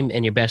dating game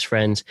and your best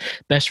friends.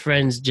 Best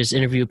friends just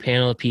interview a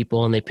panel of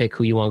people and they pick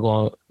who you want to go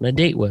on a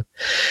date with.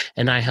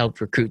 And I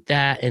helped recruit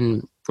that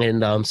and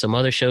some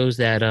other shows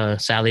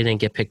that sadly didn't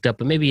get picked up,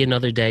 but maybe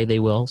another day they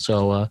will.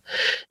 So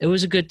it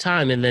was a good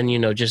time. And then,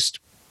 just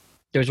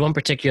there was one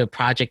particular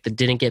project that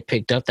didn't get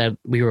picked up that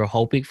we were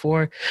hoping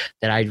for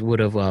that I would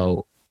have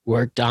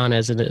worked on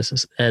as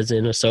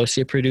an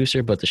associate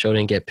producer, but the show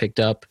didn't get picked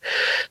up.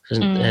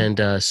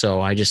 And so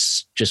I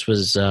just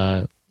was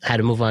had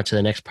to move on to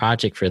the next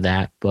project for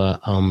that.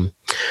 But we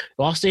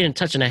all stayed in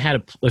touch, and I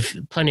had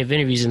plenty of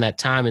interviews in that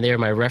time, and they were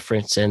my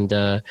reference. And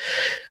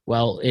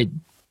it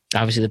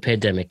obviously the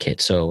pandemic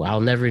hit, so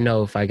I'll never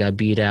know if I got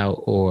beat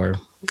out or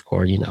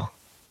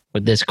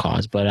with this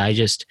cause. But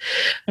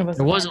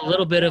there was a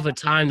little bit of a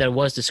time that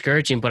was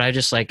discouraging, but I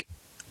just I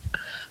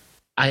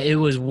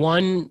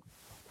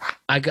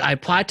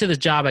applied to the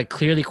job. I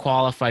clearly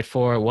qualified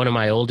for one of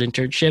my old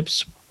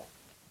internships,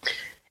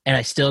 and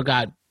I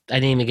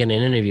didn't even get an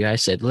interview. I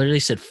literally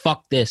said,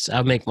 fuck this.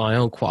 I'll make my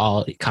own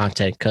quality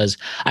content because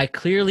I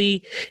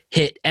clearly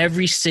hit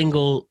every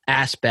single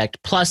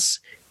aspect. Plus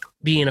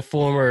being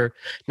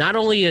not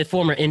only a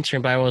former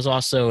intern, but I was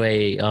also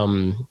a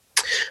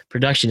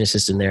production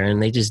assistant there,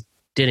 and they just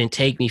didn't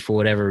take me for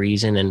whatever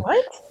reason. And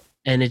what?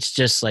 And it's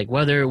just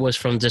whether it was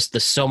from just the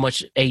so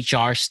much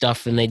HR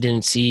stuff and they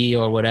didn't see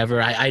or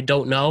whatever, I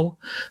don't know.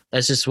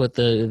 That's just what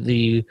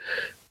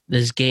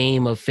this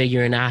game of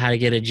figuring out how to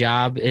get a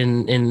job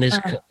in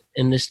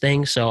this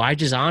thing. So I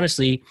just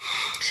honestly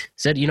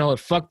said,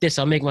 fuck this.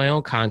 I'll make my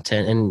own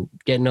content and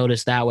get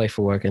noticed that way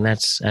for work. And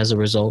that's as a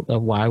result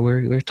of why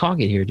we're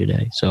talking here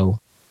today. So.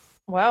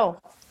 Wow.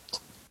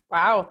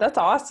 That's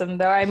awesome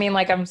though. I mean,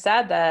 I'm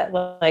sad that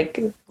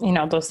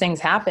those things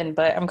happen,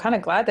 but I'm kind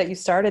of glad that you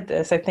started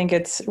this. I think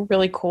it's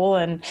really cool.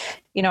 And,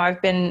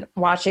 I've been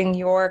watching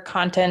your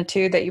content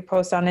too, that you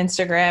post on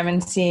Instagram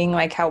and seeing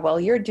how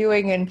well you're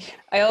doing. And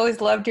I always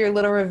loved your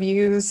little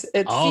reviews.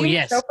 It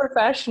seems so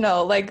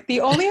professional. The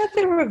only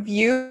other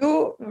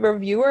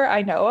reviewer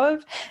I know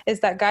of is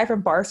that guy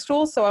from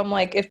Barstool. So I'm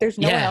if there's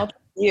no one else,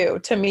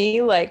 to me,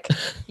 you're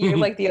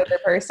the other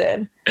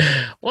person.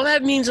 Well,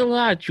 that means a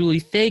lot, Julie.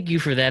 Thank you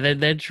for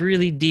that. That's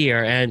really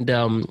dear. And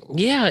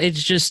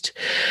it's just,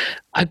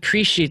 I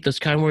appreciate those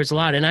kind words a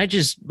lot. And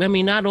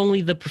not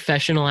only the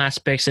professional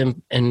aspects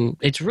and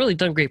it's really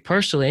done great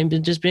personally,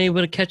 and just being able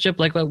to catch up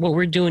what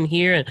we're doing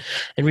here and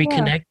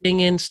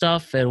reconnecting and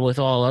stuff and with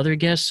all other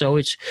guests. So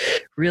it's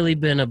really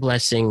been a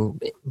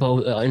blessing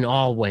both in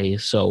all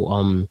ways.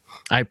 So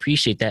I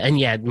appreciate that. And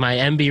my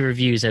MB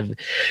reviews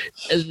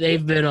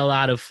they've been a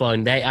lot of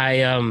fun.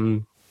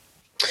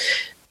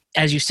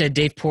 As you said,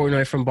 Dave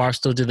Portnoy from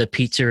Barstool did the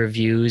pizza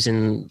reviews.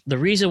 And the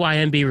reason why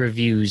MB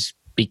reviews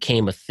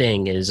became a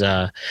thing is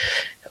I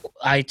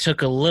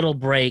took a little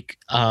break.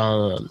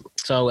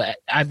 So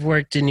I've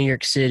worked in New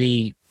York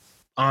City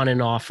on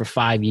and off for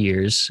 5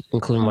 years,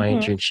 including my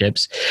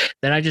internships.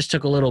 Then I just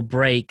took a little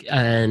break,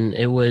 and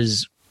I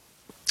was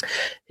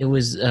in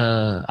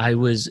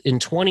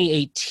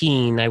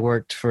 2018, I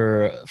worked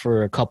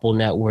for a couple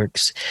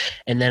networks,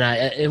 and then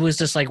it was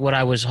just what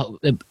I was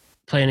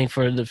planning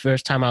for the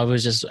first time. I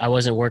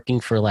wasn't working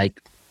for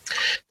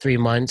 3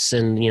 months,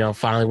 and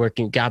finally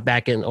got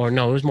back in, or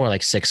no, it was more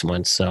 6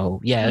 months.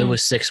 So it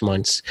was 6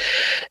 months.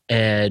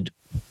 And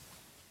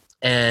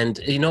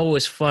it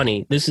was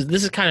funny. This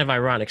is kind of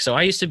ironic. So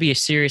I used to be a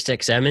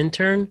SiriusXM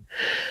intern,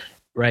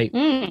 right?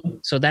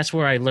 So that's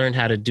where I learned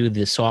how to do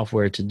the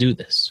software to do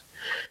this.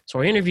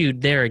 So I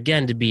interviewed there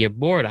again to be a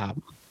board op,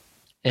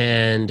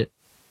 and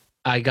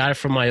I got it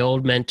from my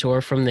old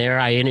mentor from there.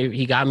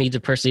 He got me to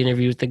personally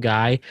interview with the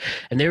guy,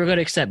 and they were going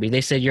to accept me.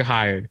 They said, "You're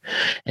hired."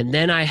 And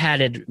then I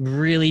had a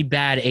really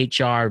bad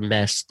HR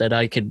mess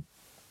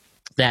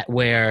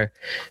where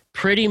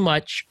pretty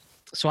much,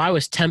 so I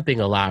was temping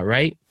a lot,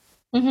 right?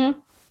 Mm-hmm.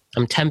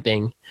 I'm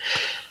temping.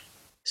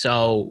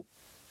 So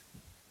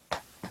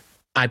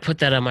I put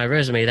that on my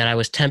resume that I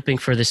was temping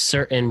for this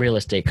certain real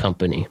estate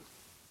company.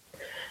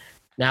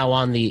 Now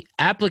on the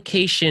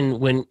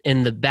application, when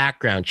in the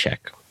background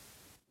check,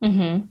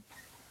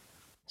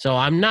 so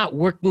I'm not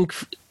working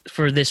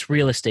for this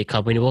real estate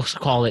company. We'll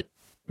call it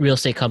Real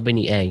Estate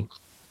Company A.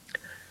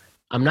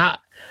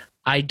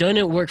 I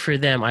didn't work for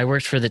them. I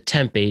worked for the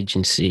temp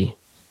agency.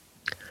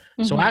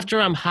 So after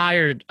I'm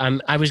hired,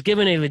 I was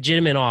given a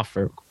legitimate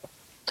offer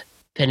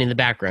pending the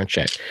background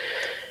check.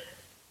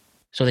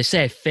 So they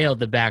say I failed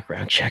the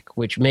background check,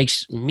 which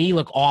makes me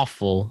look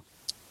awful.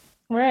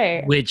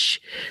 Right.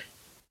 Which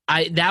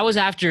that was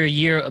after a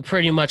year,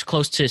 pretty much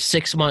close to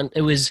 6 months.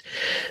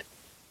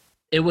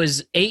 It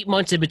was 8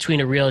 months in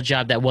between a real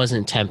job that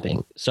wasn't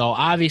temping. So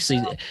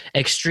obviously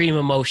extreme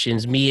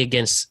emotions, me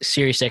against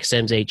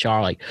SiriusXM's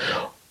HR,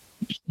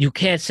 you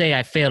can't say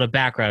I failed a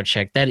background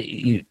check.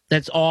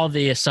 That's all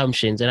the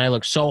assumptions. And I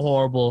look so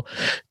horrible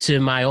to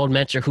my old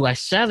mentor, who I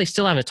sadly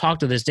still haven't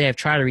talked to this day. I've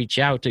tried to reach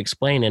out to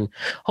explain, and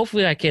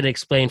hopefully I can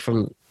explain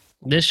from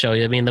this show.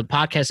 I mean, the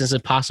podcast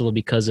isn't possible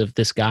because of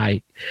this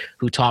guy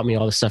who taught me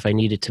all the stuff I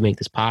needed to make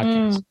this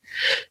podcast.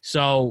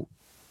 So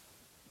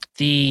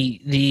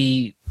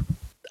I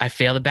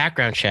failed the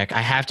background check.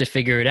 I have to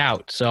figure it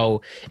out.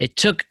 So it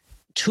took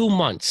 2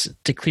 months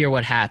to clear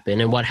what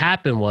happened. And what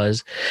happened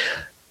was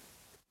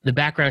the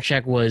background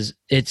check was,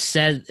 it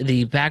said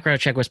the background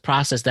check was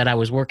processed that I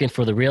was working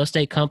for the real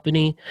estate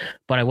company,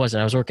 but I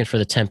wasn't. I was working for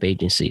the temp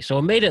agency. So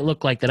it made it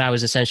look like that I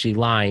was essentially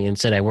lying and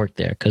said I worked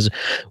there.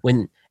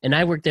 And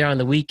I worked there on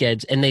the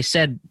weekends, and they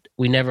said,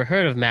 we never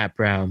heard of Matt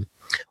Brown.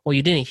 Well,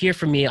 you didn't hear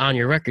from me on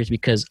your records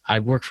because I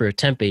work for a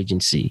temp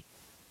agency.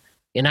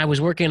 And I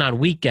was working on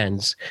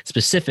weekends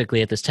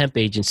specifically at this temp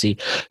agency.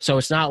 So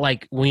it's not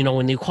like,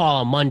 when you call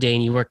on Monday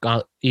and you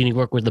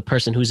work with the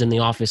person who's in the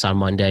office on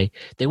Monday,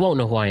 they won't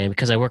know who I am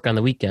because I work on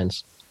the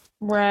weekends.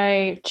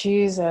 Right.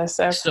 Jesus.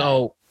 Okay.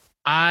 So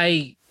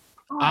I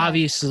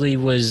obviously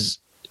was,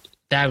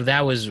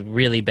 that was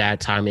really bad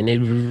time, and it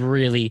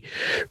really,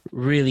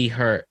 really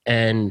hurt.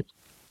 And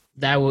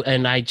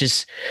I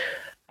just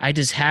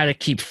had to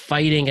keep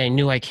fighting. I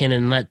knew I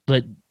couldn't let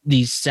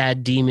these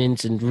sad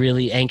demons and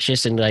really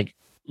anxious and like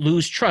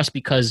lose trust,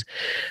 because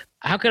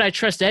how could I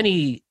trust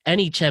any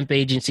temp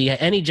agency,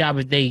 any job,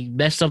 if they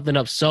mess something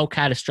up so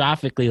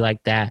catastrophically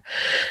like that?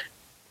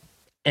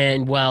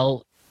 And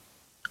well,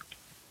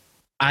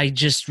 I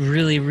just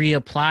really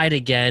reapplied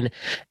again,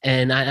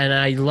 and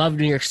I love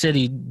New York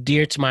City,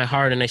 dear to my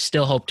heart, and I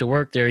still hope to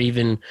work there.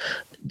 Even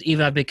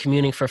I've been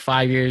commuting for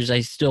 5 years, I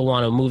still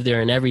want to move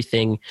there and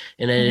everything,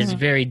 and it's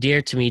very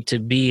dear to me to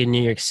be in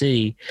New York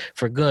City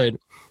for good.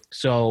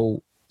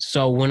 So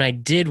when I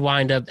did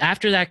wind up,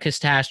 after that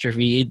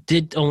catastrophe, it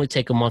did only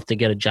take a month to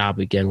get a job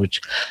again, which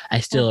I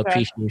still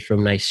appreciate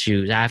from Nice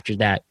Shoes. After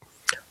that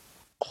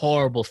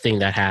horrible thing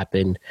that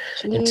happened,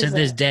 Jesus. And to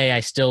this day, I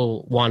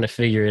still want to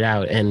figure it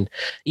out. And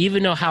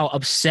even though how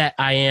upset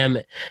I am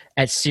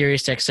at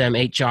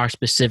SiriusXM HR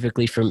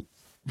specifically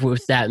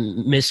with that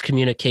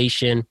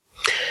miscommunication,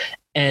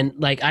 and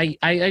like I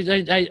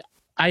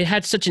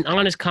had such an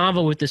honest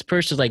convo with this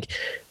person, like,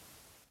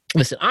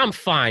 listen, I'm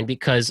fine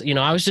because,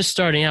 I was just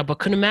starting out, but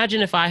could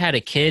imagine if I had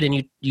a kid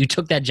and you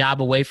took that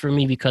job away from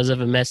me because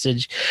of a mess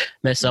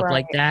up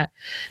like that.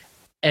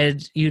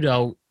 And,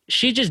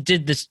 she just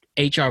did this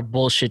HR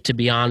bullshit, to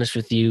be honest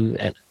with you,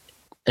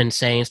 and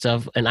saying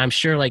stuff. And I'm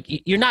sure, like,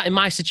 you're not in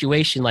my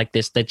situation like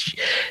this, that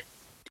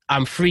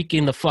I'm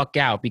freaking the fuck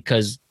out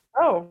because.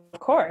 Oh, of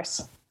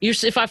course.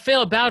 If I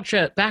fail a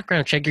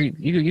background check,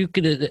 you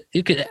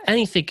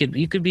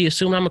could be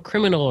assumed I'm a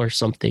criminal or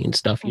something and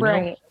stuff, you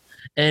know?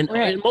 And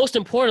most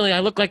importantly,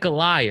 I look like a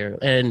liar,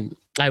 and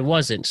I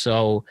wasn't.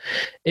 So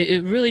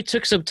it really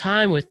took some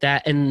time with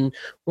that. And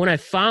when I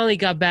finally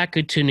got back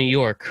into New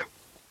York,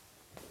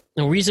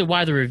 the reason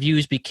why the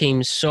reviews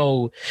became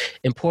so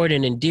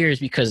important and dear is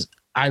because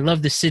I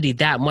love the city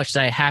that much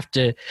that I have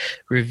to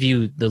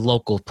review the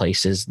local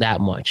places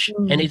that much.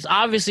 And it's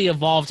obviously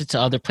evolved into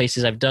other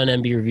places. I've done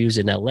MB reviews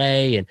in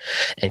LA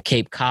and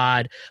Cape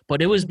Cod,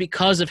 but it was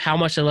because of how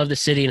much I love the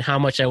city and how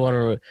much I want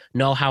to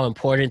know how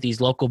important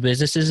these local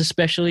businesses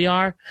especially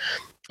are.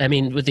 I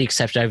mean, with the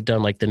exception, I've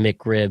done like the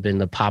McRib and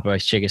the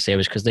Popeyes chicken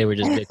sandwich because they were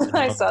just big.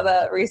 I saw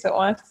that recent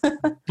one.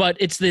 But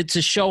it's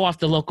to show off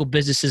the local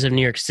businesses of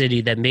New York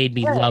City that made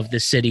me love the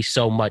city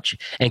so much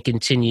and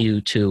continue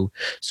to.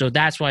 So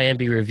that's why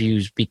MB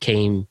Reviews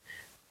became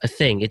a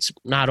thing. It's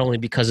not only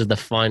because of the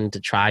fun to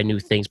try new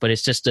things, but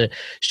it's just to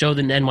show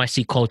the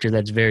NYC culture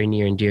that's very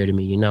near and dear to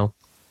me,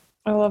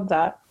 I love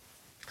that.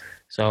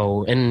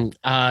 So, and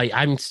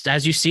I'm,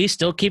 as you see,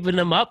 still keeping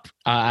them up.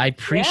 I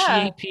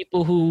appreciate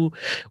people who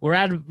we're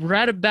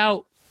at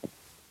about,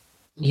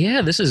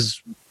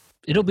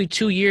 it'll be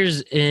 2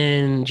 years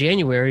in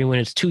January when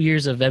it's 2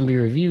 years of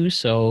MB Reviews.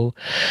 So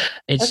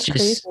it's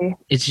just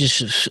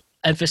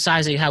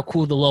emphasizing how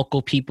cool the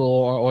local people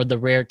are, or the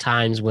rare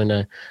times when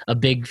a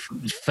big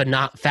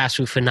fast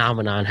food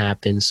phenomenon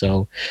happens.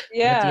 So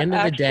at the end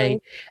of the day,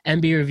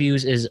 MB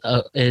Reviews is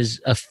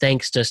a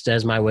thanks just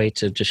as my way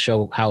to just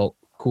show how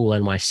cool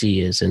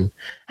NYC is and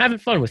having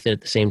fun with it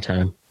at the same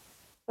time.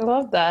 I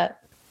love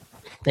that.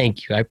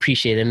 Thank you. I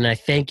appreciate it. And I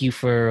thank you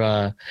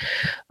for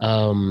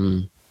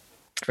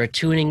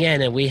tuning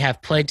in, and we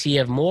have plenty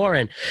of more.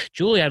 And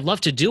Julie, I'd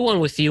love to do one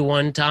with you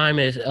one time.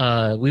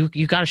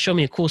 You got to show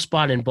me a cool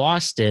spot in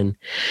Boston,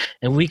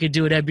 and we could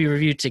do an MB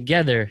review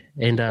together.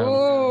 And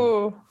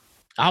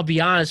I'll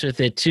be honest with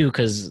it too,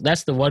 because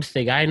that's the one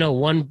thing I know.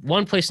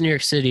 One place in New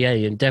York City, I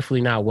am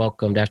definitely not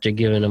welcomed after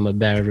giving them a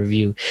bad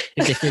review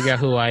if they figure out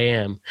who I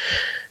am.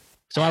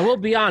 So I will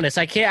be honest.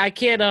 I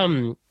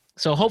can't.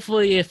 So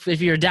hopefully,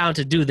 if you're down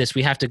to do this,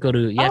 we have to go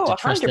to. You have to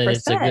trust 100%. That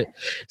it's a good.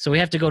 So we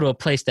have to go to a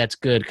place that's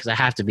good, because I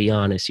have to be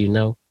honest.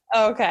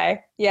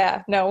 Okay.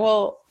 Yeah.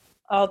 No.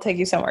 I'll take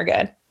you somewhere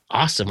good.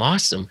 Awesome.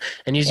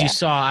 And as you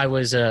saw, I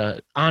was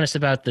honest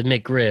about the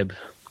McRib.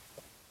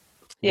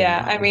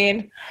 Yeah, I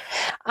mean,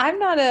 I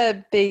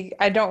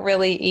don't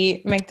really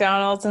eat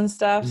McDonald's and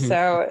stuff,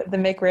 so the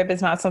McRib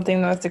is not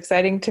something that's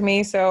exciting to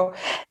me. So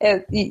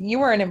you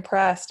weren't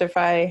impressed if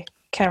I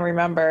can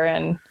remember,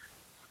 and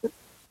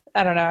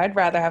I don't know, I'd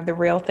rather have the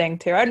real thing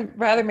too. I'd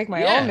rather make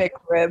my own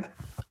McRib.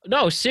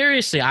 No,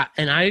 seriously, I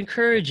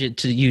encourage you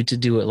to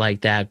do it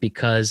like that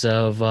because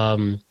of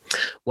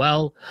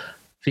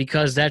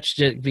because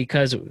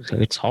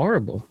it's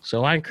horrible.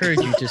 So I encourage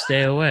you to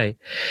stay away.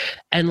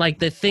 And like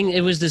the thing,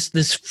 it was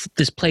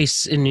this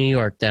place in New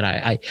York that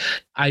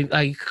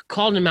I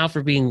called them out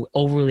for being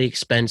overly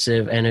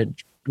expensive, and it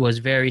was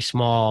very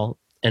small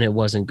and it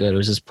wasn't good. It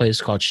was this place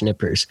called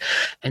Schnippers,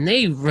 and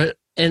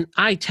and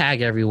I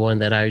tag everyone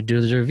that I do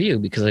the review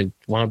because I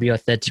want to be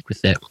authentic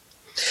with it.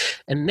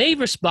 And they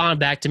respond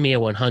back to me a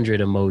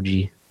 100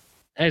 emoji.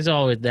 That's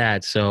all with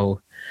that.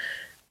 So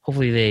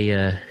hopefully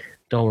they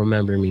don't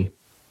remember me.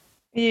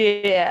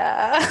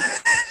 Yeah.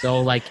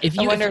 So like if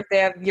you I wonder if they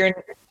have your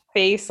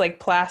face like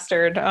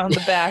plastered on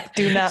the back.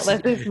 Do not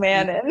let this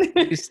man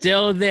in.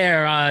 Still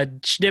there,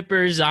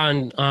 Schnippers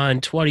on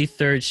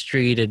 23rd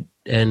Street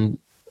and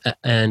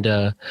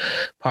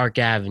Park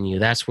Avenue.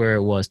 That's where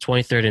it was.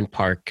 23rd and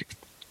Park.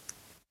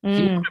 If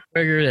you want a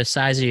burger the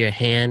size of your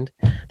hand,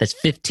 that's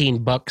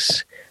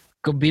 $15.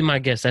 Go be my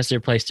guest. That's their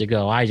place to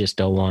go. I just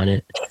don't want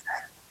it.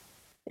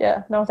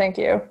 Yeah, no, thank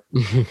you.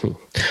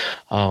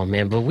 Oh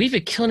man, but we've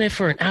been killing it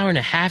for an hour and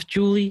a half,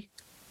 Julie.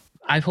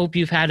 I hope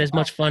you've had as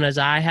much fun as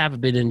I have.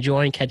 I've been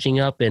enjoying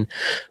catching up and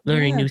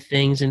learning new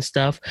things and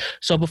stuff.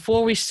 So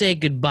before we say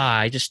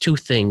goodbye, just two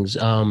things.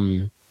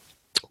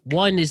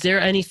 One, is there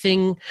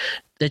anything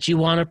that you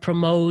want to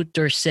promote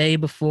or say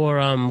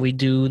before we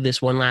do this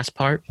one last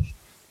part?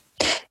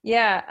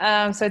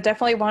 Yeah, so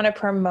definitely want to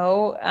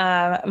promote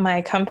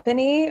my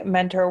company,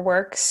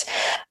 MentorWorks.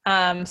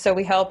 So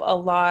we help a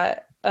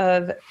lot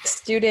of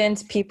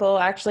students, people,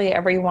 actually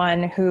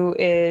everyone who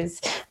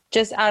is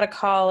just out of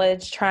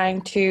college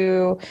trying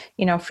to,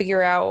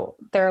 figure out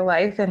their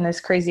life in this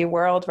crazy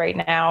world right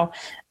now.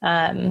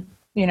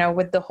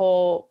 With the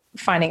whole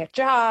finding a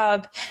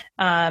job,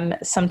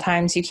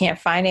 sometimes you can't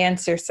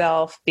finance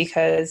yourself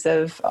because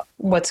of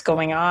what's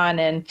going on.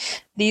 And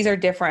these are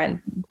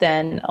different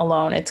than a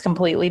loan. It's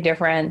completely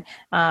different.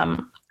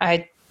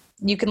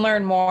 You can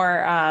learn more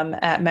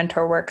at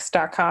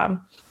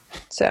mentorworks.com.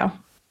 So.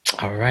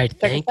 All right.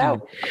 Thank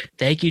you.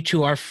 Thank you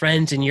to our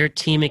friends in your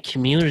team and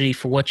community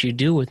for what you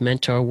do with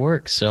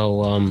MentorWorks.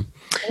 So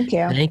thank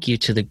you. Thank you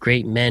to the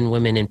great men,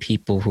 women, and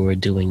people who are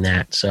doing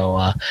that.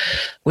 So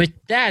with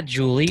that,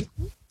 Julie,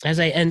 as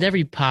I end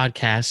every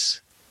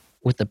podcast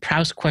with the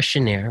Proust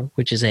questionnaire,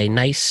 which is a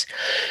nice,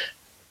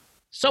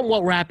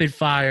 somewhat rapid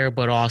fire,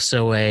 but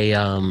also a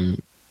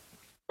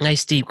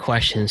nice deep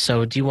question.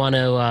 So do you want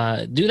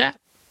to do that?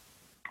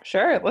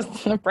 Sure, let's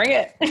bring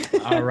it.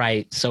 All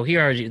right. So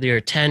there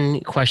are 10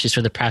 questions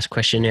for the Proust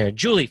questionnaire.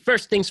 Julie,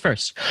 first things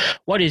first.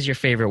 What is your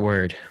favorite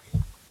word?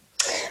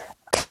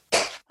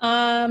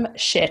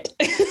 Shit.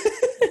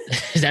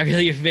 Is that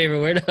really your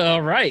favorite word?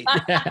 All right.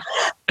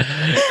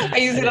 I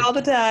use it all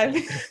the time.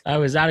 I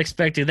was not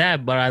expecting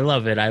that, but I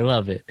love it. I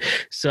love it.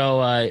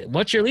 So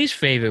what's your least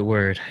favorite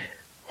word?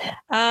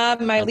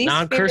 My least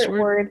favorite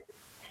word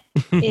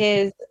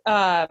is,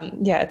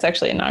 it's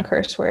actually a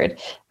non-curse word.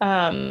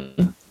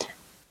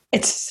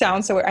 It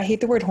sounds so weird. I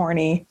hate the word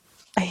horny.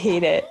 I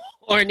hate it.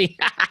 Horny.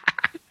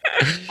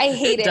 I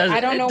hate it. I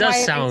don't know why. It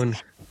does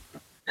sound.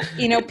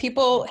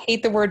 People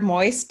hate the word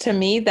moist. To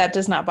me, that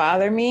does not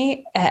bother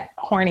me.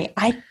 Horny.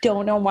 I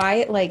don't know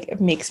why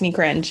it makes me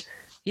cringe.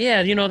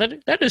 Yeah,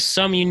 that is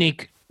some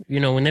unique.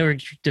 When they were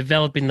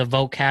developing the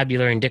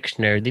vocabulary and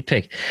dictionary, they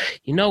picked.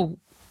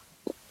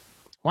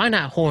 Why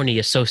not horny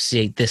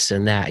associate this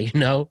and that?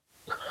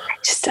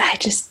 I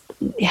just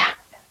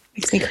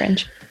makes me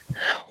cringe.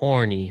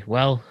 Horny.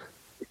 Well.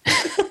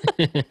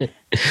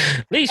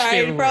 Least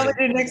I probably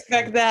didn't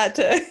expect that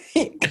to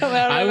come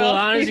out. I will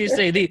honestly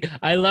say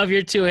I love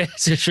your two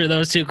answers for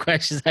those two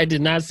questions. I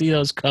did not see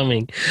those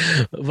coming,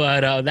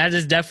 but that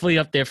is definitely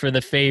up there for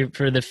the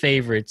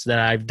favorites that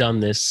I've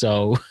done this.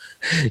 So,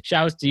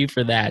 shouts to you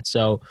for that.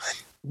 So,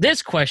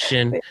 this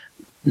question.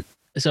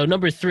 So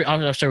number 3.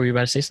 I'm sorry, were you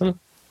about to say something?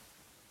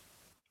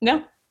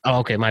 No. Oh,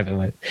 okay. My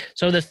bad.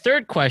 So the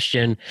third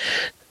question.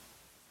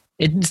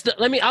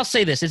 I'll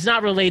say this. It's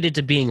not related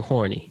to being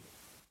horny.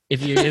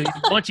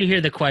 Once you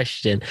hear the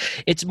question,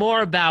 it's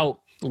more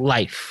about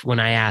life when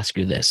I ask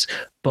you this.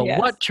 But yes.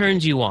 What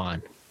turns you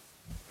on?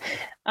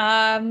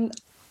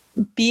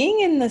 Being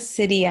in the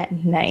city at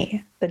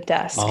night, the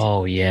dusk.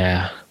 Oh,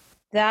 yeah.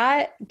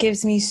 That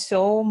gives me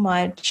so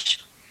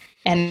much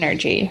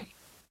energy.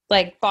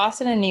 Like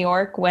Boston and New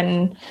York,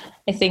 when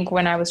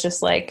I was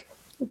just like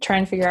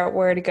trying to figure out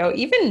where to go,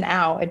 even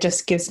now, it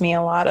just gives me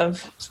a lot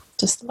of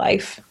just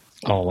life.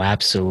 Oh,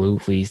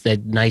 absolutely.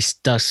 That nice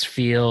dust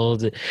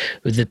field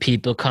with the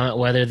people,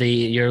 whether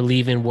you're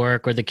leaving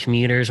work or the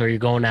commuters, or you're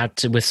going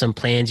out with some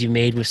plans you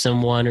made with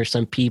someone or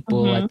some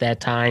people at that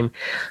time.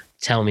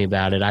 Tell me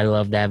about it. I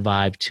love that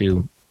vibe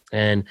too.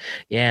 And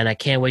I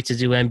can't wait to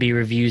do MB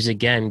reviews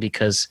again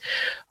because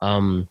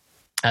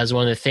as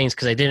one of the things,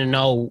 because I didn't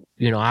know,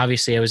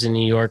 obviously I was in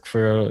New York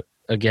for,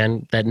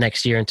 again, that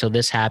next year until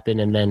this happened.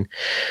 And then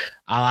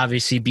I'll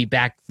obviously be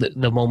back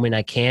the moment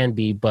I can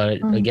be. But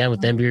again,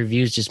 with NBA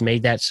Reviews, just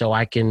made that so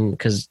I can,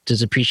 because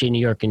just appreciate New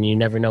York, and you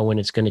never know when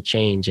it's going to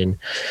change. And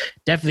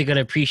definitely going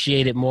to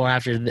appreciate it more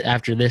after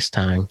this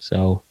time.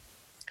 So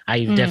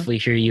I definitely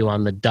hear you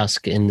on the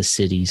dusk in the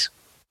cities.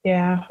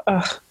 Yeah.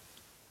 Ugh.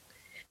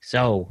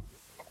 So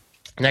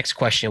next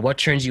question, what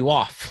turns you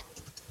off?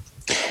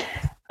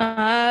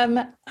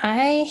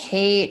 I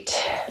hate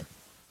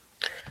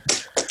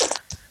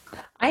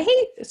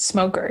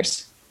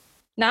smokers.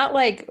 Not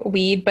like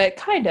weed, but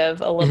kind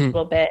of a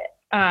little bit.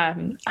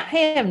 I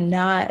am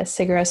not a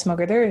cigarette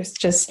smoker. There is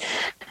just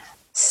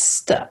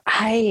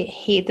I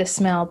hate the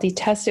smell,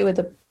 detest it with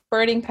a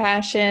burning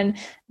passion.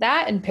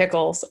 That and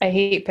pickles. I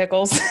hate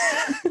pickles.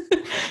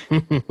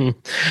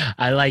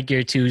 I like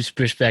your two's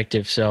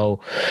perspective.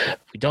 So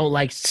we don't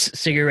like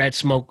cigarette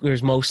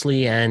smokers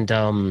mostly, and I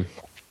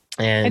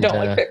don't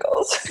like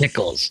pickles.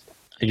 Pickles.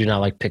 I do not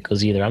like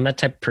pickles either. I'm that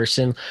type of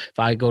person. If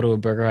I go to a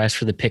burger, I ask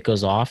for the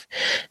pickles off,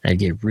 and I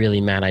get really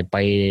mad. I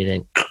bite it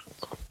and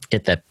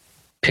get that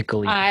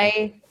pickly.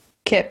 I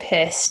get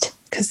pissed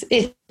because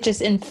it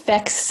just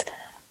infects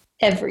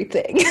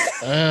everything.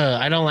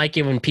 I don't like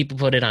it when people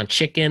put it on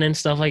chicken and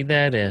stuff like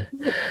that.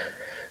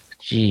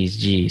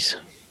 Jeez.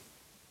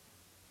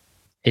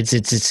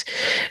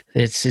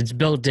 It's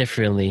built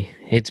differently.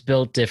 It's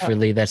built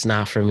differently. That's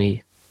not for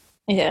me.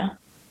 Yeah.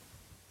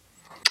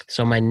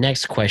 So my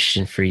next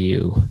question for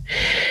you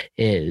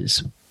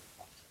is,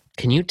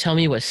 can you tell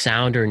me what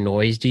sound or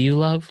noise do you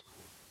love?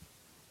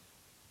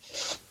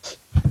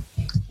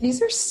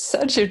 These are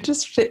such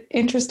just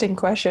interesting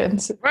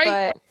questions.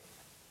 Right.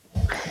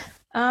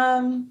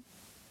 But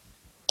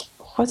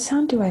what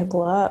sound do I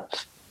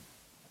love?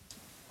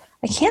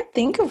 I can't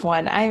think of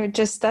one.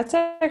 That's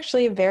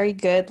actually a very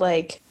good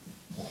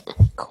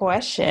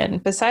question.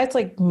 Besides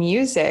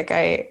music,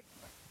 I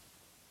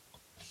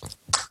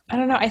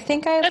don't know. I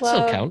think that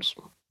still counts.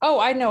 Oh,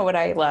 I know what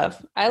I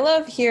love. I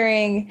love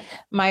hearing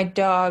my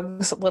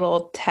dog's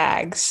little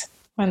tags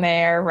when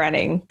they are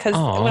running. Because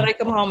when I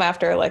come home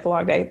after a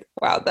long day,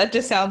 wow, that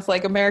just sounds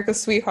like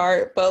America's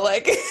sweetheart.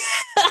 But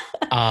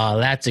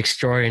that's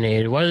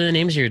extraordinary. What are the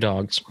names of your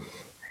dogs?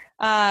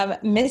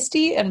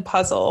 Misty and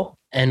Puzzle.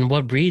 And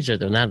what breeds are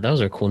they?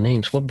 Those are cool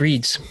names. What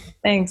breeds?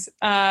 Thanks.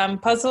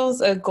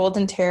 Puzzle's a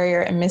golden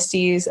terrier, and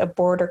Misty's a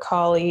border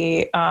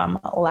collie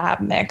lab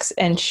mix,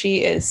 and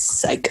she is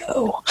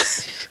psycho.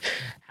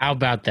 How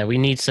about that? We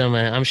need some.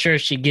 I'm sure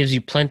she gives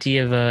you plenty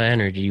of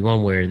energy,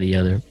 one way or the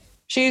other.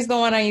 She's the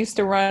one I used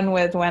to run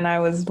with when I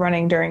was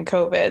running during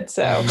COVID.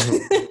 So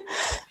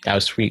that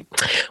was sweet.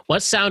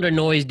 What sound or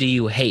noise do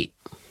you hate?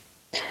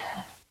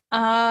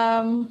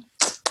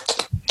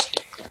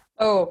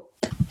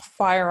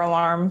 Fire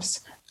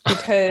alarms,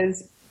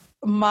 because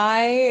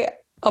my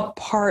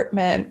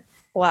apartment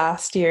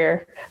last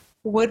year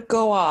would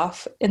go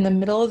off in the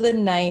middle of the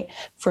night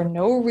for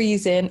no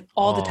reason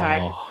all the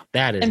time.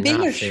 That is, and being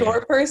not a fair.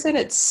 Short person,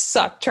 it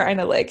sucked trying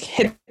to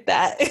hit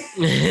that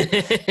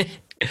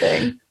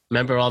thing.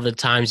 Remember all the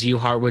times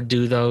U-Heart would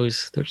do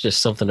those? There's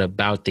just something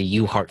about the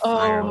U-Heart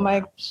fire alarms.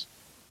 My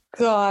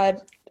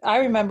God. I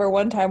remember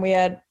one time we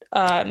had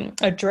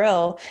a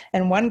drill,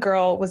 and one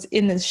girl was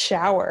in the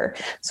shower,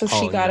 so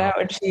she got out,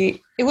 and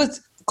it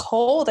was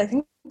cold. I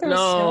think there was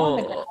snow on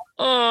the ground.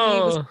 She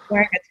was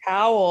wearing a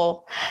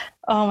towel.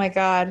 Oh my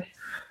God.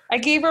 I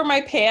gave her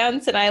my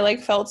pants, and I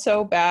felt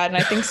so bad, and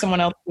I think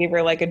someone else gave her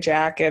a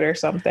jacket or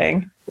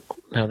something.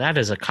 Now that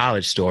is a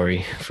college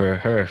story for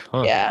her.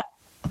 Huh? Yeah.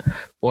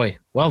 Boy,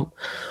 well,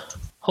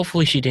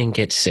 hopefully she didn't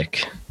get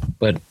sick,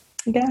 but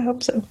yeah, I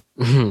hope so.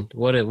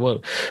 What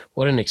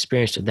an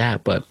experience to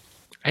that. But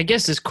I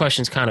guess this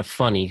question's kind of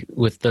funny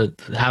with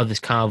how this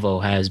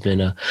convo has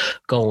been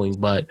going.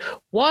 But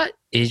what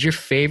is your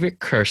favorite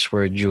curse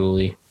word,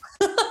 Julie?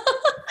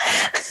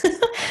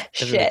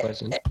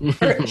 Shit.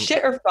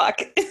 Shit or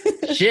fuck.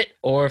 Shit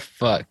or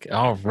fuck.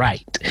 All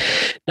right.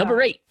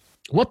 Number 8.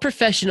 What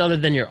profession other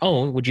than your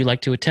own would you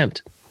like to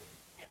attempt?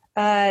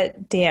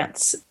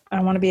 Dance. I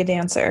want to be a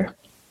dancer.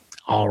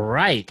 All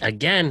right.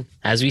 Again,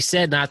 as we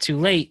said, not too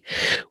late.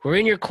 We're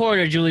in your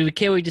corner, Julie. We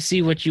can't wait to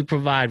see what you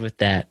provide with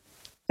that.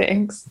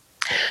 Thanks.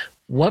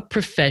 What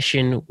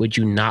profession would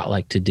you not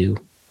like to do?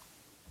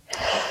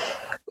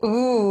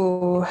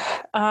 Ooh,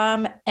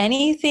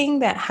 anything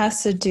that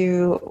has to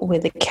do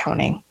with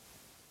accounting.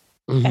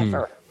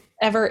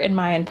 Ever in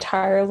my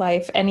entire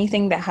life,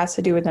 anything that has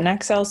to do with an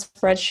Excel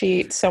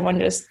spreadsheet, someone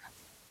just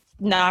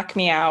knock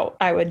me out.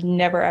 I would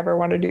never, ever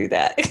want to do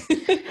that.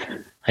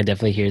 I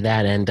definitely hear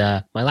that. And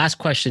my last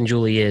question,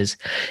 Julie, is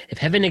if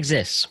heaven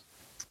exists,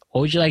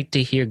 what would you like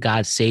to hear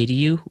God say to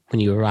you when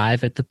you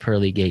arrive at the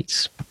pearly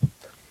gates?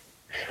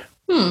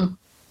 I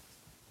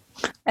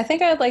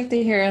think I'd like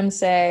to hear him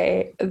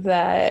say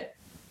that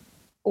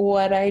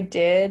what I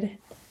did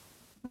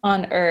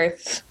on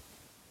earth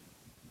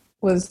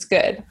was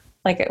good.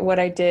 What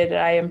I did,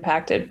 I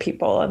impacted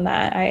people, and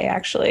that I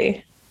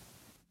actually,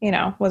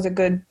 was a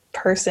good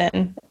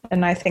person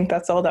And I think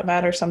that's all that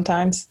matters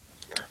sometimes.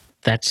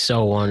 That's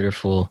so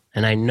wonderful.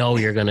 And I know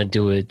you're going to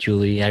do it,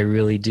 Julie. I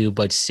really do.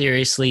 But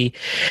seriously,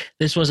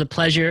 this was a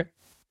pleasure.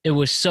 It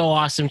was so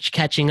awesome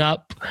catching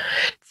up.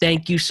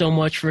 Thank you so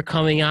much for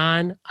coming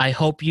on. I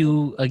hope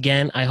you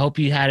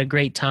had a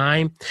great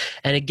time.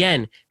 And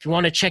again, if you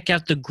want to check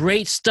out the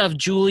great stuff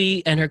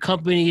Julie and her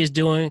company is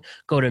doing,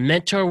 go to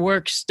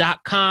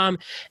mentorworks.com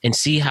and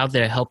see how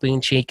they're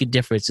helping make a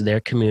difference in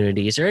their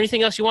community. Is there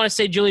anything else you want to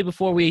say, Julie,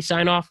 before we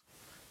sign off?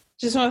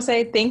 Just want to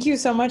say thank you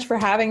so much for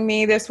having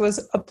me. This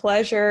was a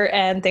pleasure,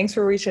 and thanks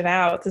for reaching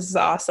out. This is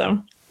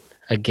awesome.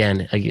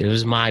 Again, it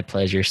was my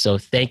pleasure. So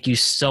thank you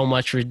so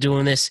much for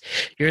doing this.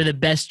 You're the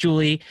best,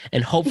 Julie.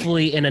 And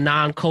hopefully in a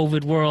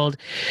non-COVID world,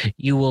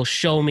 you will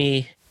show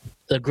me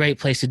a great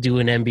place to do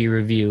an MB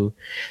review.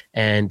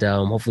 And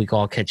hopefully we can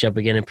all catch up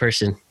again in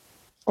person.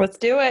 Let's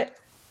do it.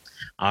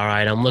 All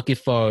right. I'm looking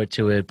forward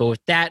to it. But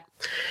with that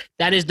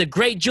is the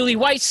great Julie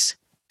Weiss.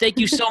 Thank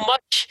you so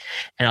much.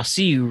 And I'll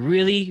see you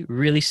really,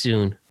 really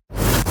soon.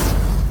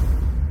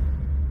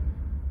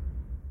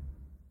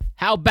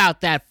 How about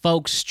that,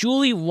 folks?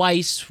 Julie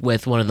Weiss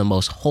with one of the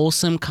most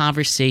wholesome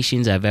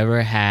conversations I've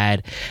ever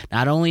had,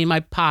 not only in my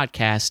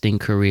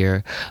podcasting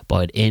career,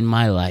 but in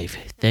my life.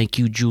 Thank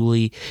you,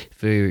 Julie,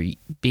 for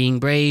being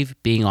brave,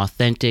 being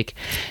authentic,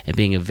 and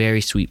being a very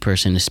sweet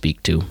person to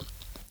speak to.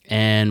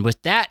 And with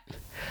that,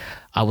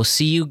 I will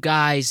see you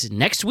guys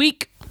next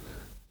week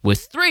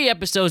with 3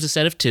 episodes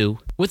instead of 2,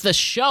 with a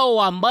show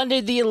on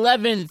Monday the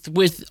 11th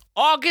with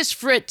August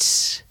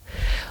Fritz,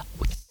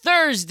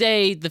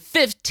 Thursday the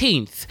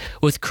 15th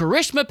with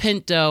Karishma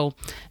Pinto,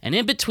 and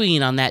in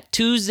between on that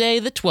Tuesday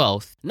the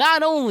 12th,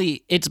 not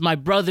only it's my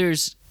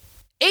brother's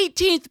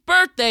 18th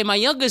birthday. My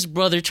youngest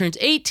brother turns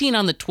 18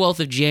 on the 12th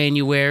of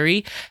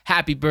January.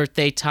 Happy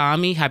birthday,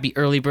 Tommy. Happy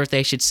early birthday,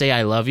 I should say.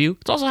 I love you.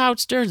 It's also Howard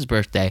Stern's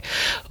birthday.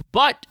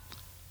 But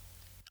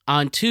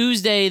on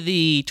Tuesday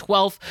the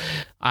 12th,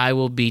 I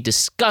will be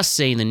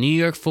discussing the New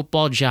York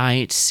Football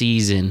Giants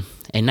season.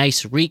 A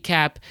nice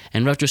recap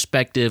and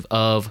retrospective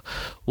of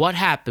what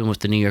happened with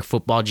the New York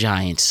Football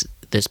Giants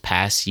this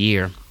past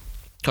year.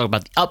 Talk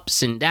about the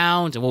ups and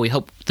downs and what we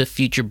hope the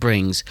future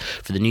brings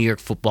for the New York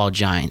Football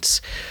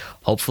Giants.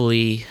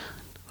 Hopefully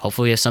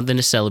we have something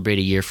to celebrate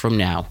a year from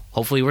now.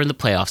 Hopefully we're in the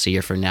playoffs a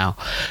year from now.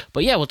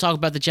 But yeah, we'll talk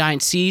about the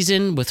Giants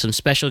season with some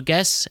special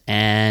guests,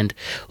 and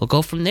we'll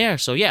go from there.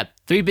 So yeah,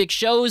 3 big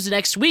shows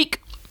next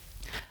week.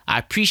 I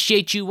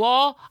appreciate you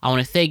all. I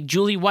want to thank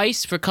Julie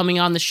Weiss for coming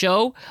on the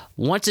show.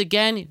 Once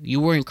again,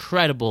 you were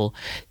incredible.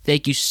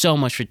 Thank you so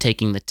much for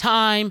taking the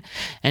time.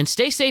 And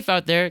stay safe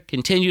out there.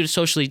 Continue to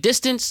socially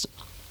distance.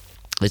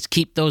 Let's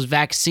keep those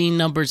vaccine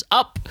numbers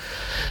up.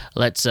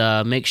 Let's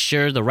make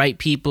sure the right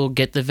people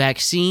get the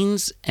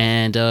vaccines.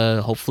 And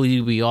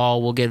hopefully we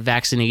all will get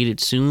vaccinated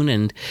soon.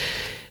 And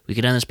we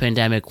can end this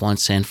pandemic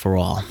once and for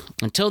all.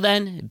 Until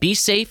then, be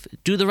safe.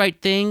 Do the right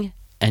thing.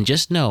 And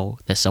just know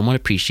that someone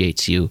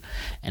appreciates you,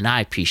 and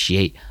I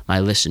appreciate my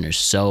listeners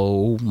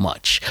so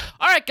much.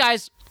 All right,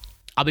 guys,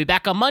 I'll be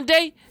back on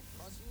Monday.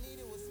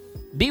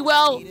 Be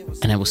well,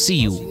 and I will see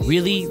you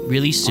really,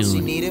 really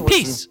soon.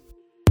 Peace.